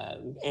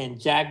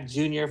Jack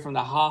Jr. from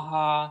the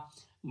Ha,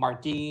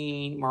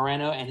 Martin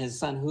Moreno and his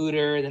son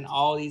Hooter, and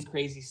all these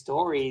crazy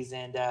stories.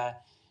 And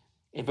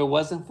if it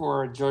wasn't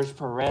for George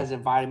Perez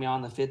inviting me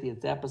on the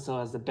 50th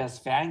episode as the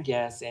best fan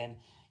guest, and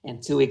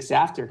 2 weeks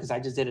after, because I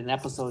just did an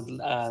episode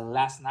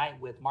last night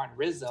with Martin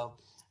Rizzo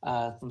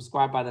from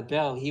Squad by the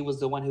Bell, he was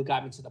the one who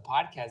got me to the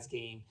podcast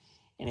game.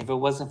 And if it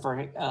wasn't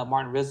for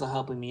Martin Rizzo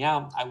helping me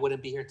out, I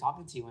wouldn't be here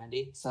talking to you,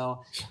 Andy.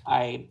 So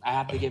I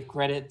have to give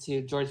credit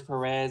to George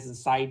Perez and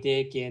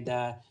Sidick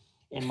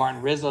and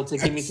Martin Rizzo to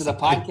get me to the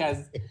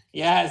podcast.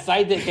 Yeah,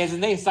 Sidick. His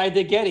name,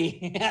 Sidick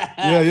Getty.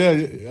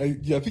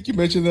 I think you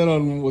mentioned that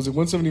on, was it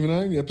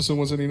 179? Episode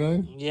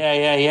 179?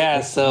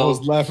 Yeah. So I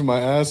was laughing my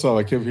ass off.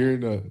 I kept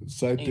hearing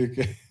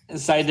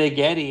Sidick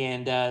Getty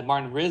and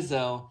Martin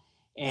Rizzo.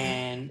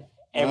 And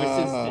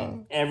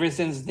ever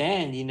since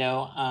then,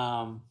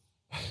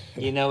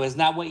 it's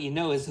not what you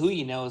know, it's who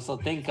you know. So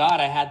thank God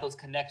I had those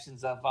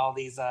connections of all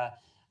these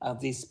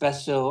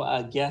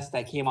special guests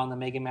that came on the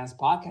Mega Man's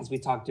podcast. We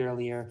talked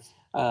earlier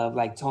of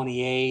like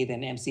Tony A,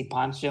 then MC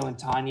Pancho and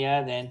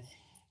Tanya, then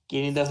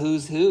getting the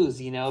who's,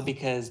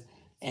 because,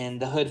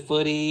 and the Hood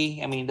Footy.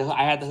 I mean,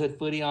 I had the Hood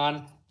Footy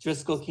on.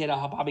 Driscoll Kid,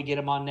 I'll probably get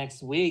him on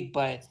next week.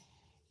 But,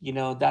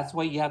 that's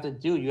what you have to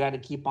do. You have to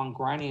keep on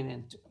grinding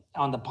and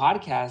on the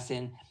podcast.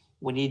 And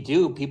when you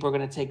do, people are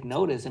going to take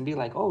notice and be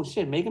like, oh,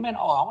 shit, Mega Man.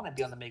 Oh, I want to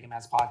be on the Mega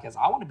Man's podcast.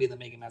 I want to be on the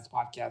Mega Man's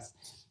podcast,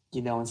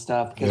 and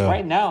stuff. Because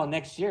right now,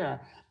 next year,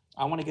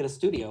 I want to get a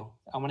studio.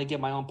 I want to get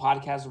my own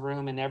podcast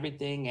room and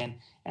everything, and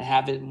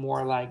have it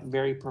more like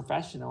very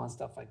professional and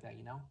stuff like that,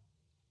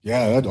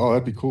 Yeah,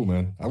 that'd be cool,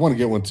 man. I want to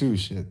get one too.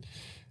 Shit,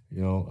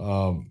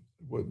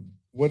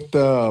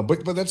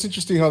 but that's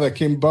interesting how that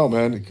came about,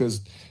 man.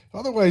 Because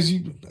otherwise,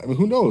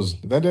 who knows?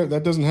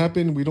 That doesn't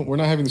happen. We're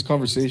not having this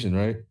conversation,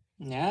 right?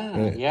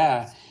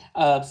 Yeah.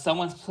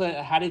 Someone's put,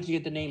 how did you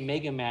get the name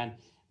Mega Man?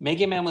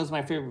 Mega Man was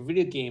my favorite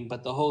video game,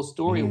 but the whole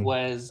story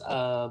was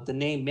the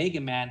name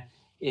Mega Man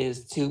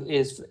is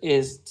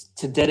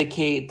to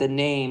dedicate the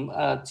name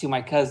to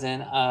my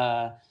cousin,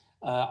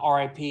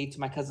 R.I.P. to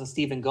my cousin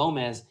Stephen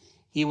Gomez.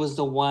 He was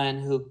the one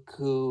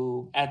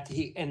who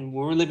and we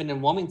were living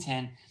in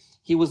Wilmington.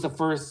 He was the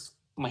first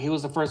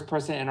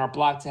person in our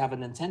block to have a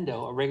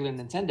regular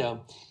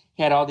Nintendo.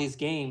 He had all these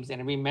games,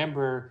 and I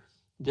remember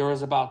there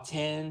was about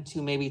 10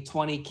 to maybe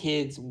 20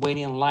 kids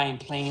waiting in line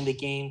playing the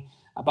game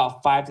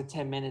about 5 to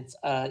 10 minutes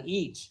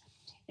each,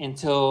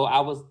 until I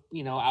was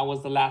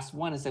the last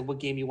one. And said, what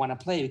game you want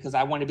to play? Because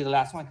I want to be the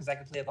last one because I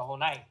could play it the whole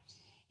night.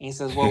 And he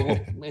says, well,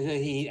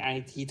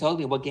 he told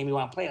me what game you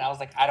want to play. And I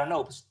was like, I don't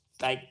know,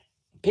 like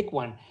pick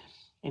one.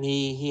 And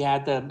he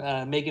had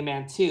the Mega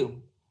Man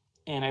 2.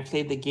 And I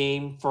played the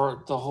game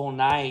for the whole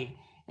night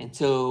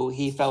until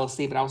he fell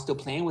asleep, and I was still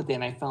playing with it,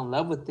 and I fell in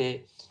love with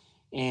it.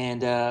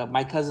 And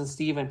my cousin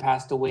Steven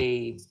passed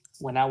away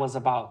when I was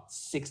about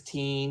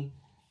 16,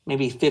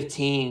 maybe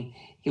 15.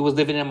 He was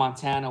living in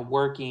Montana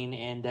working,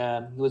 and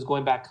he was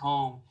going back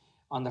home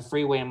on the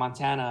freeway in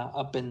Montana,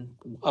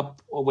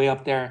 way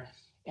up there.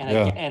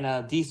 And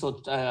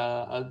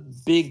a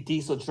big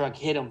diesel truck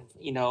hit him.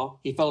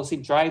 He fell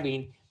asleep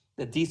driving.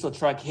 The diesel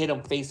truck hit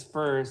him face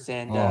first,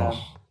 and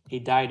he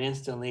died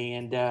instantly.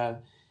 And I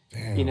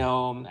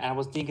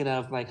was thinking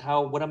of like,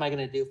 what am I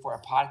going to do for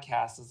a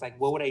podcast? It's like,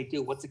 what would I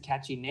do? What's a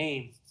catchy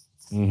name?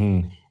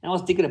 And I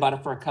was thinking about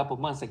it for a couple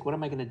months. Like, what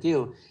am I going to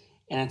do?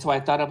 And until I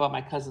thought about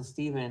my cousin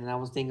Steven, and I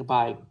was thinking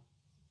about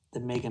the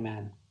Mega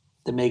Man's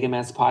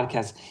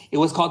podcast. It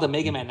was called the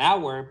Mega Man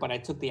Hour, but I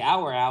took the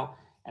hour out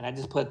and I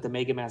just put the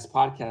Mega Mass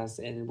Podcast.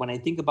 And when I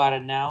think about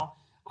it now,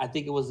 I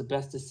think it was the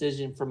best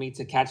decision for me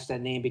to catch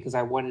that name because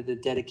I wanted to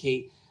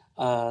dedicate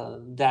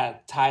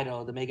that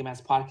title, the Mega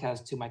Mass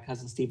Podcast, to my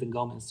cousin Stephen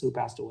Gomez, who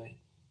passed away.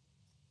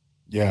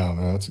 Yeah,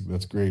 man,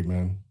 that's great,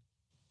 man.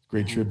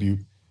 Great tribute.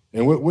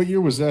 And what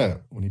year was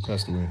that when he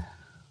passed away?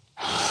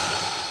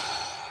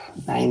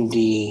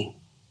 90,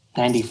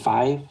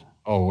 95.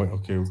 Oh, wait,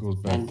 okay, it goes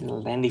back.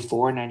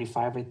 94,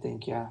 95, I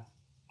think. Yeah.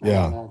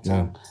 Yeah,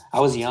 yeah. I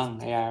was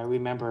young. Yeah, I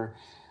remember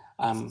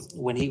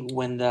when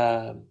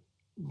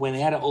they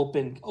had an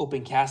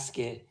open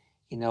casket.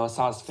 You know, I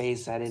saw his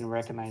face. I didn't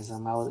recognize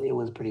him. It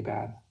was pretty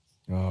bad.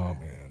 Oh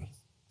man,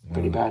 yeah.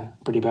 Pretty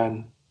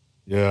bad.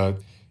 Yeah,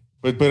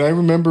 but I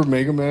remember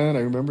Mega Man.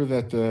 I remember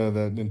that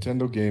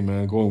Nintendo game,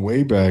 man, going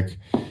way back,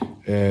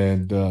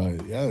 and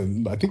yeah,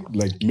 I think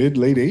like late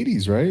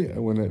 '80s, right?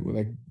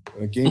 When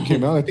a game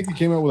came out, I think it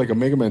came out with like a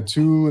Mega Man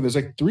 2, and there's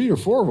like 3 or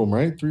 4 of them,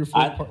 right? 3 or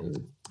 4.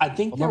 I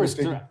think there was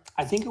 3.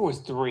 I think it was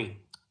 3.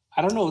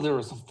 I don't know if there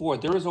was a 4.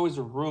 There was always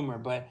a rumor,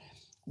 but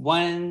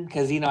one,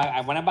 because when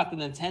I bought the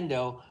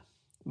Nintendo,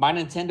 my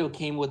Nintendo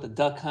came with the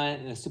Duck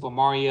Hunt and the Super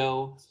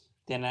Mario.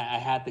 Then I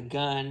had the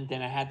gun.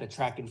 Then I had the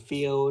track and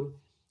field.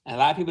 And a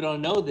lot of people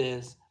don't know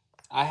this.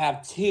 I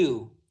have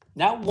 2,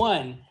 not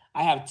 1.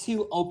 I have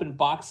 2 open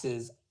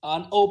boxes,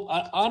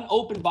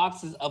 unopened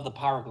boxes of the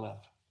Power Glove.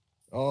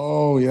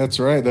 Oh, yeah, that's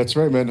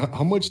right, man.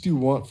 How much do you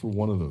want for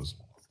one of those,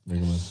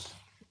 Mega Man?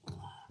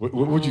 What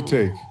would you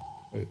take?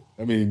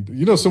 I mean,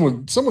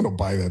 someone will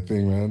buy that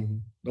thing,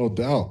 man. No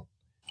doubt.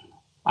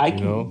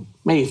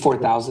 Maybe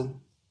 4,000.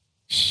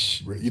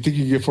 You think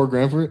you can get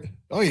 $4,000 for it?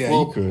 Oh yeah,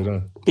 you could. Huh?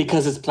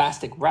 Because it's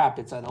plastic wrap,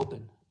 it's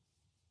unopened.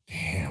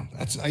 Damn,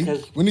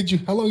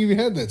 how long have you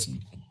had that?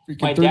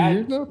 My 30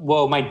 years now?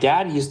 Well, my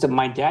dad used to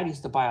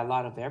buy a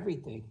lot of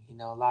everything,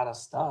 a lot of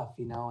stuff,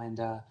 and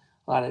a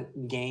lot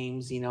of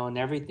games, and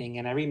everything.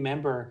 And I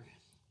remember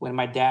when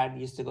my dad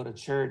used to go to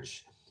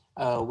church,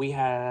 we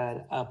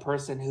had a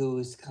person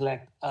who's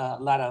collect a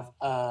lot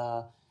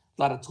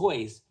of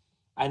toys.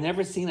 I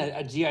never seen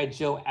a G.I.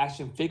 Joe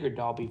action figure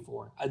doll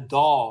before. A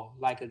doll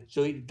like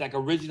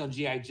original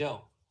G.I.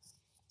 Joe.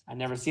 I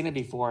never seen it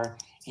before.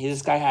 And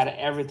this guy had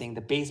everything.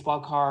 The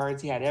baseball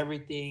cards, he had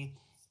everything.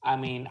 I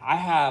mean, I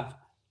have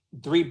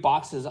 3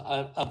 boxes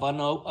of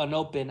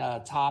unopened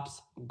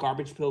Tops,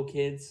 Garbage Pail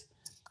Kids.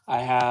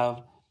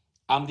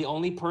 I'm the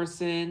only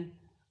person,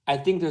 I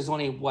think there's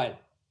only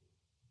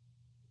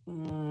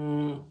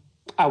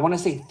I want to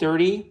say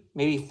 30,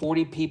 maybe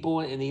 40 people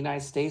in the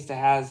United States that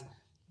has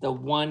the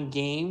one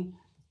game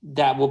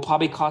that will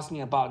probably cost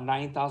me about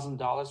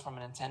 $9,000 from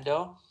a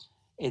Nintendo.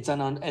 It's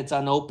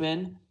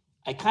unopened.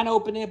 I kind of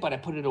opened it, but I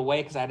put it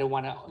away because I didn't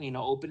want to,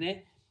 open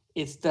it.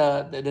 It's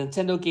the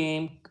Nintendo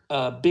game,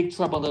 Big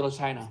Trouble in Little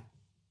China.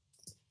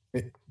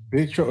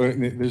 Big Trouble.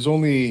 There's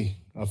only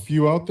a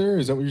few out there.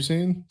 Is that what you're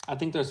saying? I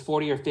think there's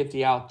 40 or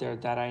 50 out there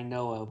that I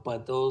know of,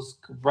 but those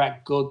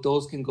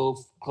can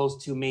go close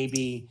to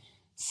maybe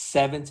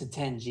 7 to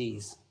 10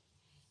 G's.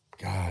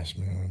 Gosh,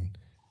 man.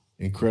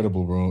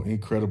 Incredible, bro.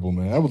 Incredible,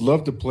 man. I would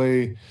love to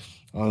play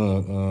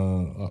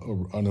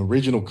on an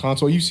original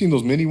console. You've seen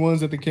those mini ones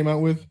that they came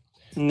out with?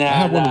 Nah, I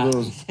have one of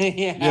those.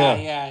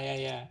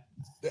 Yeah.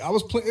 I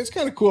was playing. It's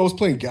kind of cool. I was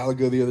playing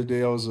Galaga the other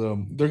day. I was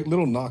they're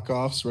little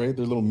knockoffs, right?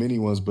 They're little mini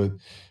ones, but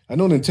I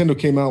know Nintendo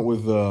came out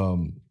with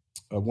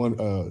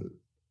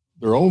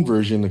their own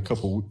version a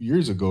couple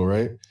years ago,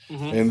 right?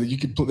 Mm-hmm. And you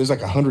could there's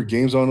like 100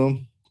 games on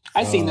them.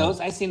 I've seen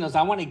those.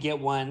 I want to get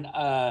one.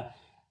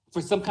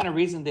 For some kind of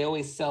reason, they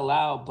always sell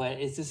out, but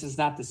it's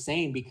not the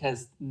same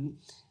because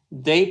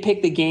they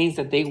pick the games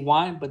that they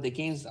want. But the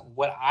games,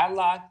 what I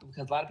like,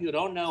 because a lot of people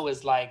don't know,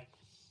 is like,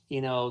 the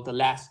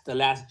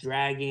last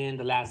Dragon,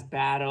 The Last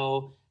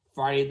Battle,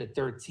 Friday the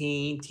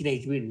 13th,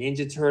 Teenage Mutant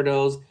Ninja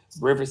Turtles,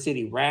 River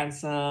City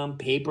Ransom,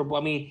 Paperboy.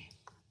 I mean,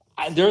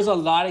 there's a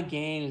lot of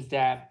games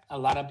that a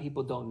lot of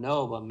people don't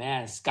know, but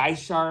man, Sky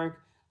Shark,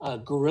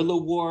 Gorilla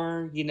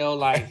War,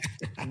 like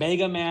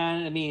Mega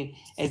Man. I mean,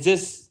 it's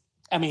just.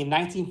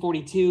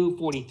 1942,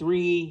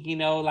 43,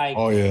 like,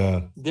 oh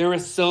yeah, there were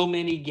so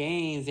many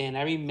games. And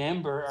I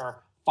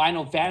remember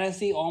Final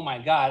Fantasy. Oh my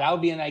God, I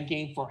would be in that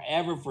game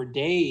forever, for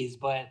days.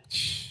 But,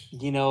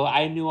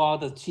 I knew all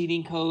the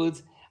cheating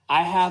codes.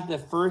 I have the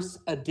first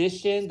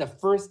edition, the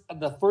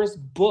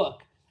first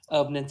book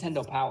of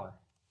Nintendo Power.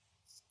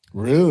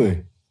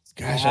 Really?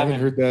 Gosh, I haven't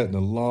heard that in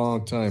a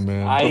long time,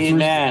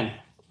 man.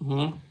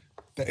 Mm-hmm.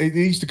 They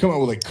used to come out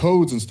with like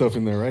codes and stuff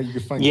in there, right? You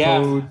could find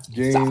codes,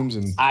 games,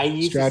 and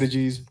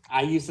strategies.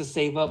 I used to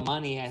save up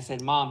money. I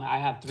said, Mom, I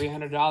have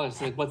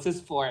 $300. Like, what's this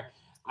for?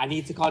 I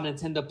need to call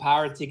Nintendo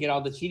Power to get all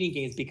the cheating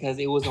games because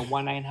it was a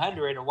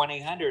 1-900 or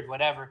 1-800,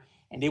 whatever.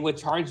 And they would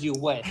charge you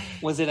what?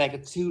 Was it like a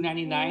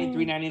 $2.99,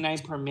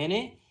 $3.99 per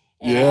minute?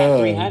 And I had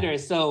 300.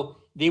 So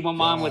they went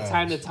on with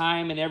time to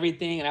time and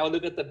everything. And I would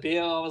look at the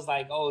bill. I was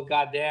like, oh,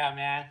 goddamn,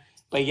 man.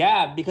 But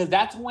yeah, because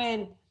that's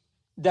when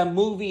the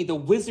movie The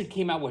Wizard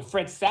came out with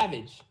Fred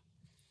Savage.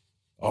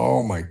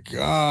 Oh my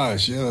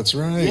gosh. Yeah, that's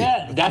right.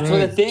 Yeah, that's what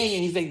the thing.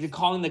 And he's like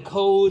calling the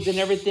codes and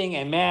everything.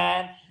 And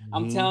man,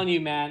 I'm telling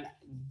you, man,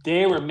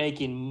 they were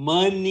making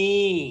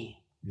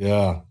money.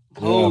 Yeah.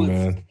 Codes. Yeah,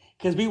 man.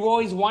 Because we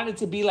always wanted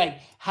to be like,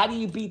 how do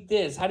you beat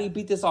this? How do you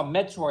beat this on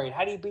Metroid?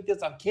 How do you beat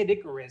this on Kid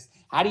Icarus?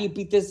 How do you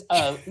beat this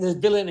this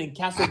villain in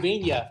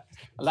Castlevania?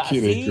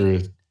 Kid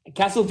Icarus.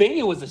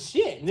 Castlevania was a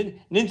shit.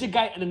 Ninja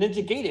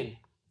Gaiden,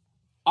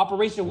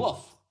 Operation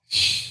Wolf.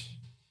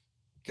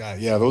 God,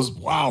 yeah,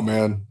 wow,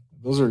 man.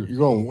 You're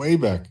going way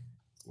back,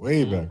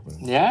 man.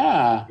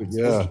 Yeah.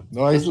 Yeah.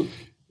 No,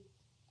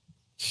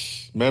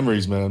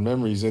 memories, man,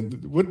 memories.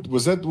 And what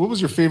was that? What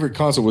was your favorite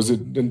console? Was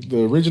it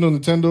the original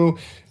Nintendo?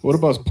 What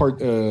about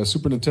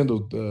Super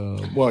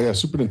Nintendo?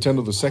 Super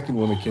Nintendo, the second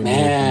one that came.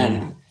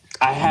 Man,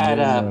 I had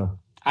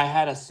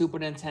a Super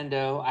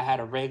Nintendo. I had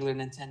a regular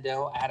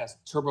Nintendo. I had a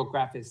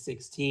TurboGrafx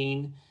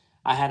 16.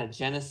 I had a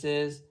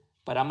Genesis.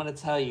 But I'm gonna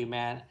tell you,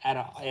 man, out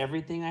of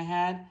everything I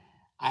had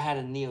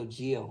a Neo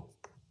Geo.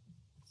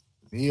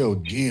 Neo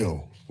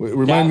Geo.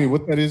 Remind me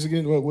what that is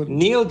again. What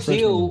Neo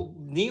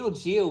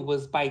Geo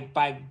was by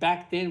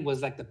back then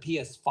was like the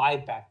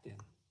PS5 back then.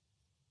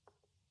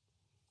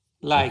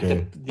 Like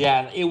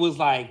it was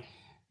like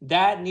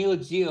that Neo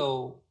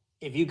Geo.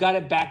 If you got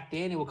it back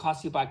then, it would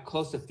cost you about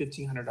close to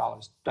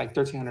 $1,500, like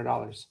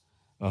 $1,300.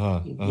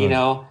 You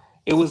know,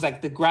 it was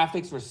like the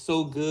graphics were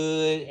so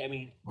good. I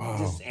mean,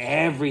 just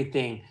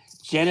everything.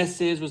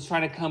 Genesis was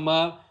trying to come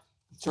up.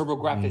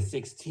 TurboGrafx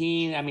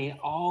 16. I mean,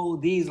 all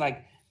these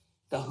like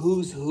the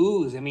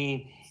who's. I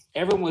mean,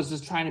 everyone was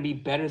just trying to be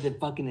better than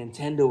fucking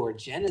Nintendo or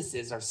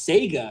Genesis or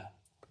Sega.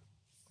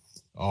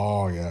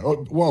 Oh yeah.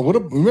 Oh, wow.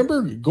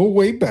 Remember? Go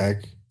way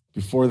back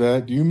before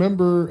that. Do you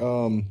remember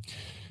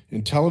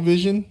in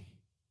television?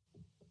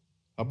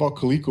 How about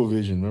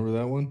ColecoVision? Remember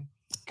that one?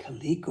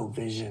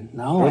 ColecoVision?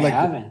 No, I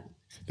haven't.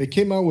 They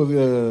came out with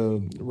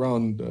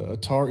around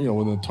Atari. You know,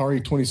 when the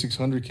Atari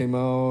 2600 came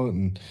out,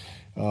 and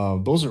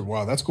those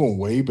are that's going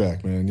way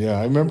back, man. Yeah,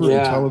 I remember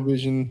in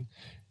television.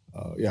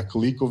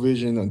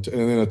 ColecoVision, and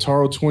then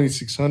Atari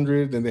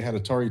 2600. Then they had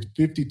Atari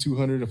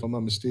 5200, if I'm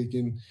not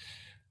mistaken.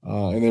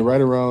 And then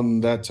right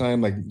around that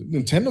time, like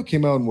Nintendo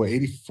came out in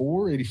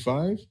 84,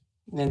 85?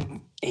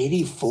 Then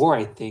 84,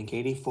 I think.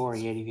 84,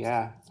 80,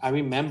 yeah. I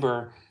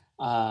remember,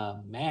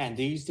 man,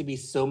 there used to be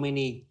so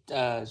many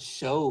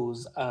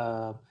shows.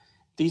 There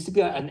used to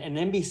be an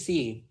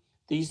NBC.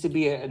 There used to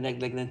be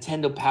like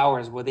Nintendo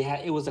Powers where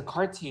it was a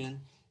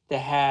cartoon that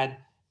had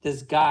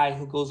this guy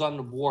who goes on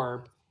the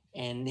warp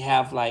and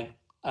have like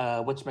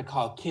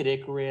Kid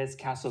Icarus,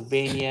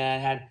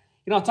 Castlevania, had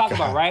what I'm talking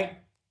about, right?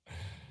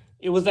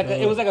 It was like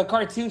a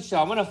cartoon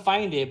show. I'm gonna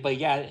find it, but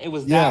yeah, it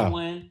was that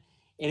one,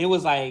 and it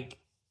was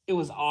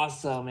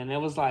awesome, and it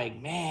was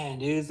like, man,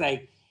 dude, it's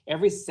like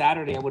every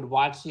Saturday I would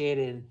watch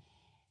it,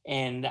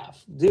 and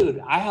dude,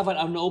 I have an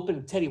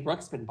unopened Teddy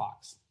Ruxpin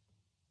box.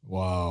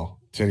 Wow,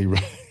 Teddy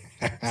Ruxpin,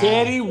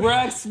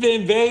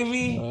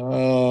 baby.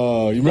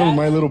 Oh, you remember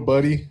My Little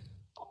Buddy?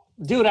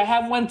 Dude, I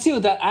have one too.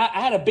 I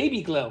had a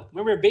Baby Glow.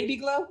 Remember Baby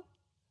Glow?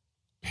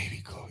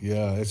 Baby Glow.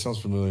 Yeah, it sounds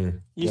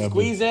familiar. You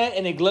squeeze it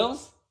and it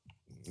glows?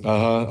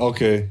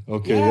 Okay.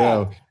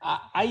 Yeah.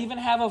 I even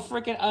have a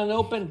freaking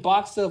unopened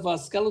box of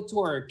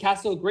Skeletor,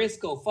 Castle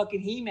Grayskull,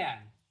 fucking He-Man.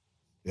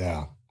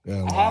 Yeah.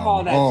 I have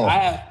all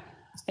that.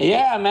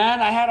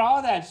 Man. I had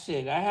all that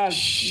shit.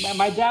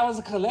 My dad was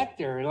a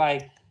collector.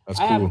 Like,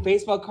 I have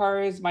baseball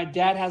cards. My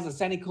dad has a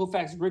Sandy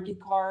Koufax rookie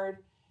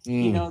card.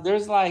 You know,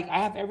 there's I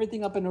have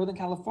everything up in Northern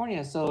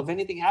California. So if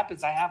anything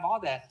happens, I have all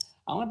that.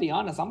 I'm gonna be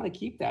honest. I'm gonna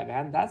keep that,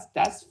 man.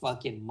 That's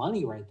fucking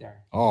money right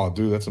there. Oh,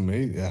 dude, that's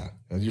amazing. Yeah,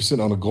 you're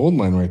sitting on a gold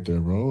mine right there,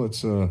 bro.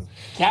 It's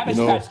Cabbage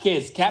Patch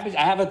Kids.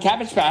 I have a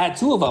Cabbage Patch. I had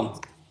 2 of them.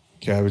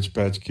 Cabbage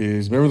Patch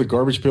Kids. Remember the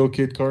Garbage Pail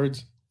Kid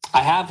cards?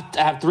 I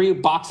have 3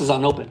 boxes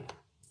unopened.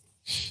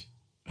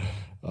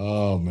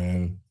 Oh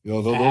man,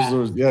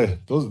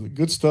 those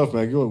good stuff,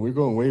 man. We're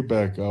going way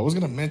back. I was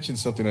gonna mention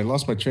something. I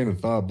lost my train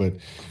of thought, but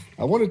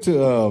I wanted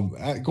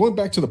to going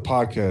back to the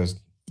podcast,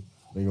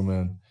 Lego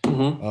Man.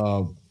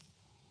 Mm-hmm.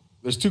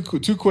 There's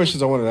two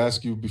questions I wanted to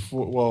ask you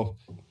before. Well,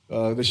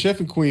 the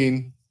chef and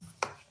queen,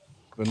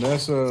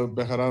 Vanessa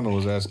Bejarano,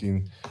 was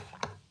asking,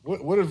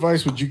 what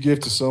advice would you give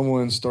to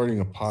someone starting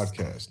a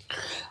podcast?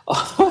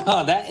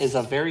 Oh, that is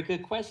a very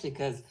good question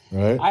because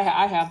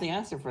I have the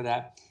answer for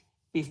that.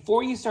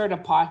 Before you start a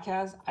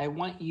podcast, I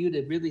want you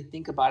to really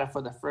think about it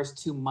for the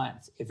first 2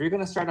 months. If you're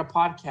going to start a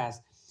podcast,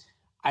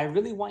 I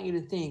really want you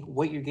to think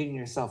what you're getting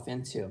yourself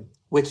into,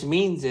 which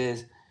means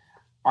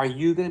are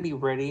you going to be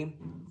ready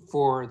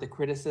for the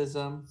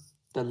criticism,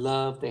 the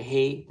love, the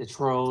hate, the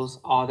trolls,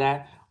 all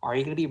that? Are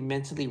you going to be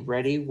mentally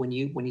ready when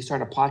you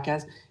start a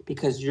podcast?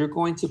 Because you're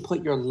going to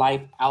put your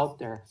life out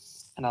there.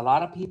 And a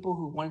lot of people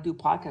who want to do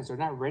podcasts are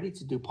not ready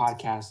to do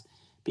podcasts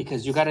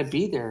because you got to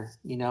be there,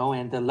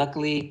 and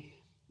luckily,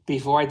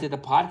 before I did the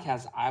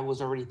podcast, I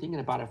was already thinking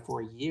about it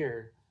for a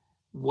year.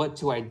 What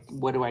do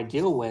I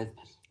deal with?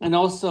 And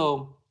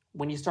also,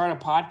 when you start a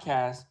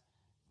podcast,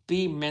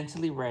 be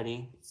mentally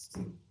ready,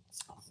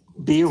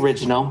 be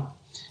original,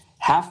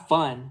 have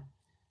fun.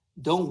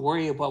 Don't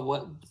worry about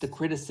what the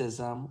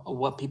criticism or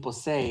what people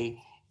say.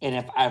 And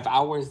if I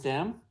was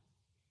them,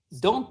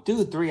 don't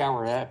do 3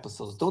 hour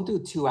episodes. Don't do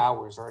 2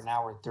 hours or an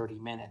hour 30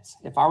 minutes.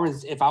 If I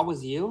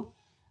was you,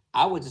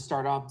 I would just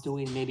start off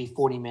doing maybe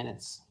 40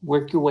 minutes.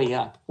 Work your way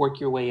up.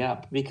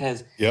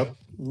 Because Yep.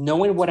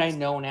 knowing what I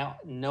know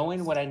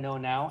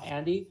now,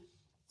 Andy,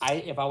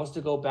 if I was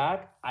to go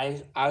back,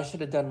 I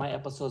should have done my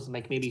episodes in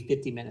like maybe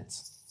 50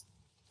 minutes.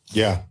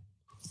 Yeah.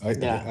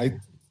 Yeah. I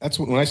that's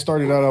when I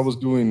started out, I was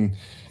doing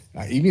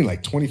even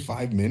like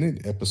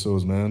 25-minute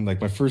episodes, man. Like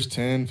my first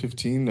 10,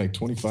 15, like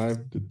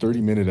 25 to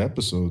 30-minute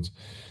episodes.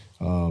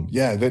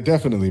 Yeah, that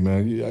definitely,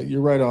 man.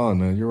 You're right on,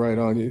 man. You're right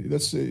on.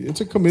 It's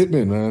a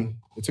commitment, man.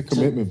 It's a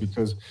commitment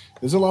because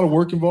there's a lot of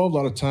work involved, a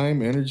lot of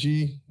time,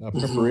 energy,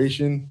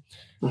 preparation.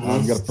 You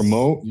got to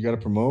promote. You got to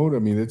promote. I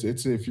mean, it's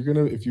if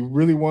you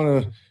really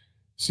want to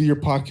see your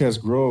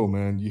podcast grow,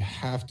 man, you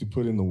have to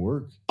put in the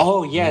work.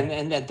 Oh yeah, You know?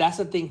 and that's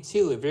the thing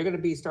too. If you're going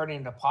to be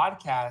starting a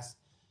podcast,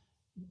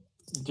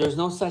 there's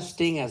no such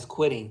thing as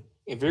quitting.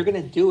 If you're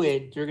gonna do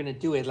it, you're gonna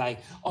do it.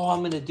 Like, oh,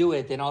 I'm gonna do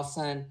it. Then all of a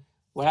sudden,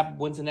 what happened?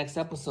 When's the next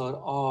episode?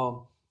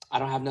 Oh, I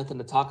don't have nothing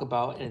to talk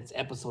about, and it's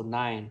episode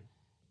 9.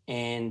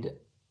 And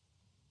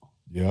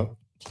Yep.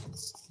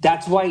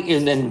 that's why.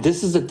 And then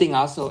this is the thing,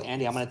 also,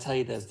 Andy. I'm gonna tell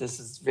you this. This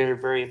is very,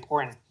 very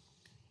important.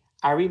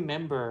 I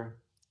remember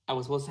I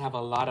was supposed to have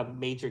a lot of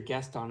major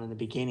guests on in the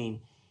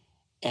beginning,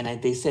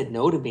 and they said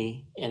no to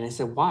me. And I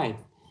said, why?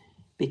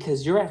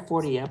 Because you're at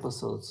 40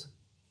 episodes.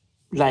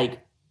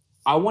 Like,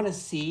 I want to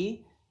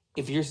see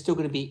if you're still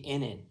going to be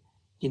in it,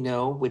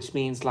 which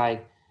means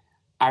like,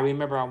 I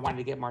remember I wanted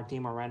to get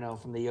Martin Moreno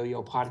from the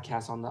Yo-Yo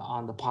podcast on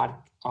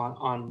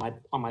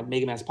my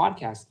Mega Man's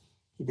podcast.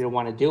 He didn't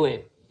want to do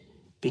it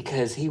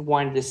because he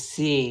wanted to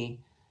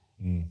see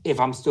if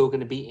I'm still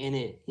going to be in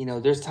it.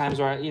 There's times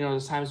where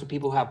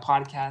people have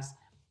podcasts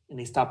and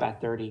they stop at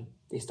 30,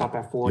 they stop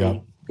at 40,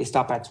 Yep. they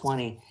stop at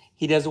 20.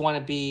 He doesn't want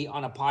to be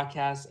on a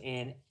podcast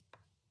and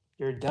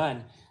you're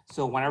done.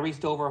 So when I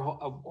reached over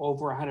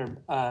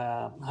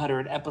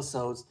 100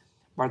 episodes,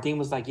 Martin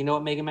was like, you know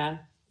what, Mega Man?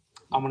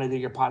 I'm going to do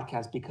your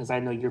podcast because I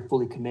know you're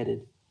fully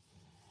committed.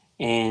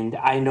 And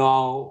I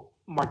know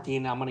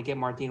Martin, I'm going to get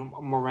Martin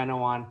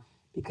Moreno on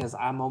because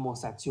I'm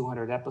almost at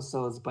 200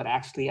 episodes, but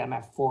actually I'm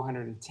at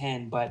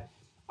 410, but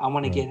I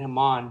want to get him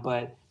on.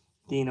 But,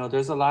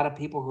 there's a lot of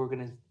people who are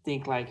going to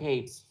think like,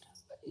 hey,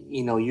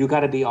 you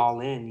got to be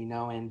all in,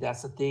 and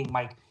that's the thing.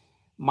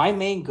 My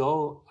main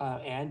goal,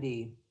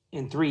 Andy,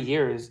 in 3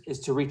 years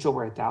is to reach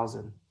over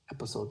 1,000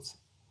 episodes.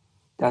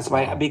 That's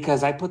why,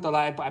 because I put a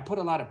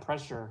lot of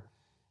pressure,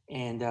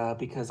 and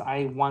because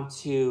I want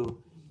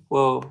to.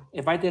 Well,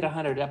 if I did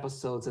 100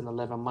 episodes in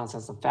 11 months,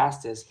 that's the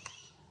fastest.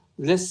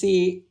 Let's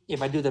see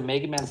if I do the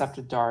Mega Man's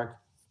After Dark,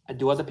 I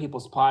do other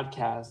people's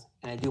podcasts,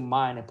 and I do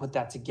mine. I put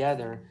that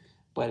together,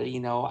 but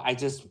I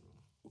just,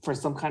 for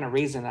some kind of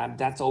reason,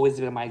 that's always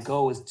been my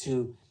goal, is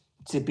to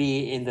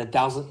be in the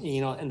 1,000,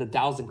 in the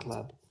 1,000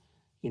 club.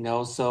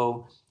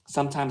 So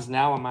sometimes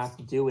now I'm have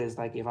to do is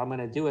like, if I'm going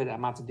to do it,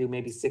 I'm have to do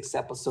maybe 6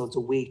 episodes a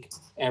week,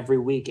 every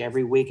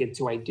week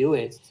until I do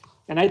it.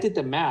 And I did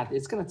the math.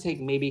 It's going to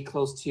take maybe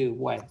close to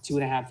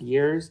 2.5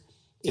 years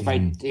if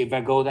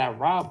I go that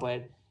route.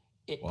 But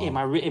am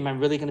I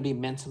really going to be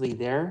mentally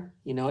there?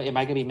 Am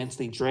I going to be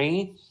mentally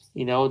drained?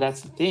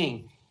 That's the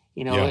thing.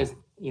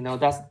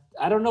 That's,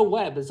 I don't know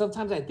what, but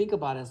sometimes I think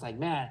about it. It's like,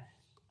 man,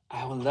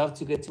 I would love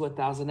to get to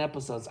 1,000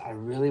 episodes. I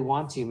really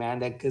want to, man,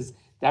 because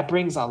that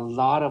brings a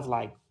lot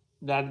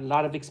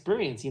of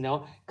experience,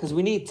 because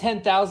we need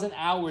 10,000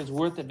 hours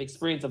worth of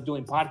experience of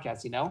doing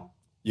podcasts,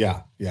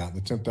 Yeah.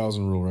 The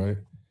 10,000 rule, right?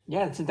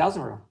 Yeah, the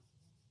 10,000 rule.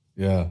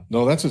 Yeah.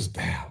 No, that's just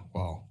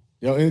wow.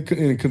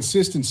 And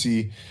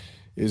consistency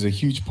is a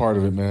huge part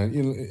of it, man.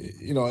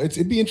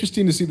 It'd be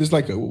interesting to see. There's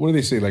like, what do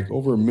they say? Like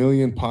over 1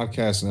 million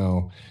podcasts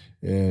now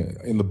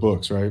in the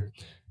books, right?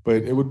 But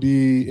it would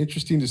be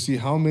interesting to see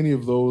how many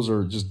of those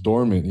are just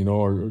dormant,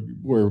 or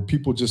where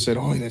people just said,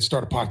 "Oh, let's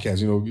start a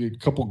podcast." A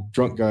couple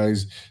drunk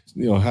guys,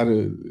 had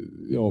a,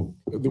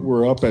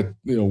 we're up at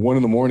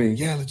 1 a.m.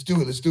 Yeah, let's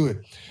do it,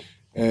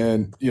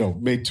 and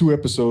made 2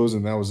 episodes,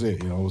 and that was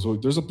it. So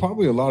there's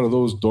probably a lot of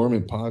those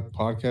dormant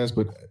podcasts,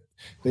 but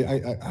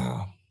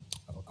I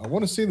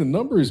want to say the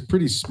number is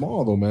pretty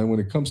small though, man. When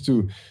it comes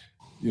to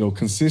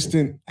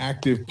consistent,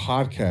 active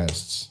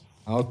podcasts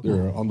out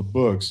there on the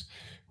books,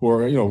 who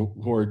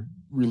are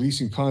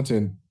releasing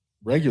content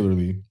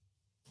regularly.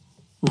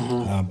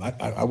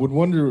 I would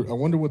wonder. I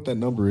wonder what that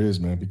number is,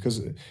 man.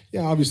 Because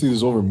obviously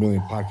there's over 1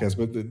 million podcasts,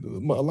 but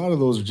a lot of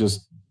those are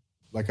just,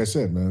 like I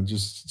said, man,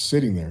 just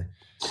sitting there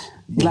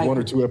with 1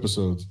 or 2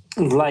 episodes.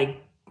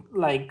 Like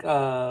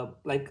a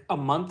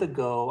month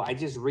ago, I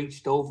just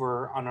reached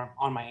over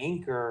on my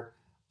Anchor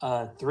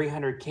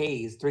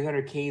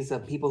 300Ks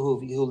of people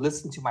who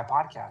listen to my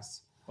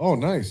podcasts. Oh,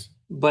 nice.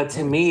 But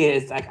to me,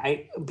 it's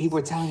like people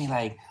are telling me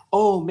like,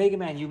 "Oh, Mega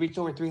Man, you reached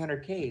over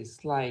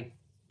 300Ks." Like,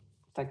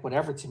 it's like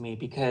whatever to me,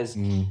 because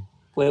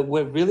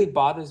what really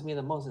bothers me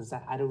the most is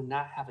that I do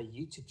not have a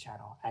YouTube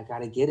channel. I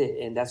gotta get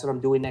it, and that's what I'm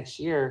doing next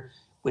year,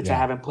 which I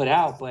haven't put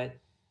out. But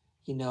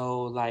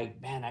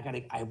like, man, I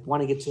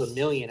want to get to 1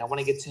 million. I want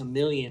to get to 1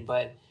 million,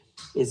 but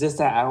It's just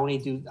that I only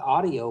do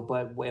audio,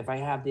 but if I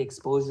have the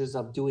exposures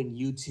of doing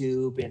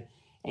YouTube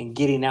and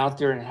getting out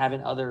there and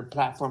having other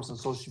platforms on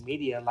social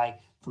media, like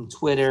from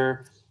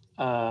Twitter,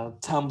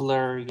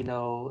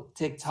 Tumblr,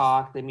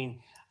 TikTok. I mean,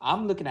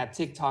 I'm looking at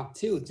TikTok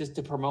too, just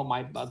to promote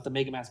my the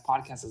Mega Man's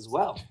podcast as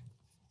well.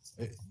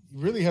 You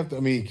really have to. I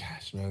mean,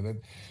 gosh,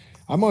 man,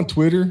 I'm on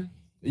Twitter.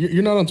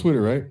 You're not on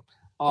Twitter, right?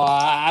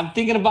 I'm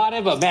thinking about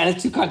it, but man,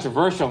 it's too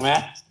controversial,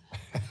 man.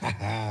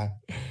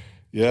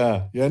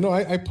 Yeah, yeah. No,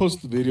 I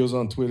post the videos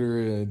on Twitter,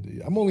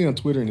 and I'm only on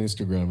Twitter and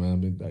Instagram, man. I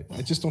mean,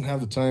 I just don't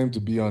have the time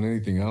to be on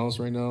anything else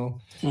right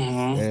now.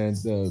 Mm-hmm.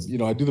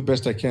 And I do the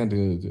best I can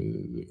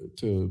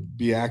to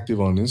be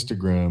active on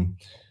Instagram.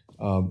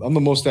 I'm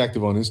the most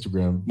active on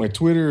Instagram. My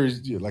Twitter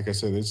is, like I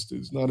said,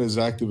 it's not as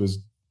active as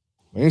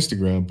my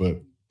Instagram, but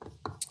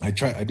I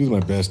try. I do my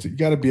best. You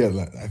got to be at,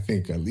 I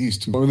think, at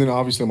least two. And then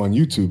obviously I'm on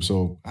YouTube,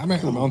 so I'm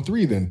on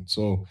three then.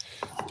 So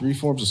 3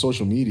 forms of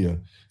social media.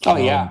 Oh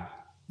yeah.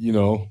 You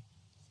know,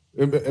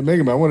 and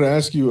Mega Man, I want to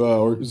ask you,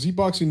 or Z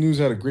Boxing News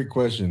had a great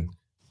question.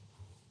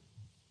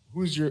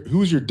 Who's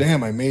your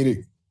damn I made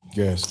it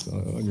guest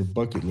on your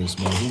bucket list,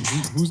 man?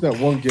 Who's that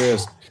one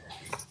guest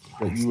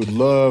that you would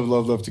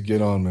love to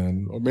get on,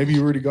 man? Or maybe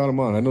you already got him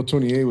on. I know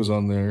Tony A was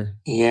on there.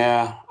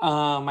 Yeah.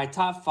 My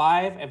top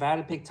 5, if I had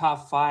to pick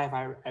top 5,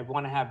 I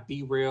want to have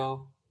Be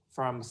Real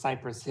from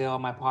Cypress Hill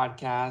on my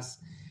podcast.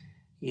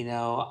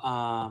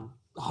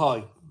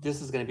 This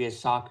is going to be a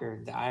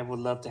shocker. I would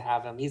love to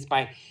have him.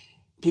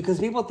 Because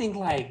people think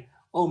like,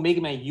 oh, Mega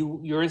Man,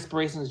 your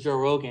inspiration is Joe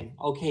Rogan.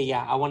 Okay,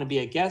 yeah, I want to be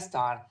a guest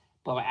on,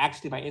 but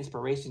actually my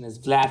inspiration is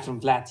Vlad from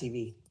Vlad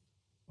TV.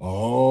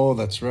 Oh,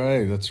 that's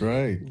right.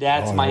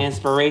 That's my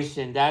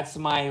inspiration. That's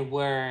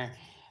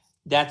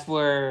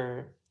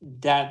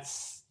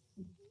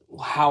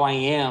how I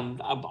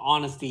am.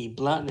 Honesty,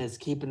 bluntness,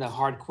 keeping the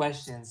hard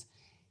questions.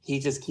 He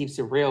just keeps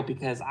it real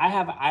because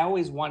I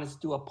always wanted to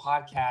do a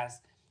podcast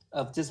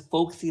of just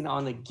focusing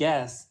on the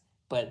guests,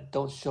 but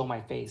don't show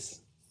my face.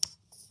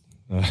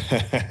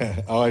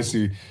 Oh, I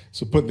see.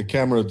 So putting the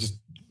camera just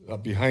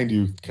behind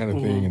you kind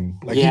of thing, and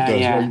like he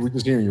does, right? We're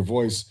just hearing your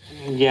voice.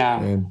 Yeah.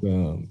 And,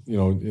 and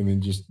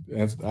then just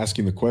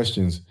asking the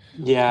questions.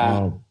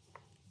 Yeah.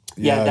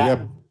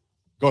 Yeah.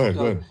 Go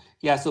ahead.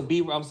 Yeah, so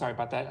I'm sorry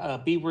about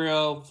that. Be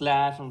Real,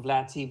 Vlad from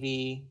Vlad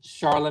TV,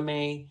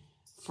 Charlemagne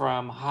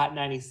from Hot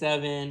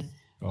 97.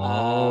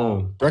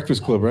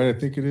 Breakfast Club, right? I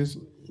think it is.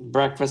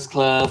 Breakfast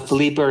Club,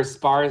 Felipe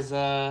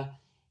Esparza,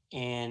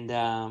 and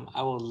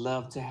I would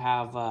love to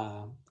have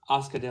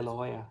Oscar De La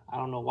Hoya. I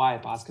don't know why,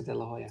 but Oscar De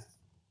La Hoya.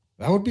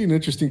 That would be an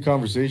interesting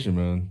conversation,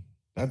 man.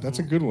 That's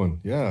a good one.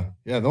 Yeah.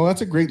 No,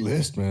 that's a great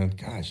list, man.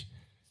 Gosh,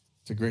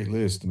 it's a great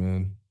list,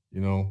 man.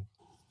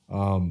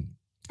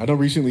 I know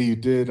recently you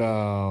did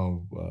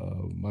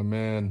my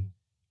man.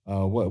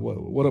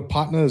 What a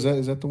Patna, is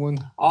that the one?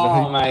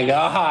 My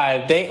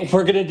God,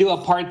 we're gonna do a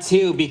part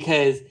 2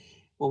 because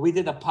when we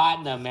did the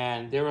Patna,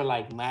 man, they were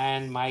like,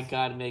 man, my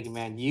God, Mega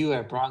Man, you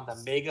have brought the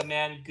Mega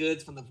Man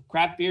goods from the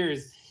craft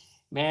beers,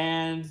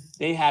 man.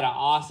 They had an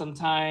awesome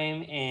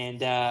time, and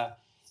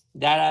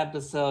that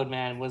episode,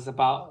 man, was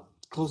about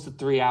close to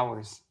 3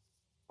 hours.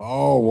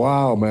 Oh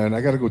wow, man!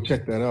 I got to go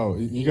check that out.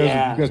 You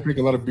guys drink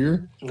a lot of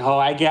beer? Oh,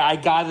 I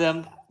got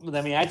them.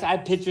 I mean, I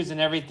had pictures and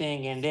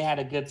everything, and they had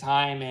a good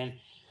time, and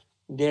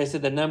they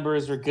said the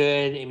numbers were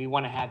good, and we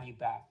want to have you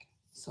back.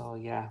 So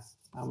yeah,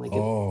 I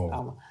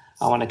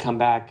want to come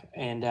back,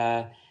 and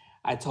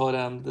I told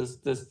them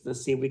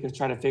let's see if we could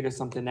try to figure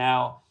something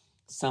out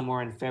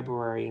somewhere in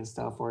February and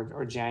stuff,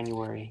 or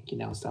January,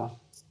 stuff.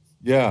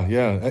 Yeah,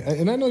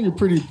 and I know you're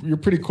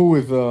pretty cool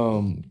with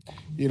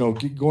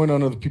going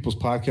on other people's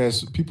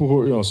podcasts, people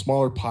who are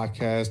smaller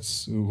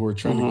podcasts who are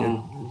trying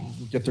to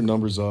get their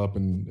numbers up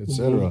and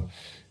etc.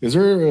 Is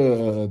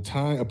there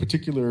a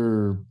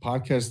particular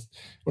podcast,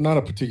 well, not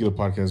a particular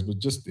podcast, but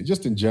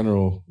just in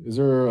general, is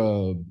there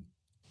a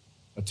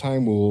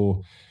time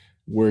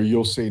where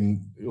you'll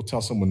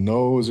tell someone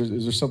no? Is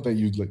there something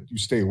you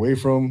stay away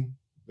from?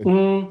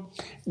 You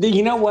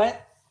know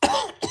what?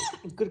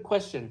 Good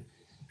question.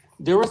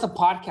 There was a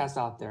podcast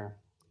out there,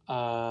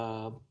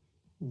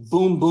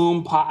 Boom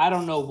Boom. I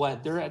don't know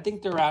what I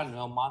think they're out in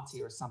El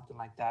Monte or something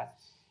like that.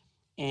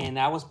 And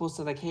I was supposed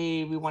to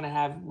hey, we want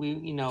to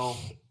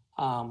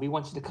we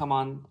want you to come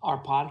on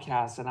our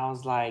podcast. And I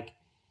was like,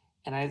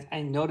 and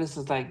I noticed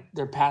it's like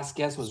their past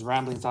guest was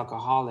Ramblings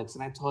Alcoholics.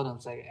 And I told them,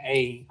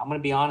 hey, I'm going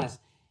to be honest.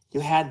 You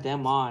had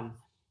them on,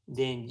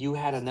 then you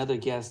had another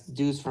guest,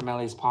 Dudes from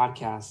LA's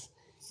podcast.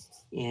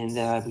 And,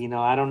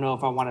 I don't know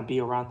if I want to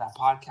be around that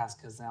podcast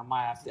because I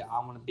want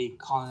to be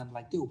calling them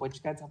like, dude,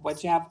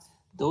 why'd you have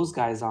those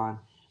guys on?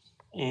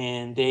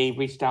 And they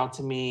reached out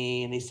to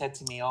me and they said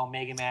to me, oh,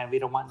 Mega Man, we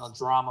don't want no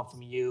drama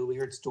from you. We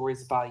heard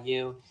stories about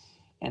you.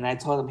 And I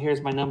told them,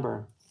 here's my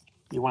number.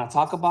 You want to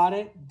talk about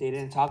it? They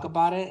didn't talk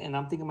about it. And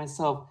I'm thinking to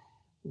myself,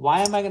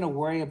 why am I going to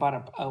worry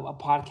about a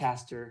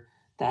podcaster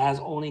that has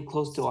only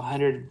close to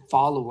 100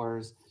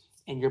 followers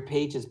and your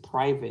page is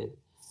private?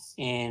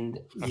 And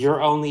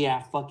you're only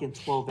at fucking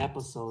 12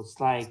 episodes.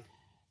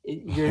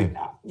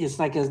 It's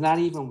not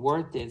even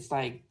worth it. It's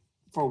like,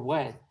 for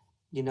what?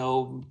 You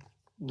know,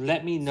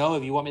 let me know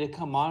if you want me to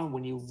come on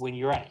when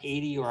you're at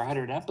 80 or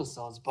 100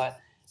 episodes. But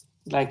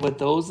like with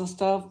those and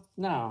stuff,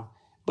 no.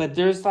 But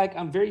there's like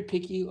I'm very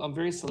picky. I'm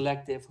very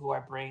selective who I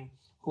bring,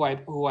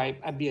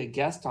 I be a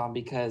guest on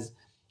because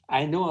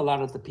I know a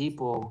lot of the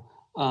people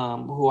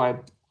who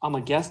I'm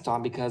a guest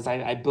on because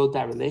I built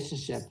that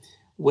relationship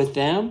with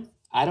them.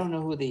 I don't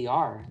know who they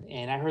are,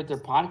 and I heard their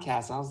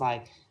podcast. And I was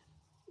like,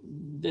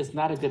 it's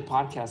not a good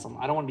podcast.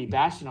 I don't want to be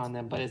bashing on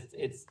them, but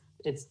it's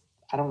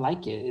I don't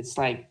like it. It's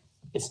like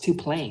it's too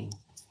plain,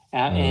 Uh,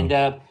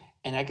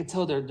 and I could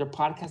tell their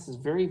podcast is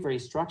very very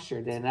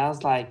structured. And I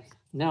was like,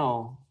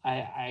 no,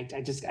 I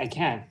just I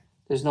can't.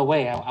 There's no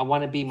way. I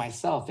want to be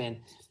myself, and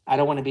I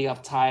don't want to be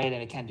uptight. And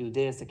I can't do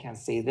this. I can't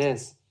say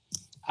this.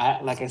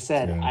 Like I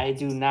said, yeah. I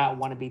do not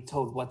want to be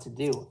told what to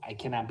do. I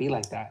cannot be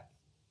like that.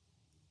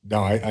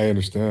 No, I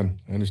understand.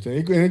 I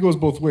understand. And it goes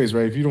both ways,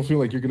 right? If you don't feel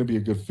like you're going to be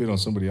a good fit on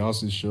somebody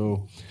else's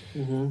show,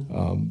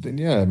 Hmm. then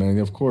yeah, man,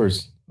 of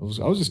course. I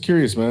was just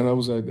curious, man.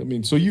 I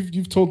mean, so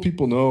you've told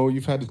people no,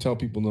 you've had to tell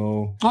people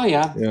no. Oh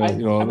yeah, Yeah, I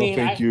no, mean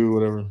thank you,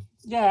 whatever.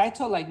 yeah, I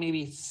told like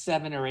maybe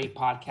 7 or 8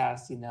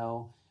 podcasts,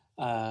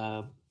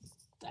 uh,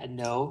 I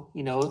know,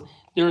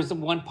 there was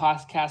one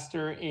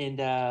podcaster in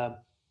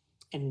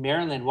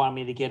Maryland wanted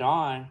me to get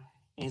on,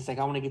 and he's like,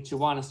 I want to get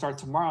you on and start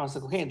tomorrow. I was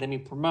like, okay, let me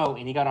promote,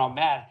 and he got all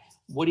mad.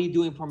 What are you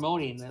doing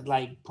promoting?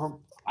 Like,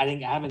 I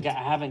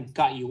haven't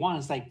got you on.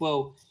 It's like,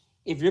 well,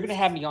 if you're gonna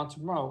have me on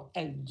tomorrow,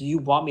 and do you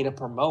want me to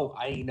promote?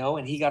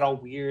 And he got all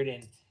weird,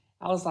 and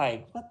I was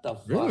like, what the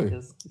fuck Really?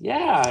 is?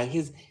 Yeah,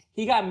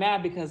 he got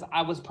mad because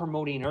I was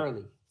promoting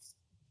early.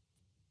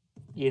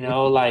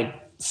 Like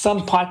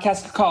some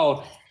podcast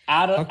called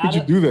How could out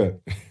you of do that?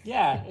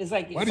 yeah, it's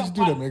like Why did you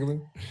do that, Mega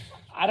Man?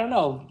 I don't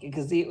know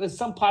because it was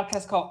some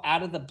podcast called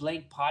Out of the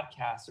Blank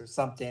Podcast or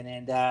something,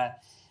 and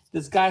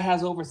this guy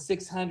has over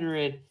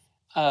 600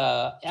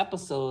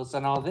 episodes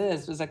and all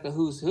this. It's like the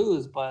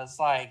who's, but it's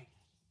like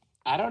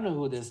I don't know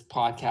who this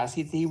podcast.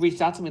 He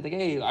reached out to me like,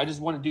 hey, I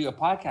just want to do a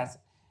podcast,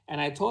 and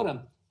I told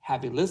him,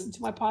 have you listened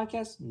to my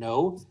podcast?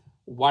 No.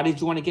 Why did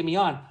you want to get me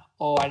on?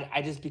 Oh,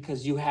 I just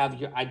because you have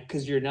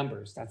because your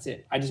numbers. That's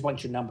it. I just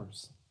want your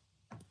numbers.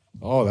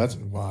 Oh, that's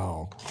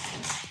wow.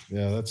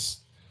 Yeah,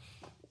 that's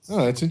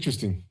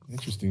interesting.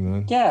 Interesting,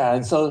 man. Yeah, Yeah,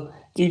 and so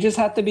you just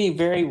have to be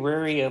very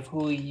wary of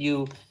who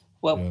you,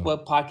 yeah.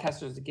 what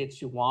podcasters to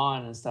get you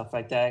on and stuff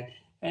like that.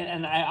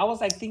 And I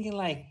was like thinking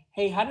like,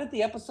 hey, how did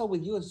the episode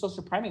with you and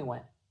Social Primate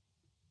went?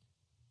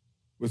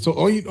 But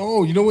so, you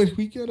know what?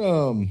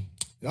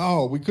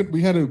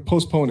 We had to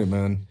postpone it,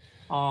 man.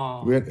 We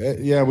Oh, had,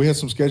 yeah, we had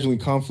some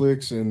scheduling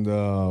conflicts, and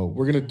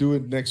we're gonna do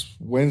it next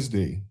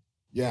Wednesday.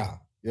 Yeah,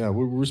 yeah,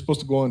 we're supposed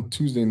to go on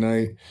Tuesday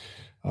night,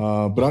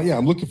 but yeah,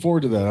 I'm looking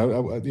forward to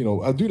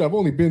that. Dude, I've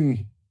only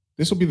been.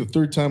 This will be the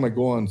third time I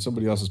go on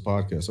somebody else's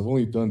podcast. I've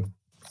only done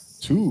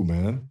two,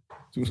 man.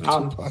 Two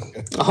um,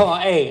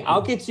 podcasts. hey,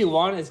 I'll get you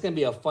on. It's gonna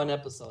be a fun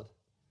episode.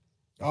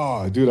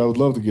 Oh, dude, I would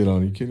love to get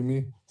on. Are you kidding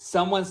me?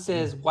 Someone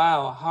says,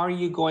 "Wow, how are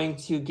you going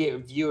to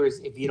get viewers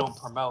if you don't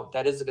promote?"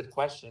 That is a good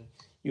question.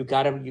 You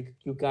gotta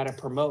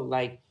promote,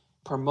 like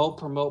promote.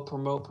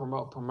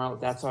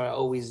 That's what I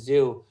always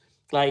do.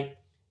 Like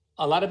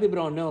a lot of people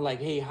don't know, like,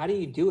 hey, how do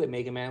you do it,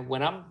 Mega Man?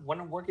 When I'm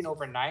working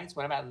overnights,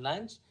 when I'm at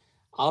lunch,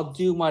 I'll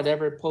do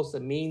whatever, post the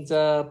memes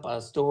up,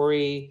 a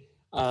story,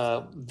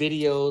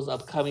 videos,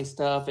 upcoming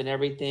stuff, and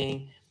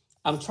everything.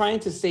 I'm trying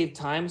to save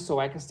time so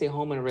I can stay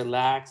home and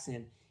relax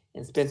and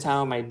spend time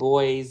with my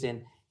boys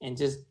and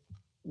just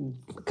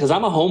because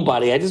I'm a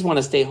homebody. I just want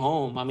to stay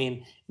home. I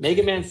mean,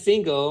 Mega Man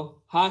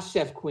single, hot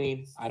chef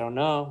queen. I don't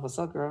know. What's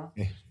up, girl?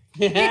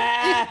 I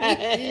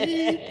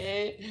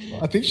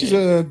think she's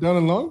down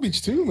in Long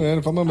Beach too, man.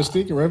 If I'm not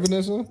mistaken, right,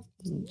 Vanessa?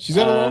 She's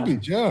out of Long uh,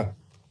 Beach, yeah.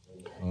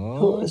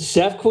 Oh,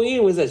 chef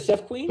queen? Was that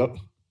chef queen?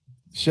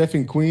 Chef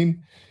and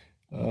Queen.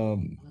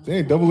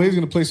 Dang, Double A's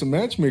gonna play some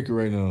matchmaker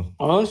right now.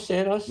 Oh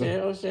shit! Oh No,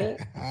 shit! Oh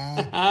shit!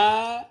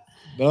 I'll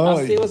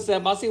no, see what's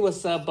up. I'll see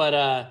what's up.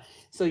 But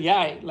so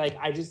yeah, like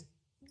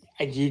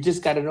you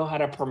just got to know how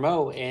to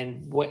promote,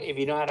 and what if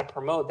you know how to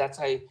promote? That's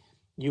how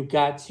you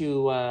got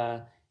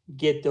to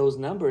get those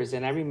numbers.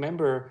 And I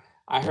remember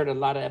I heard a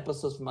lot of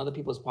episodes from other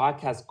people's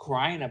podcasts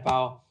crying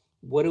about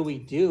what do we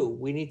do?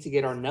 We need to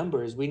get our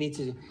numbers. We need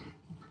to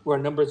where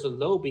our numbers are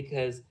low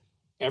because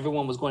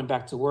everyone was going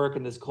back to work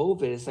and this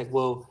COVID. It's like,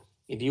 well,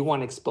 if you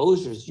want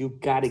exposures, you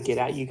got to get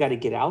out. You got to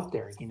get out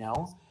there.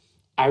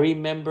 I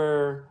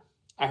remember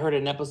I heard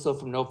an episode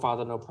from No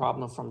Father, No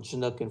Problem from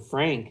Chinook and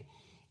Frank.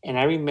 And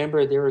I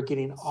remember they were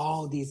getting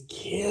all these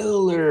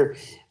killer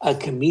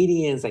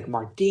comedians like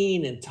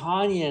Martine and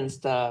Tanya and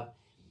stuff.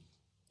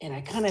 And I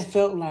kind of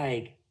felt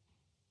like,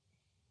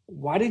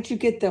 why did you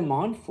get them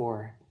on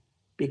for?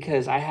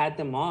 Because I had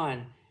them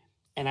on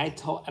and I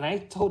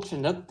told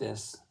Chinook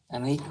this,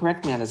 and he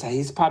corrected me on this.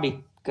 He's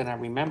probably gonna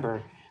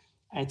remember.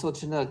 I told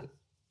Chinook,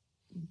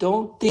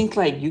 don't think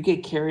like you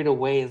get carried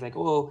away. It's like,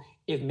 oh,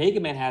 if Mega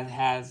Man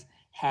has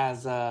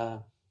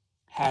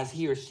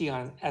he or she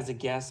on as a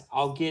guest,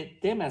 I'll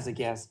get them as a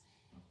guest.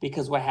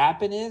 because what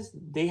happened is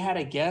they had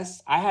a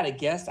guest. I had a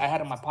guest. I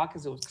had on my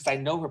podcast. It was because I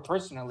know her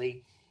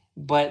personally,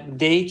 but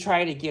they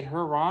tried to get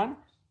her on,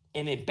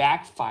 and it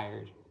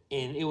backfired.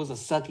 And it was a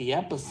sucky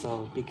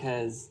episode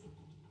because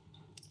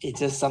it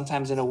just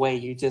sometimes in a way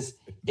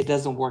it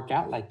doesn't work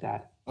out like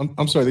that.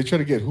 I'm sorry. They try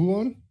to get who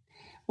on?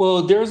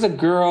 Well, there's a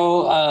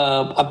girl.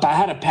 I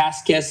had a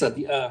past guest.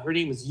 Her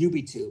name is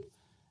UbiTube,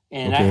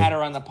 and I had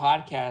her on the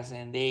podcast,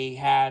 and they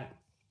had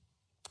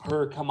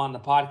her come on the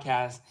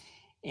podcast,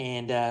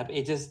 and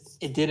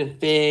it didn't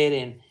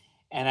fit,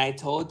 and I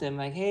told them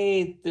like,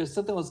 hey, there's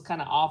something was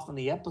kind of off on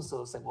the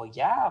episode. It's like, well,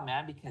 yeah,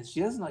 man, because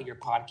she doesn't know your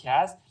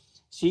podcast.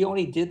 She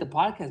only did the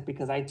podcast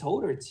because I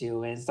told her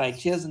to, and it's like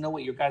she doesn't know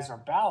what you guys are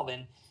about,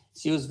 and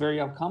she was very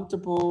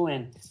uncomfortable,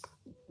 and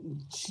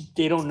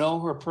they don't know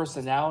her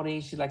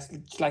personality. She likes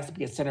to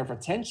be a center of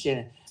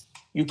attention.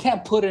 You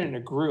can't put her in a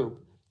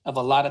group of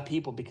a lot of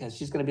people because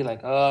she's gonna be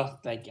like,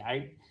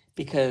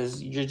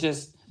 because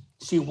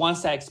she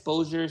wants that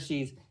exposure.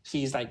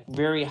 She's like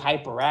very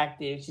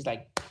hyperactive. She's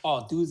like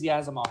all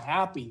enthusiasm, all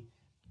happy.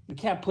 You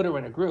can't put her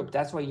in a group.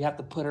 That's why you have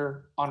to put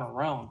her on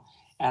her own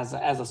as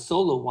a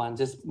solo one,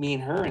 just me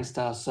and her and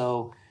stuff.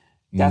 So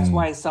that's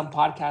why some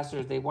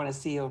podcasters, they want to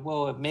see,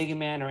 well, if Mega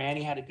Man or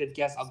Annie had a good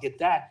guest, I'll get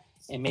that.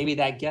 And maybe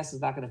that guest is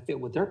not going to fit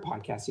with their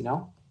podcast, you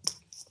know?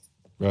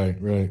 Right.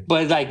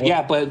 But like,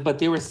 but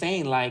they were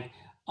saying like,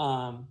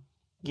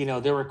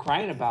 they were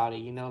crying about it,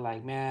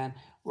 like, man,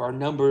 our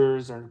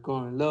numbers are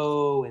going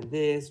low and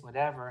this,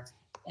 whatever.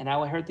 And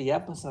I heard the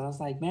episode. I was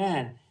like,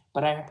 man,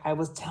 but I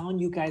was telling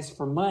you guys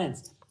for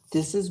months,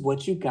 this is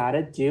what you got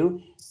to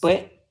do.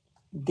 But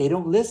they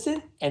don't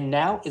listen. And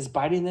now it's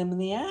biting them in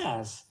the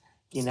ass.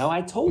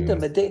 I told them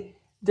that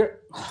they're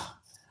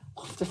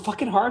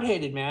fucking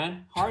hard-headed,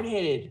 man.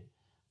 Hard-headed.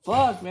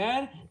 Fuck,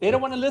 man. They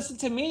don't want to listen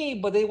to me,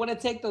 but they want to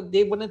take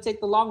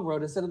the long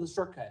road instead of the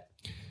shortcut.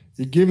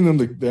 You're giving them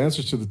the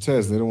answers to the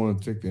test. They don't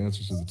want to take the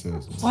answers to the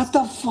test. What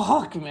the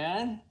fuck,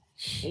 man?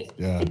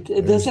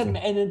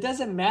 It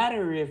doesn't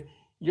matter if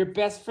your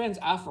best friend's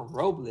Alpha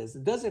Robles.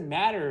 It doesn't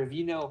matter if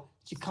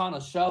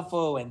Chicano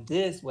Shuffle and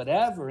this,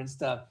 whatever and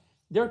stuff.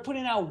 They're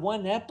putting out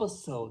one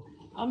episode.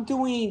 I'm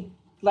doing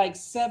like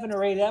 7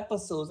 or 8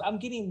 episodes. I'm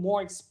getting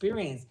more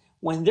experience.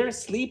 When they're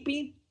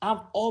sleeping,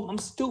 I'm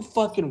still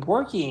fucking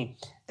working.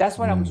 That's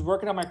why I'm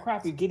working on my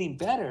craft. You're getting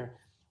better.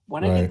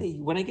 When I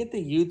get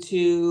the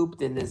YouTube,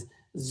 then this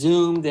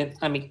Zoom, then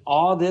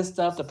all this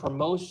stuff, the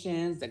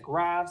promotions, the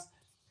graphs,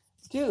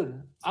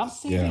 dude, I'm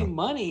saving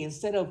money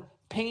instead of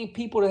paying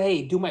people to,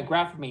 hey, do my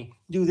graph for me,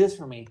 do this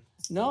for me.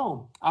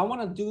 No, I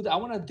want to do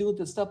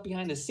the stuff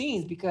behind the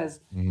scenes because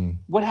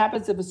what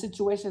happens if a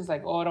situation is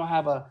like, oh, I don't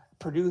have a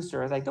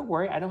producer? It's like, don't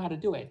worry, I know how to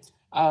do it.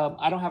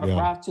 I don't have a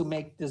graph to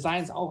make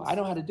designs. Oh, I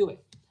know how to do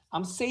it.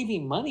 I'm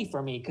saving money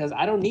for me because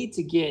I don't need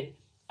to get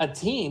a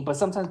team. But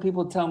sometimes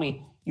people tell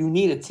me you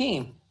need a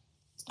team.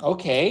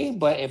 Okay,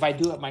 but if I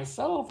do it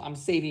myself, I'm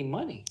saving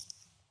money.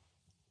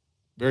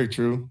 Very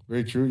true.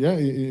 Very true. Yeah,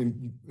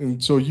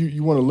 and so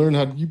you want to learn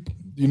how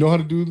you know how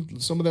to do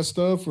some of that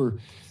stuff or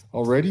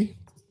already?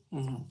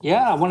 Mm-hmm.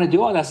 Yeah, I want to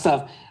do all that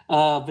stuff.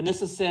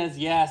 Vanessa says,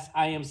 yes,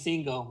 I am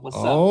single. What's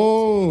up?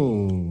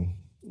 Oh.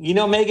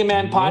 Mega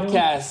Man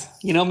podcast.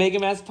 Mega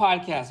Man's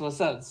podcast.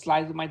 What's up?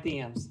 Slide with my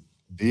DMs.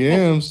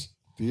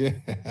 Yeah.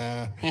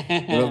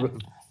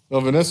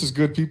 Well, Vanessa's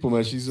good people,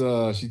 man. She has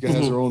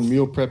her own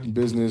meal prepping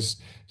business.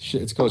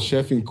 It's called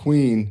Chefing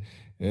Queen.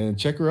 And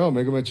check her out,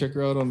 Mega Man. Check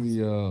her out on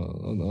the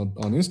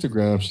on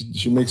Instagram.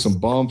 She makes some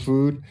bomb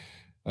food.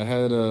 I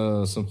had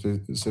some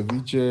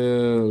ceviche.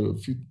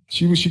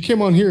 She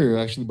came on here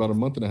actually about a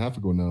month and a half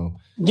ago now.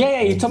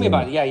 Yeah, you told me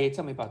about it. Yeah, you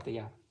told me about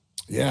it.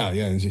 Yeah.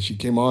 And she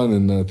came on,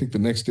 and I think the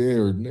next day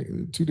or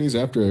 2 days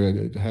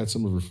after, I had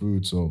some of her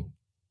food. So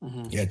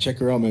yeah, check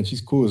her out, man.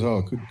 She's cool as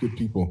hell. Good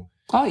people.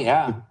 Oh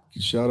yeah.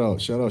 Good shout out,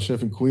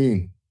 Chef and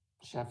Queen.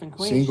 Chef and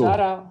Queen. Single. Shout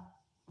out.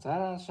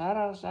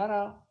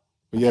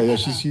 But yeah,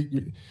 she's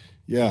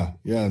yeah,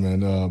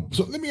 man.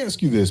 So let me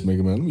ask you this,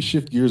 Mega Man. Let me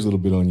shift gears a little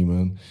bit on you,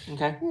 man.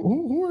 Okay.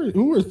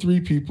 Who are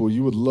 3 people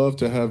you would love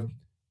to have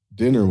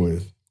dinner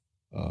with,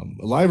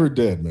 alive or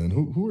dead, man?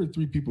 Who are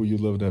 3 people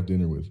you'd love to have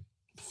dinner with?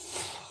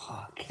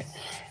 Okay.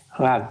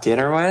 Who I have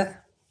dinner with?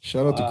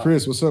 Shout out to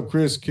Chris. What's up,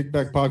 Chris?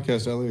 Kickback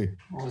Podcast, LA.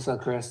 What's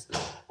up, Chris?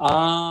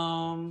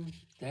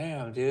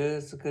 Damn, dude,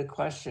 it's a good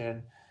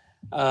question.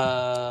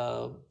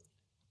 I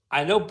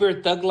know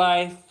Beer Thug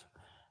Life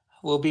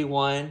will be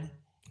one.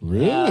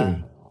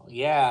 Really?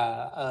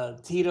 Yeah.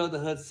 Tito the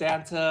Hood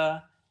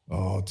Santa.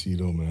 Oh,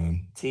 Tito,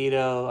 man.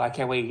 Tito, I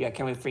can't wait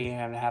for you to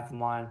have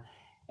him on.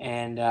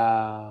 And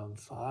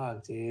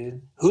fuck,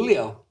 dude.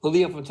 Julio from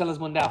Chelas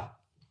Mundao.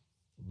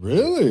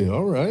 Really?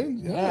 All right.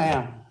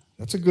 Yeah.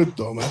 That's a good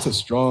though, man. That's a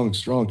strong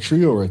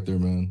trio right there,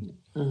 man.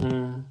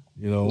 Mm-hmm.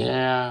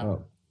 Yeah.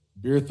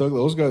 Beer Thug,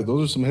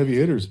 those are some heavy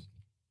hitters.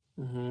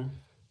 Mm-hmm.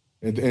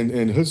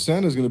 And Hood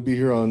Santa's gonna be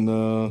here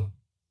on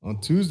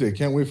Tuesday.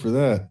 Can't wait for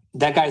that.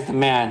 That guy's the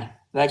man.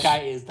 That guy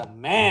is the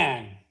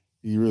man.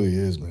 He really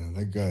is, man.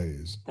 That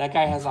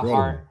guy has incredible. A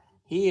heart.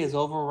 he is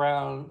over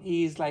around.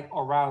 He's like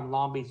around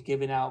Long Beach,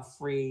 giving out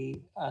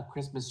free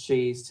Christmas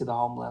trees to the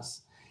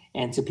homeless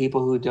and to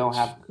people who don't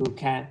have, who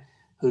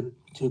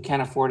who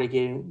can't afford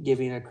to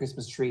giving a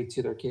Christmas tree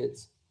to their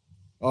kids.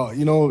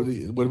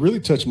 What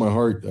really touched my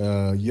heart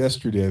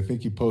yesterday, I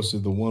think he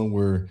posted the one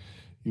where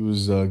he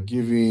was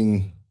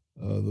giving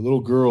the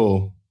little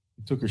girl,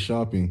 he took her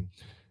shopping.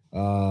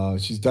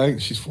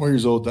 She's 4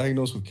 years old,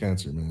 diagnosed with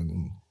cancer,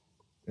 man,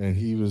 and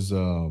he was,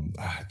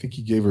 I think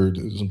he gave her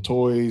some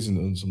toys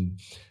and some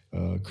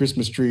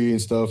Christmas tree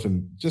and stuff,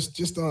 and just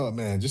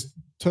man, just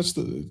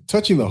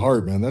touching the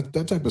heart, man.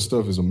 That type of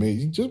stuff is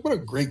amazing. Just what a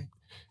great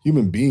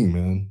human being,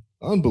 man.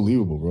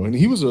 Unbelievable, bro. And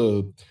he was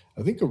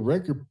I think a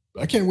record.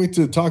 I can't wait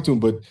to talk to him,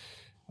 but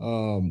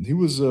he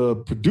was a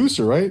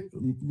producer, right?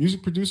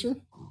 Music producer.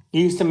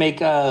 He used to make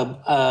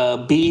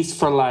beats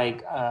for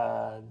like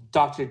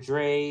Dr.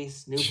 Dre,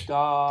 Snoop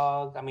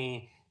Dogg. I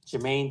mean,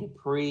 Jermaine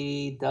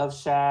Dupri, Dove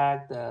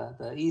Shack,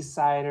 the East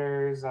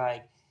Siders,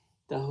 like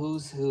the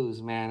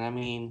who's, man. I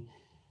mean,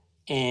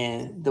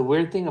 and the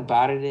weird thing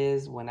about it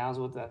is when I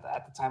was at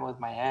the time with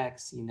my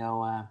ex,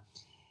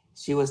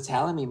 she was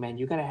telling me, man,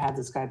 you gotta have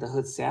this guy, the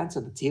Hood Santa,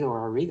 the Tito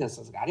Rodriguez.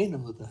 I was like, I didn't know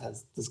who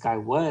this guy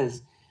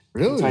was.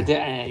 And so I Really?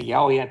 did, yeah,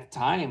 oh, yeah, at the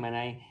time, and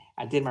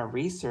I did my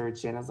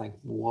research, and I was like,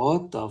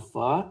 what the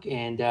fuck?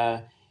 And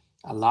a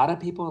lot of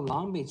people in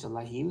Long Beach are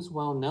like, he was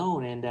well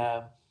known, and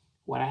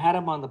when I had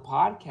him on the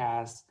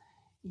podcast,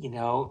 you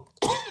know,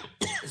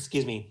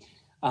 excuse me,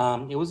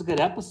 it was a good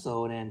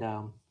episode,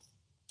 and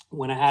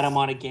when I had him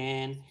on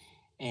again,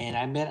 and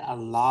I met a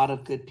lot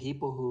of good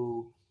people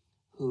who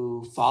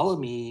follow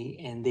me,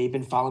 and they've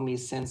been following me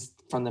since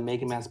from the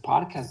Mega Man's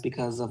podcast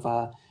because of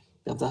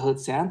the Hood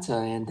Santa,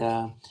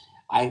 and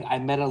I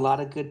met a lot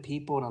of good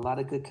people and a lot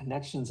of good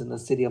connections in the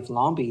city of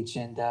Long Beach,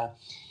 and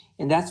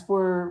that's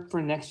where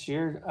for next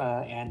year,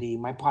 Andy,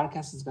 my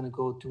podcast is going to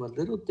go to a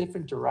little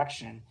different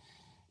direction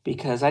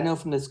because I know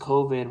from this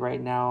COVID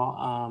right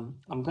now,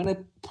 I'm gonna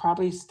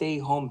probably stay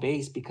home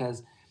based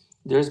because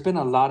there's been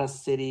a lot of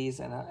cities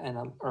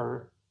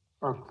or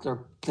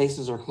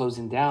places are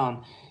closing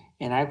down,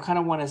 and I kind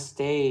of want to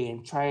stay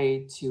and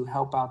try to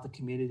help out the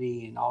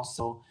community and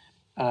also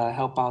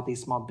help out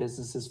these small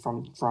businesses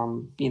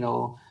from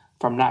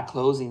not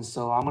closing.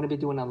 So I'm gonna be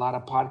doing a lot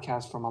of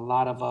podcasts from a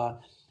lot of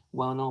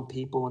well-known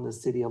people in the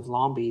city of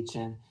Long Beach,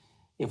 and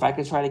if I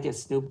could try to get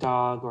Snoop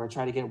Dogg or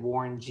try to get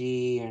Warren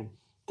G and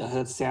the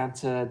Hood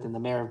Santa, then the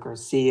Mayor of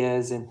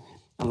Garcia's, and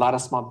a lot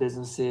of small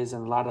businesses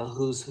and a lot of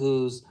who's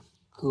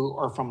who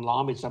are from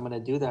Long Beach, I'm going to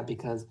do that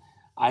because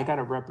I got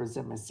to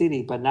represent my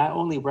city, but not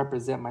only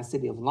represent my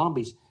city of Long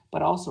Beach,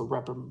 but also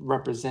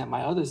represent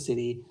my other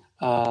city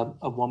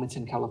of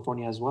Wilmington,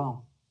 California as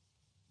well.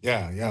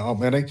 Yeah, yeah. Oh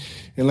man,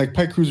 and like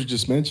Pike Cruiser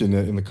just mentioned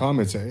in the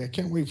comments, I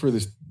can't wait for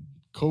this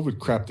COVID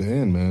crap to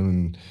end,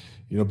 man.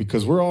 And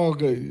because we're all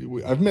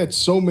good. I've met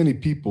so many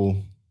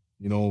people,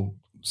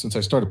 since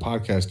I started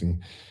podcasting,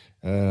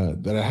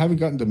 that I haven't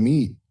gotten to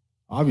meet,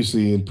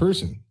 obviously in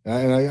person.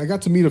 And I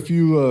got to meet a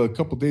few a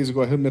couple days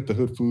ago. I had met the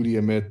Hood Foodie.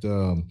 I met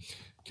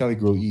Cali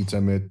Girl Eats. I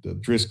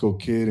met Driscoll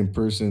Kid in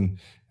person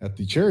at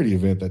the charity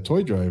event, that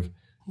toy drive.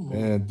 Mhm.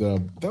 And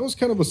that was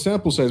kind of a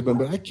sample size, man.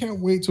 But I can't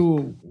wait till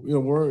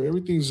where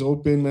everything's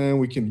open, man.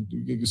 We can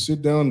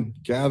sit down,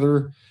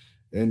 gather,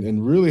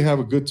 and really have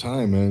a good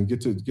time, man.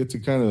 Get to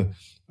kind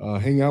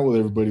of hang out with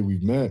everybody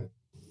we've met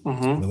Oh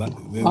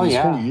this whole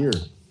yeah. year.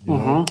 You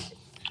Hmm. know,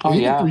 Oh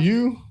and even through yeah.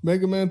 you,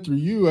 Mega Man, through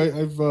you,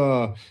 I've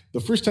the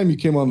first time you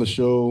came on the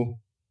show,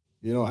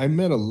 I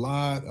met a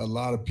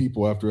lot of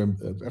people after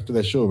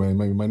that show,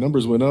 man. My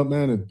numbers went up,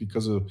 man, and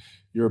because of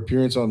your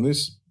appearance on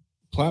this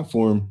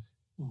platform,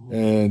 Hmm.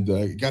 and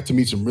I got to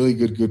meet some really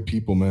good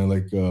people, man.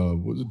 Like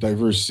what was it,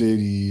 Diverse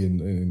City and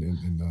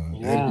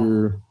Yeah.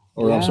 Edgar,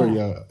 or I'm sorry,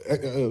 Yeah.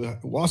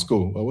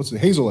 Wasco. What's it,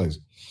 Hazel Eyes?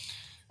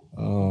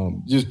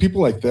 Just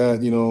people like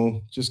that,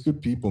 just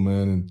good people,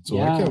 man. And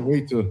so I can't Yeah.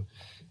 wait to,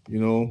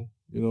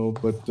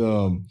 But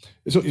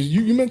so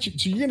you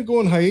mentioned, so you're gonna go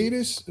on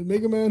hiatus,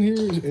 Mega Man,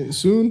 here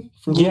soon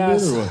for a little bit,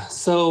 Yes. or what?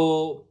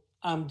 So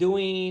I'm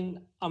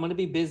gonna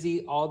be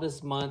busy all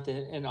this month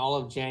and all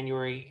of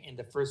January and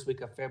the first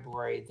week of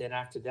February. Then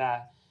after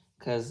that,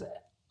 because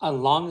as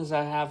long as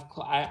I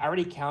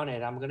already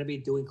counted, I'm gonna be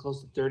doing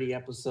close to 30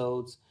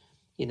 episodes,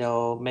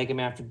 Mega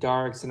Man After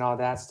Darks and all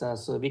that stuff.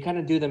 So if you kind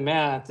of do the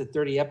math, the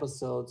 30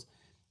 episodes,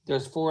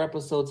 there's 4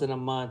 episodes in a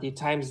month. You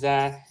times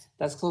that,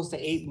 that's close to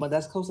 8 months.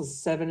 That's close to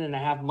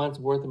 7.5 months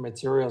worth of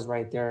materials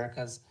right there.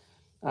 Because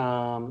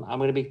I'm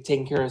going to be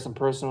taking care of some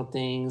personal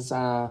things,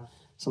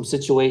 some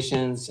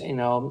situations, and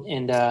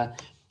I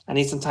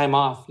need some time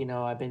off.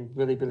 I've been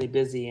really, really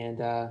busy, and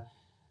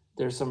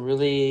there's some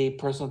really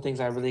personal things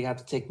I really have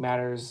to take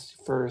matters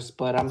first.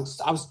 But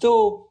I'm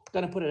still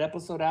going to put an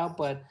episode out,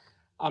 but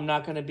I'm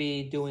not going to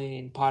be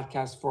doing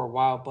podcasts for a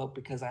while. But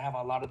because I have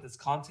a lot of this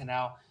content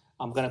out,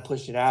 I'm going to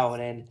push it out,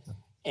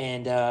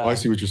 and Oh, I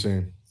see what you're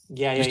saying.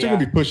 yeah, You're yeah, still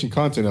gonna yeah. be pushing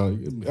content out,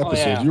 Oh episodes.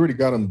 yeah. You already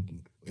got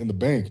them in the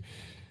bank.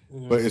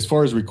 But Mhm. as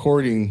far as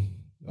recording,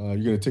 you're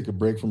gonna take a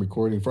break from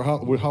recording for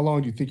how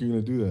long do you think you're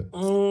gonna do that?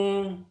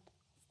 Mm,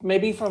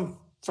 maybe from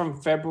from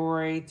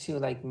February to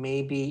like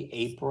maybe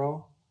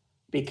April,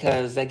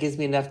 because that gives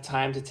me enough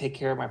time to take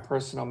care of my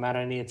personal matter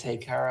I need to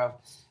take care of.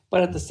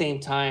 But at the same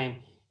time,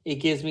 it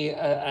gives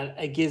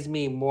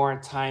me more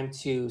time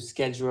to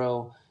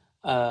schedule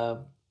uh,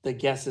 the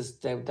guests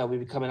that will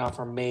be coming on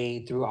from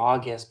May through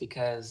August,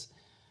 because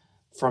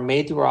from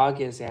May through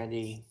August,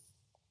 Andy,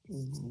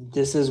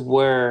 this is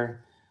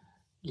where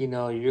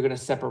you're gonna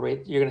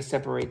separate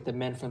the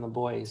men from the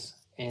boys,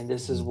 and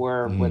this is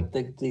where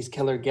Mm-hmm. these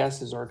killer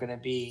guesses are gonna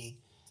be.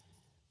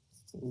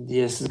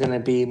 This is gonna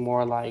be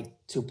more like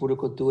to Pura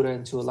Cultura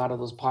and to a lot of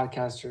those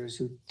podcasters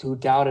who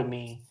doubted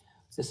me.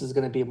 This is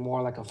gonna be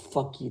more like a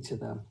fuck you to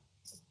them.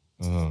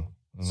 Uh-huh.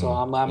 So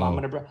Uh-huh. Wow.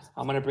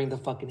 I'm gonna bring the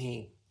fucking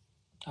hate.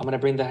 I'm gonna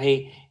bring the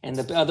hate, and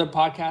the other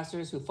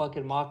podcasters who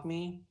fucking mock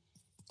me,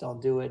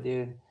 don't do it,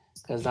 dude.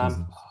 Because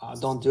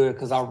don't do it,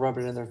 because I'll rub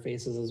it in their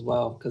faces as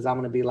well. Because I'm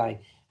gonna be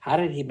like, how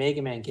did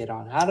Mega Man get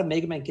on? How did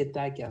Mega Man get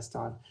that guest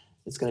on?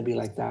 It's gonna be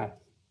like that.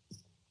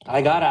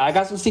 I got it. I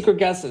got some secret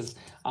guesses.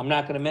 I'm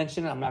not gonna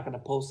mention it. I'm not gonna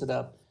post it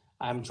up.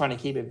 I'm trying to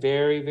keep it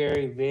very,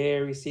 very,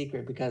 very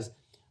secret, because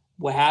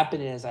what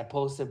happened is I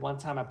posted one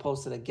time. I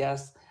posted a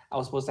guest I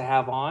was supposed to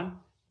have on.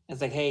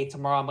 It's like, hey,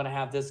 tomorrow I'm gonna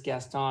have this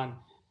guest on,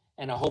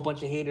 and a whole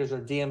bunch of haters are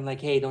DM like,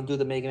 hey, don't do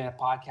the Mega Man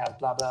podcast,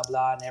 blah blah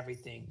blah, and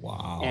everything. And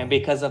Wow.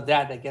 because of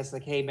that, that gets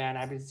like, hey man,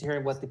 I've been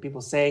hearing what the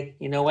people say.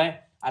 You know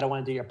what? I don't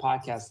want to do your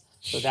podcast.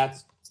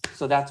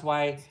 So that's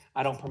why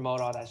I don't promote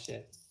all that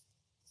shit.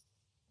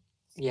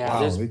 Yeah, Wow.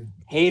 there's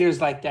haters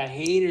like that.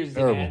 Haters,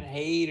 man. Terrible.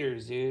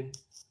 Haters, dude.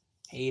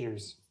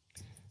 Haters.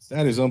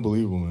 That is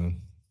unbelievable,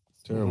 man.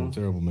 Terrible, Mm-hmm.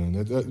 terrible,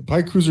 man.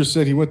 Pike Cruiser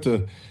said he went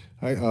to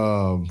high,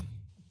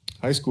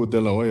 high school at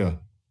De La Hoya.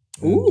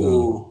 And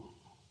Ooh.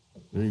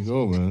 there you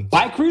go, man.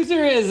 Bike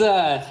Cruiser is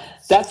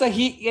that's a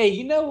he. Yeah,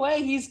 you know what?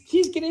 He's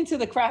getting into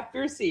the craft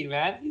beer scene,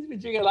 man. He's been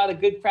drinking a lot of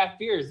good craft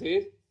beers,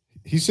 dude.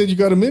 He said you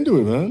got him into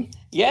it, man.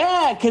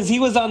 Yeah, because he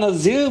was on the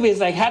zoo. He's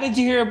like, how did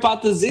you hear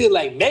about the zoo?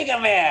 Like, Mega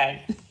Man.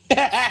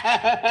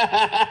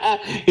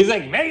 He's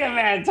like, Mega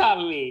Man taught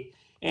me.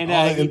 And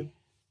And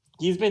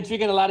he's been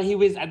drinking a lot of,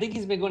 I think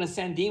he's been going to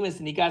San Dimas,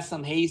 and he got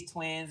some Hayes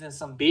Twins and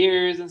some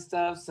beers and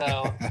stuff.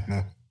 So,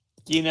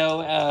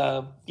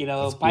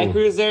 that's Pike cool.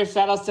 Cruiser,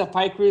 shout out to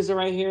Pike Cruiser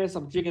right here. So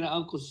I'm drinking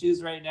Uncle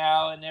Shoes right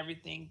now and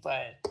everything.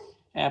 But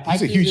He's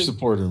Pike a huge Cruiser,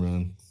 supporter,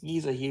 man.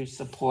 he's a huge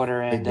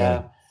supporter. Big And,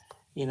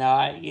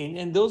 guy.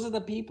 and those are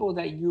the people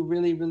that you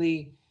really,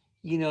 really,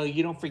 you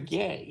don't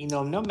forget.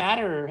 No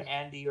matter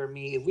Andy or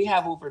me, if we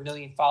have over 1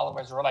 million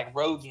followers or like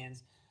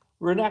Rogans,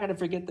 we're not going to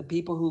forget the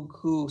people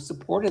who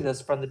supported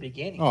us from the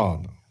beginning. Oh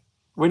no.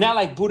 We're not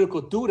like Buda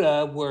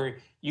Cultura, where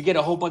you get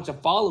a whole bunch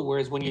of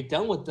followers. When you're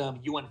done with them,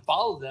 you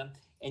unfollow them,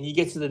 and you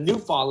get to the new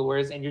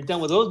followers, and you're done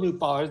with those new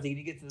followers, then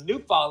you get to the new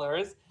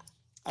followers.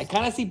 I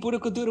kind of see Buda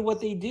Cultura what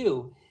they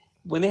do.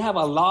 When they have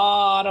a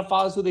lot of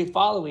followers who they're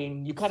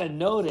following, you kind of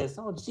notice,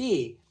 oh,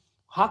 gee,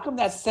 how come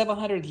that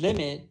 700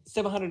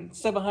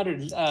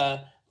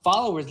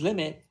 followers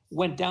limit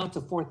went down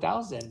to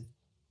 4,000?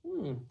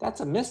 That's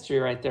a mystery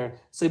right there.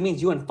 So it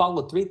means you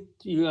unfollowed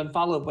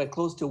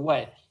close to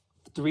what,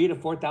 3 to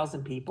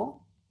 4,000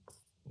 people.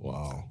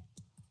 Wow.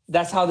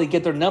 That's how they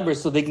get their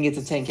numbers, so they can get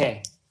to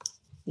 10K.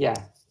 Yeah,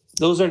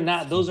 those are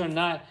not. Those are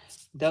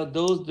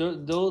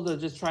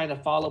just trying to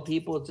follow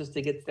people just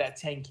to get to that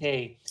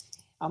 10K.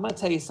 I'm gonna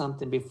tell you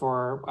something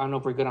before, I don't know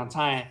if we're good on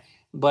time,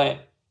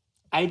 but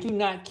I do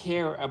not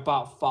care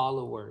about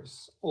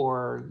followers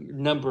or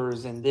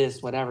numbers and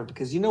this whatever,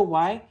 because you know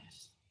why?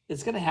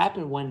 It's gonna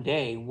happen one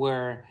day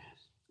where,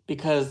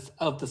 because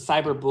of the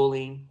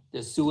cyberbullying,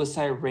 the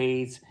suicide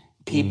rates,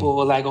 people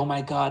are like, oh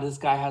my God, this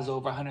guy has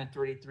over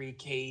 133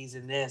 Ks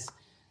in this.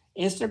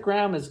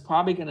 Instagram is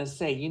probably going to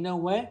say, you know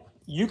what?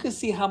 You can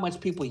see how much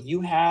people you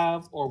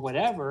have or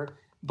whatever,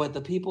 but the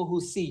people who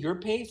see your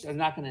page are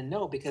not going to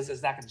know, because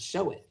it's not going to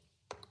show it.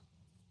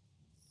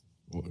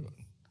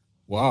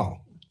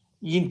 Wow.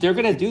 They're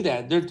going to do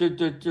that.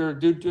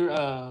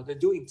 They're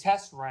doing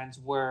test runs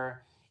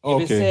where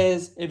Okay.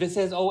 if it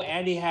says, oh,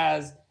 Andy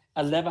has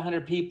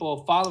 1,100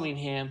 people following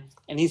him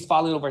and he's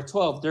following over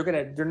 12,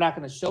 they're not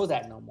gonna show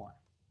that no more.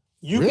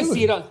 You can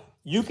see it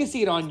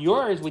Really? on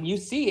yours when you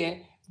see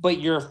it, but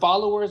your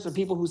followers or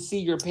people who see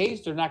your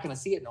page, they're not gonna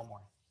see it no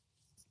more.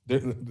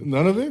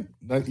 None of it?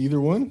 Not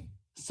either one?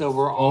 So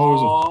we're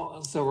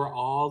Followers of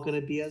all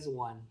gonna be as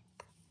one.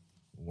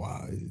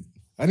 wow.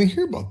 I didn't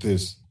hear about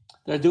this.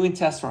 They're doing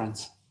test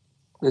runs.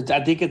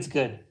 I think it's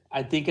good.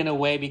 I think in a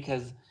way,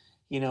 because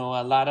a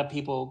lot of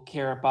people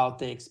care about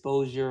the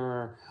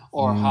exposure,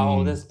 or how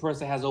Mm, this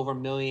person has over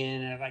 1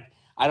 million, and like,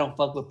 I don't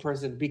fuck with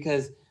person,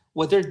 because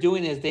what they're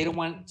doing is they don't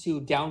want to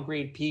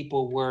downgrade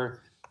people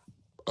where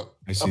I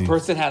a see.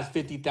 person has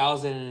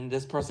 50,000 and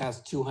this person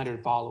has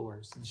 200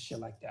 followers and shit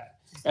like that.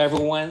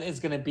 Everyone is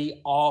going to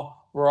be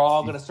we're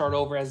all going to start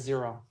over as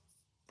zero.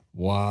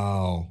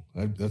 Wow.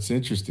 That's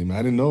interesting, man.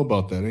 I didn't know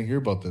about that. I didn't hear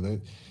about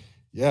that.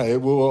 Yeah,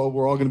 we're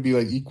all going to be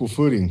like equal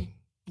footing.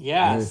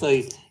 Yeah. Right?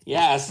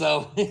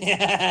 So,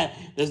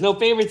 there's no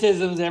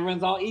favoritisms.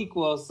 Everyone's all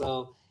equal.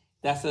 So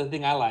that's the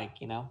thing I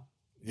like.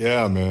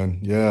 Yeah, man.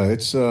 Yeah,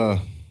 it's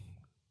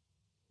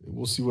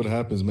we'll see what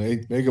happens, man.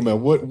 Hey, Mega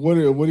Man, what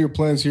are your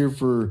plans here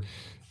for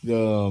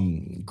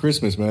the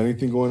Christmas, man?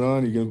 Anything going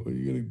on? You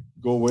gonna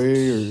go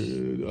away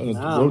or on a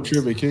road No,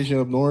 trip, vacation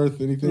up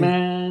north? Anything?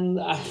 man,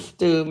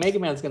 dude, Mega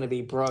Man's gonna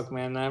be broke,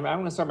 man. I'm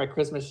gonna start my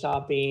Christmas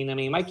shopping. I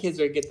mean, my kids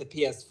are gonna get the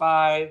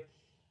PS5.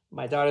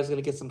 My daughter's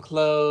gonna get some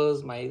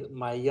clothes.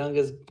 My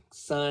youngest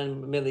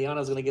son,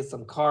 Emiliano's gonna get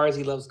some cars.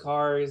 He loves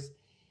cars.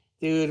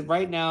 Dude,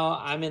 right now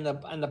I'm in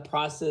the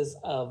process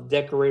of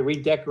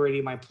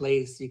redecorating my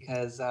place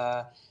because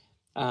I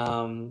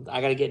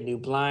gotta get new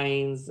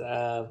blinds.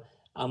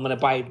 I'm gonna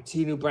buy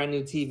two new brand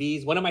new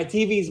TVs. One of my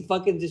TVs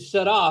fucking just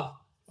shut off.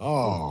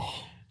 Oh,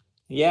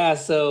 Yeah,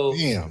 so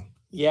damn.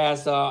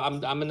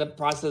 I'm in the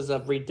process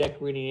of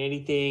redecorating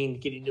anything,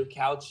 getting new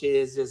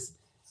couches. Just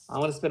I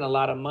want to spend a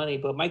lot of money,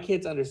 but my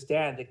kids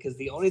understand that because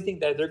the only thing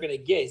that they're gonna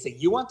get is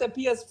like, you want that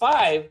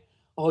PS5?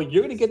 Oh,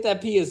 you're gonna get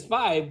that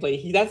PS5, but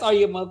that's all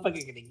your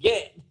motherfucker gonna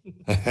get.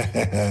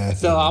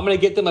 So I'm gonna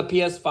get them a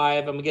PS5.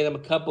 I'm gonna get them a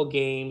couple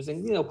games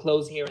and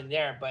clothes here and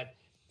there. But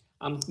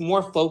I'm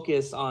more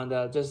focused on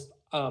just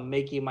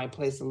making my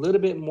place a little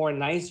bit more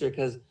nicer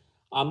because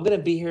I'm gonna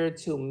be here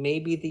till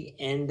maybe the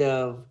end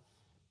of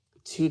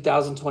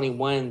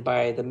 2021.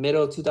 By the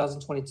middle of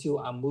 2022,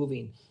 I'm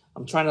moving.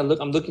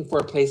 I'm looking for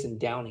a place in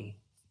Downey.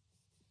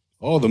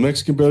 Oh, the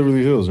Mexican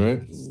Beverly Hills,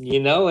 right? You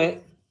know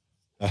it.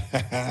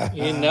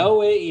 You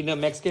know it. You know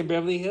Mexican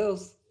Beverly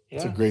Hills.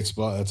 It's a Yeah, great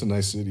spot. That's a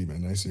nice city,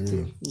 man. Nice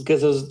area.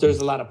 because there's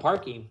a lot of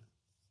parking.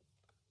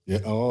 Yeah.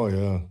 Oh,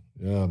 yeah.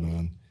 Yeah,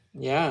 man.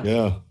 Yeah.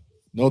 Yeah.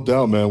 No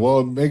doubt, man.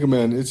 Well, Mega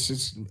Man,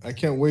 it's I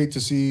can't wait to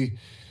see,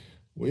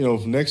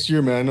 next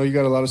year, man. I know you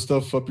got a lot of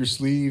stuff up your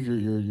sleeve.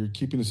 You're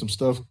keeping some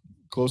stuff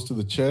close to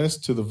the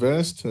chest, to the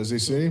vest, as they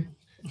say.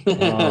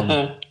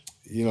 Um,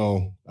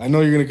 I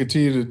know you're going to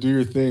continue to do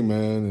your thing,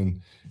 man,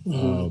 and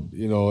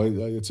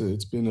Mhm.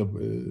 it's been a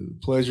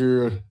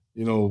pleasure,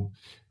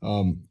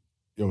 um,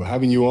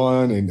 having you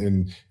on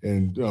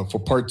and for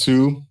part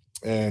two,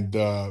 and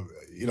I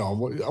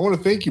want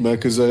to thank you, man,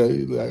 because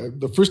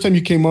the first time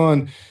you came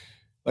on,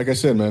 like I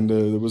said, man,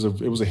 it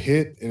was a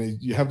hit, and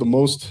you have the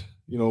most,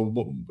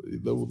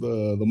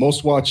 the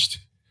most watched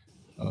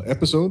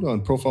episode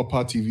on Profile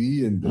Pod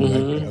TV, and I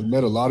Mhm.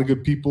 met a lot of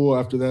good people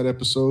after that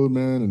episode,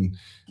 man, and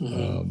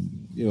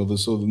Mhm.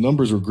 so the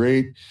numbers were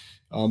great.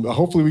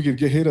 Hopefully, we could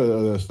get hit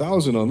a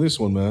thousand on this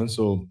one, man.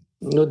 So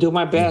I'll do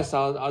my yeah, best.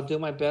 I'll do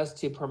my best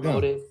to yeah,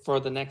 promote it for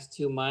the next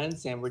 2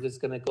 months, and we're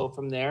just gonna go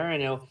from there.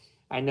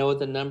 I know what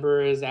the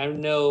number is. I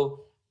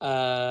know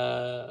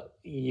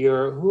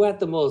your who had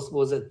the most,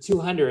 was it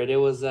 200? It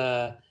was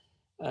uh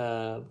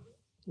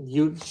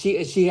you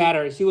she had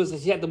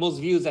the most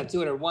views at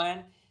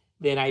 201.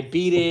 Then I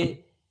beat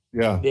it.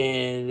 yeah.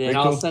 Then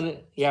all of a Rachel, sudden,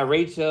 yeah,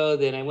 Rachel.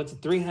 Then I went to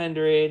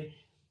 300.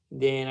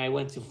 Then I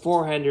went to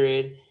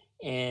 400,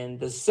 and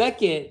the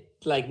second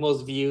like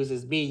most views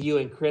is me, you,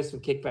 and Chris from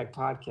Kickback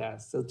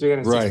Podcast. So right?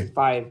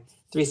 365,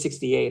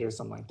 368, or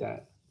something like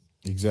that.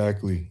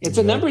 Exactly, It's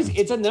a numbers.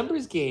 exactly. It's a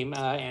numbers game,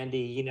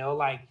 Andy.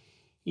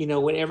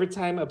 When every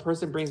time a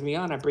person brings me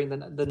on, I bring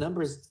the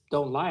numbers.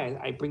 Don't lie.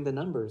 I bring the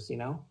numbers.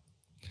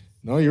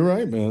 No, you're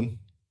right, man.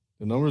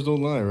 The numbers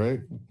don't lie, right?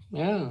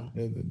 Yeah,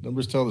 Yeah, the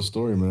numbers tell the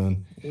story,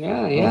 man.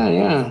 yeah, Uh, yeah,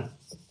 yeah.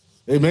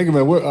 hey, Mega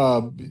Man,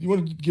 you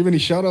want to give any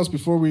shout outs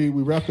before we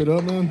wrap it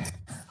up, man?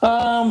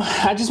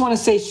 I just want to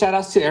say shout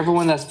outs to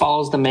everyone that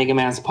follows the Mega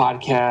Man's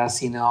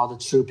podcast, all the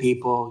true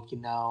people,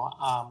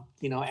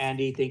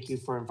 Andy, thank you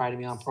for inviting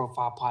me on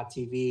Profile Pod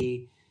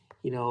TV,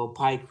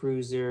 Pie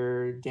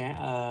Cruiser,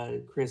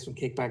 Chris from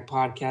Kickback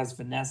Podcast,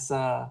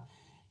 Vanessa,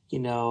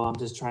 I'm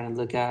just trying to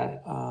look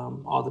at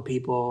all the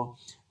people,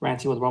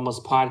 Ranting with Ramos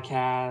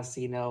podcast,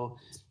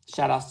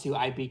 shout outs to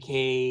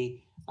IBK,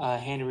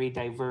 Henry,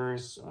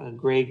 Diverse,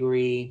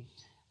 Gregory,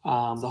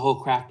 the whole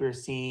craft beer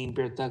scene,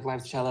 Beer Thug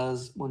Life,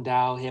 Cellas,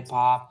 Mundao, hip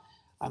hop.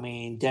 I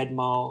mean,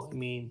 Deadmo. I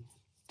mean,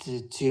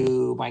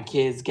 to my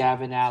kids,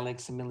 Gavin,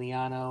 Alex,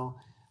 Emiliano,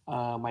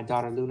 my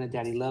daughter Luna,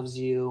 Daddy loves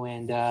you,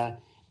 and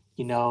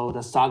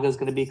the sagas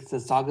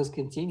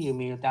continue.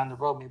 Maybe down the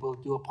road, maybe we'll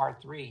do a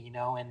part three.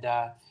 And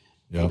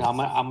Yep. I'm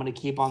gonna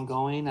keep on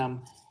going.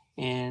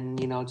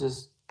 And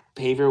just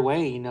pave your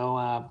way. In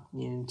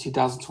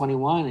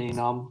 2021,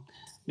 and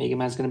Mega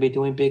Man's gonna be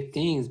doing big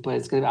things, but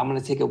I'm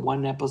gonna take it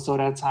one episode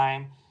at a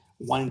time,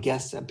 one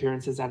guest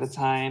appearances at a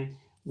time,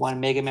 one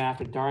Mega Man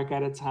After Dark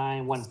at a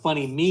time, one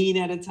funny mean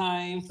at a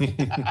time,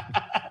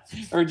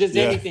 or just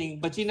Yeah. anything.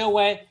 But you know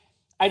what?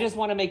 I just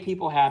want to make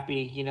people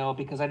happy,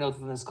 because I know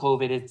from this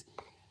COVID,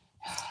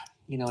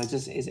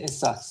 it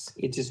sucks.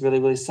 It just really,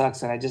 really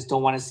sucks, and I just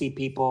don't want to see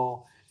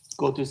people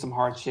go through some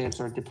hardships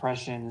or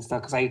depression and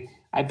stuff because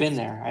I've been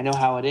there. I know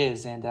how it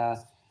is, and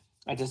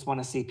I just want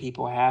to see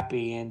people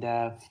happy. And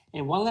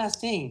one last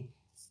thing,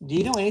 do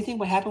you know anything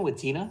what happened with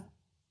Tina?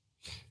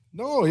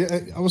 No,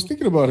 yeah, I was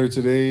thinking about her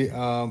today.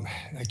 I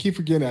keep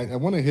forgetting. I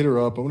want to hit her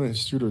up. I want to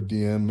shoot her a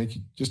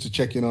DM, just to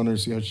check in on her,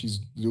 see how she's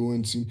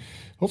doing. See,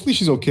 hopefully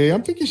she's okay.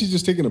 I'm thinking she's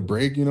just taking a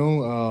break,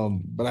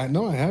 but I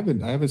know I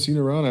haven't seen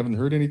her around. I haven't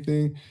heard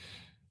anything.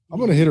 I'm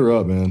gonna hit her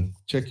up, man.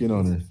 Check in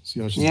on her, see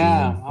how she's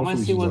Yeah, doing. I'm gonna Hopefully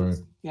see she's all what. right.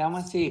 Yeah, I'm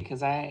gonna see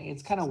because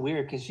it's kind of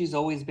weird because she's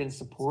always been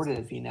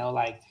supportive,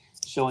 like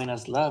showing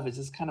us love. It's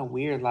just kind of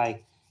weird,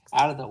 like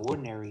out of the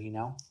ordinary.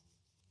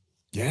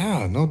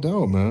 Yeah, no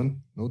doubt,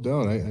 man. No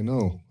doubt. I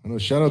know. I know.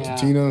 Shout out to Yeah,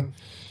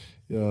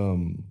 Tina.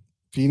 Um,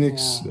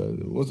 Phoenix yeah,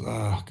 was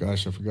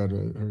gosh, I forgot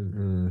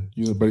her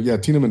user, but yeah,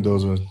 Tina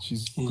Mendoza.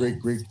 She's yeah,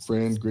 great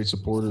friend, great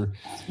supporter.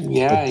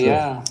 yeah, But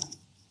yeah.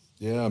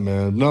 yeah,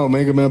 man. No,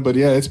 Mega Man. But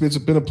yeah, it's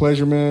been a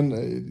pleasure,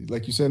 man.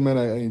 Like you said, man,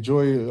 I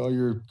enjoy all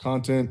your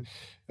content.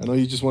 I know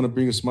you just want to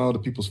bring a smile to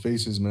people's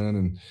faces,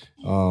 man.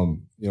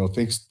 And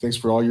thanks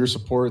for all your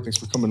support. Thanks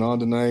for coming on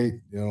tonight.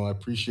 I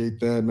appreciate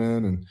that,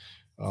 man.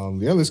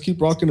 And yeah, let's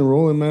keep rocking and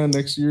rolling, man.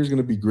 Next year is going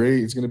to be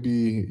great. It's going to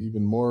be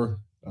even more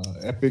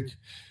epic.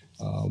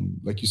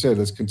 Like you said,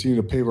 let's continue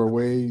to pave our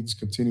way. Let's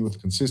continue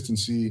with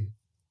consistency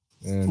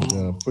and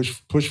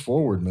push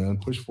forward, man.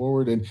 Push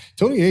forward. And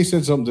Tony A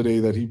said something today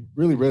that he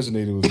really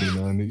resonated with me,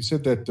 man. He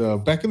said that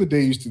back in the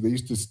day, they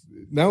used to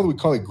now we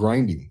call it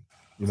grinding,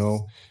 you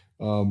know.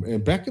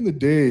 And back in the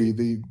day,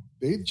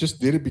 they just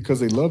did it because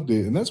they loved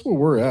it, and that's where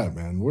we're at,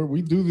 man. Where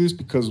we do this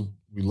because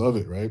we love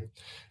it, right?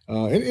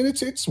 And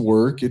it's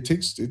work. It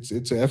takes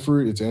it's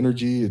effort, it's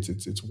energy,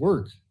 it's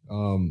work.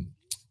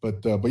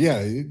 But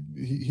yeah,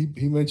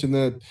 he mentioned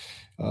that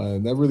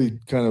that really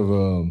kind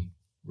of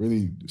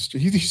really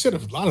he said a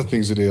lot of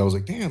things today. I was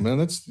like, damn, man,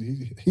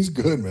 he's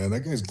good, man. That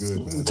guy's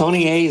good, man.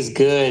 Tony A is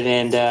good,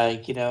 and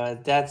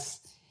that's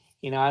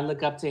I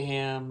look up to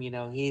him.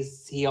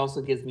 He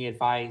also gives me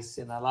advice,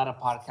 and a lot of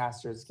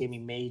podcasters gave me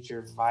major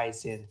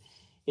advice, and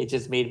it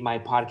just made my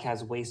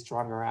podcast way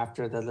stronger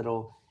after the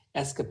little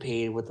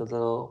escapade with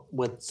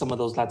some of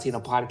those Latino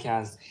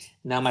podcasts.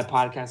 Now my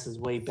podcast is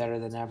way better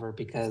than ever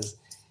because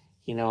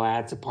I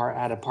had to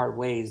part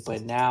ways,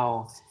 but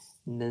now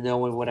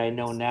knowing what I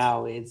know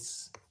now,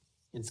 it's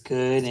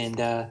good, and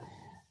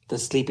the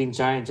sleeping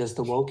giant just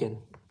awoken.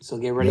 So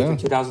get ready for Yeah,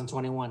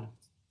 2021.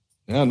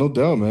 yeah, no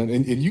doubt, man.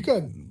 And you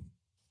got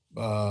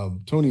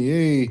Tony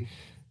A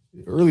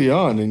early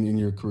on in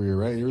your career,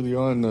 right? Early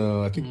on,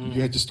 I think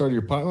you had just started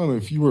your pilot. I mean,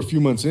 if you were a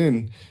few months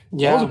in,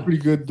 that was a Yeah. pretty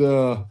good,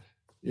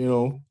 you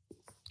know,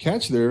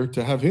 catch there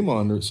to have him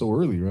on so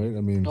early, right?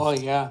 I mean, Oh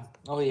yeah.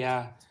 Oh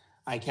yeah.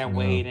 I can't yeah,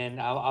 wait, and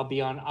I'll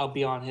be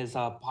on his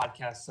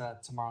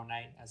podcast tomorrow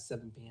night at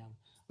 7 p.m.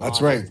 that's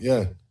on right.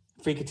 Yeah,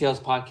 Freaky Tales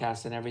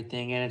podcast and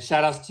everything. And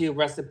shout outs to you,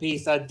 rest in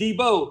peace,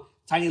 Debo,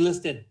 Tiny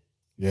Listed.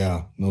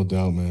 yeah, no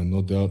doubt, man,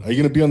 no doubt. Are you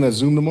gonna be on that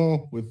Zoom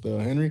tomorrow with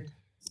Henry?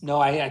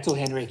 No, I told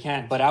Henry I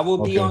can't, but I will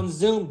be Okay, on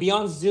Zoom. Be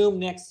on Zoom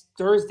next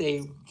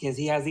Thursday because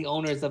he has the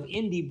owners of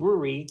Indie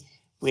Brewery,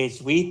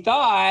 which we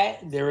thought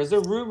there was a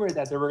rumor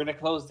that they were going to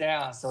close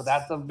down. So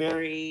that's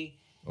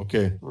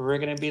okay. we're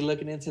going to be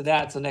looking into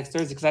that. So next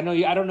Thursday, because I know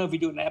you. I don't know if you're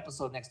doing an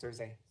episode next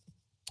Thursday.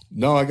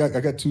 No, I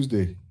got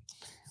Tuesday.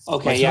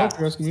 Okay, Myself, yeah.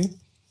 you're asking me?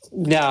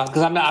 No,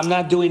 because I'm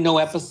not doing no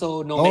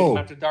episode, no Make 'em Oh,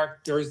 After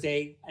Dark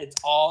Thursday. It's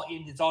all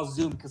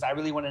Zoom because I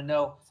really want to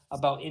know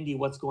about Indie,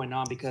 what's going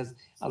on, because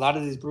a lot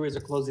of these breweries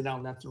are closing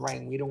down left and right,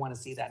 and we don't want to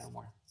see that no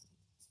more.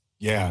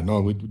 yeah, no,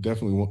 we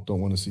definitely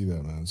don't want to see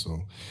that, man. So,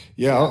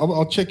 yeah, Yeah.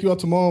 I'll check you out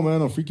tomorrow,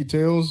 man, on Freaky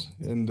Tales.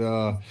 And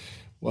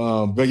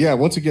but yeah,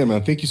 once again,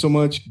 man, thank you so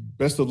much.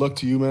 Best of luck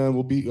to you, man.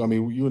 I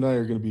mean, you and I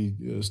are going to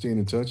be staying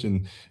in touch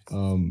and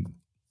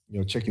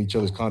checking each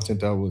other's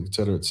content out, et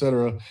cetera, et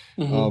cetera.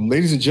 Hmm.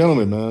 Ladies and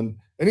gentlemen, man,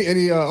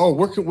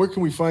 where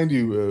can we find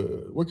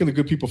you? Where can the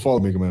good people follow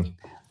Mega Man?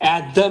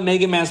 At the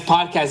Mega Man's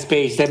podcast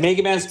page. The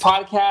Mega Man's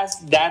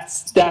podcast,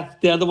 that's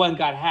the other one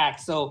got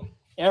hacked. So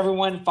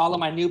everyone follow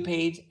my new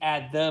page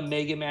at the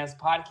Mega Man's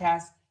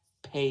podcast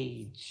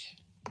page.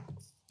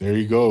 There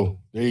you go.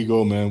 There you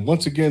go, man.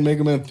 Once again,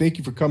 Mega Man, thank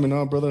you for coming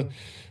on, brother.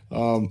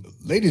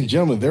 Ladies and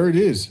gentlemen, there it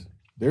is.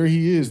 There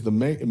he is, the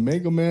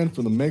Mega Man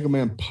from the Mega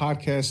Man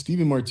podcast,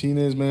 Steven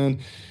Martinez, man.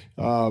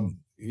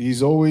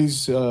 He's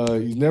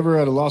never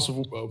at a loss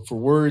for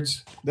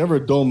words, never a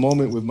dull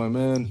moment with my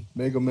man,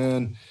 Mega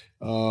Man.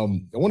 I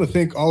want to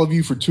thank all of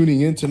you for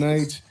tuning in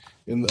tonight,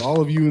 and all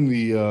of you in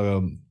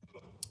the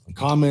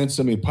comments.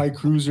 I mean, Pike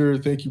Cruiser,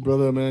 thank you,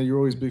 brother, man. You're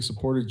always a big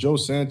supporter. Joe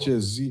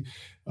Sanchez,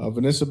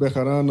 Vanessa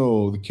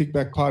Bejarano, the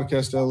Kickback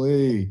Podcast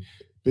LA.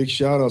 Big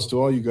shout outs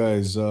to all you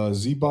guys.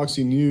 Z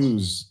Boxing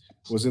News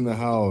was in the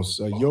house.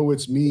 Yo,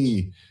 it's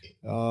me.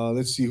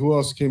 Let's see who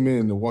else came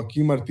in.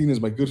 Joaquin Martinez,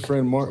 my good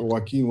friend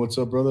Joaquin. What's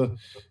up, brother?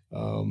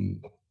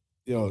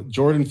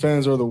 Jordan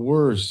fans are the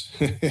worst.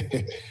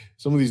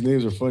 Some of these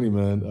names are funny,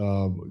 man.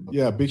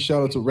 Yeah, big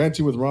shout out to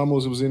Ranty with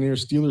Ramos, who was in here.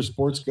 Steelers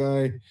sports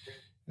guy.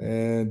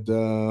 And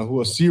who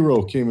else?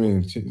 Ciro came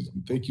in.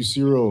 Thank you,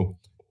 Ciro.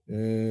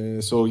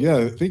 So yeah,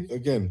 I think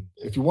again,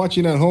 if you're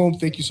watching at home,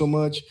 thank you so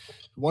much.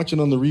 If you're watching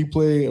on the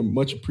replay,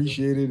 much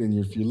appreciated. And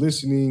if you're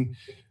listening,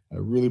 I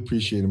really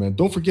appreciate it, man.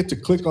 Don't forget to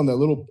click on that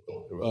little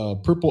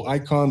purple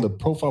icon, the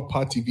Profile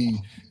Pod TV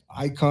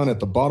icon at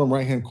the bottom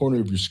right-hand corner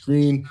of your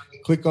screen.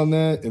 Click on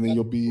that, and then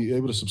you'll be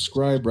able to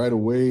subscribe right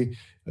away.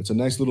 It's a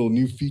nice little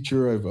new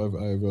feature I've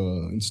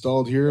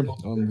installed here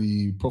on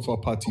the Profile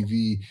Pod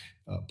TV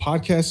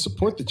podcast.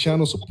 Support the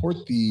channel.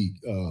 Support the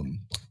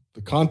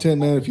content,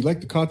 man. If you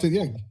like the content,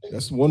 yeah,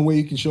 that's one way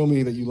you can show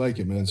me that you like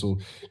it, man. So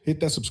hit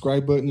that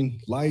subscribe button,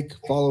 like,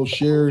 follow,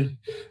 share.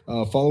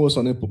 Follow us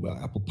on Apple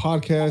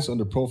Podcasts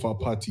under Profile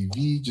Pod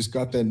TV. Just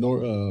got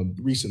that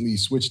recently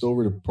switched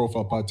over to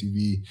Profile Pod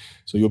TV,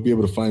 so you'll be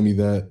able to find me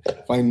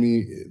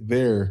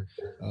there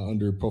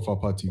under Profile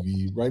Pod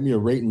TV. Write me a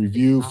rate and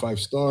review, 5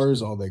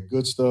 stars, all that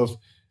good stuff.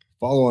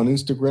 Follow on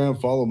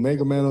Instagram. Follow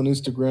Mega Man on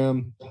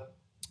Instagram.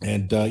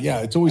 And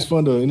yeah, it's always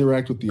fun to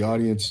interact with the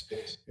audience,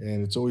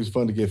 and it's always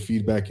fun to get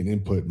feedback and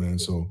input, man.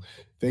 So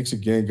thanks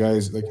again,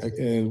 guys.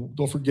 And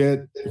don't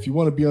forget, if you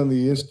want to be on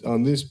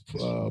this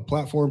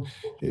platform,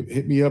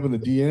 hit me up in the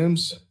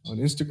DMs on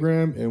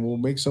Instagram, and we'll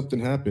make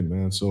something happen,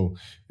 man. So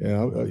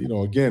yeah,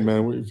 again,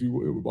 man,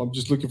 I'm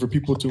just looking for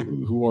people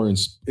who are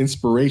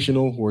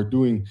inspirational, who are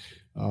doing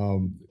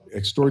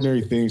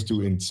extraordinary things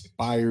to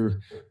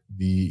inspire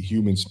the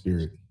human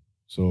spirit.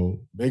 So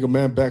Mega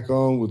Man back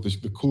on with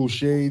the cool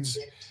shades.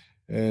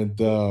 And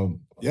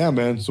yeah,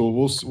 man. So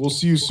we'll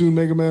see you soon,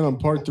 Mega Man, on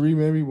part 3,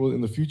 maybe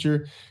in the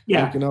future.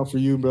 Yeah. Looking out for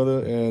you,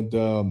 brother.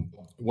 And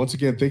once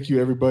again, thank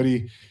you,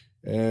 everybody.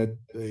 And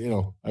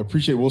I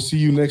appreciate it. We'll see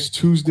you next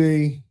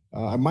Tuesday.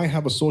 I might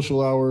have a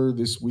social hour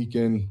this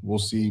weekend. We'll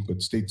see,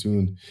 but stay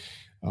tuned.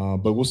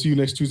 But we'll see you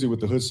next Tuesday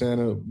with the Hood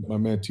Santa. My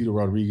man Tito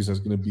Rodriguez. That's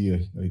going to be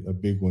a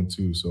big one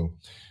too. So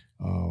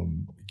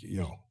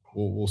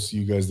we'll see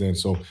you guys then.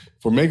 So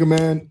for Mega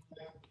Man,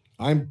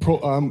 I'm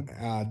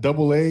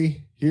Double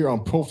A here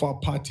on Profile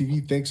Pod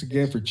TV. Thanks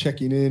again for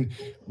checking in.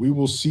 We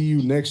will see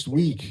you next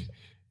week.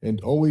 And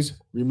always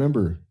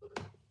remember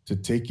to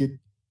take it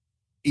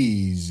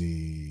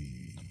easy.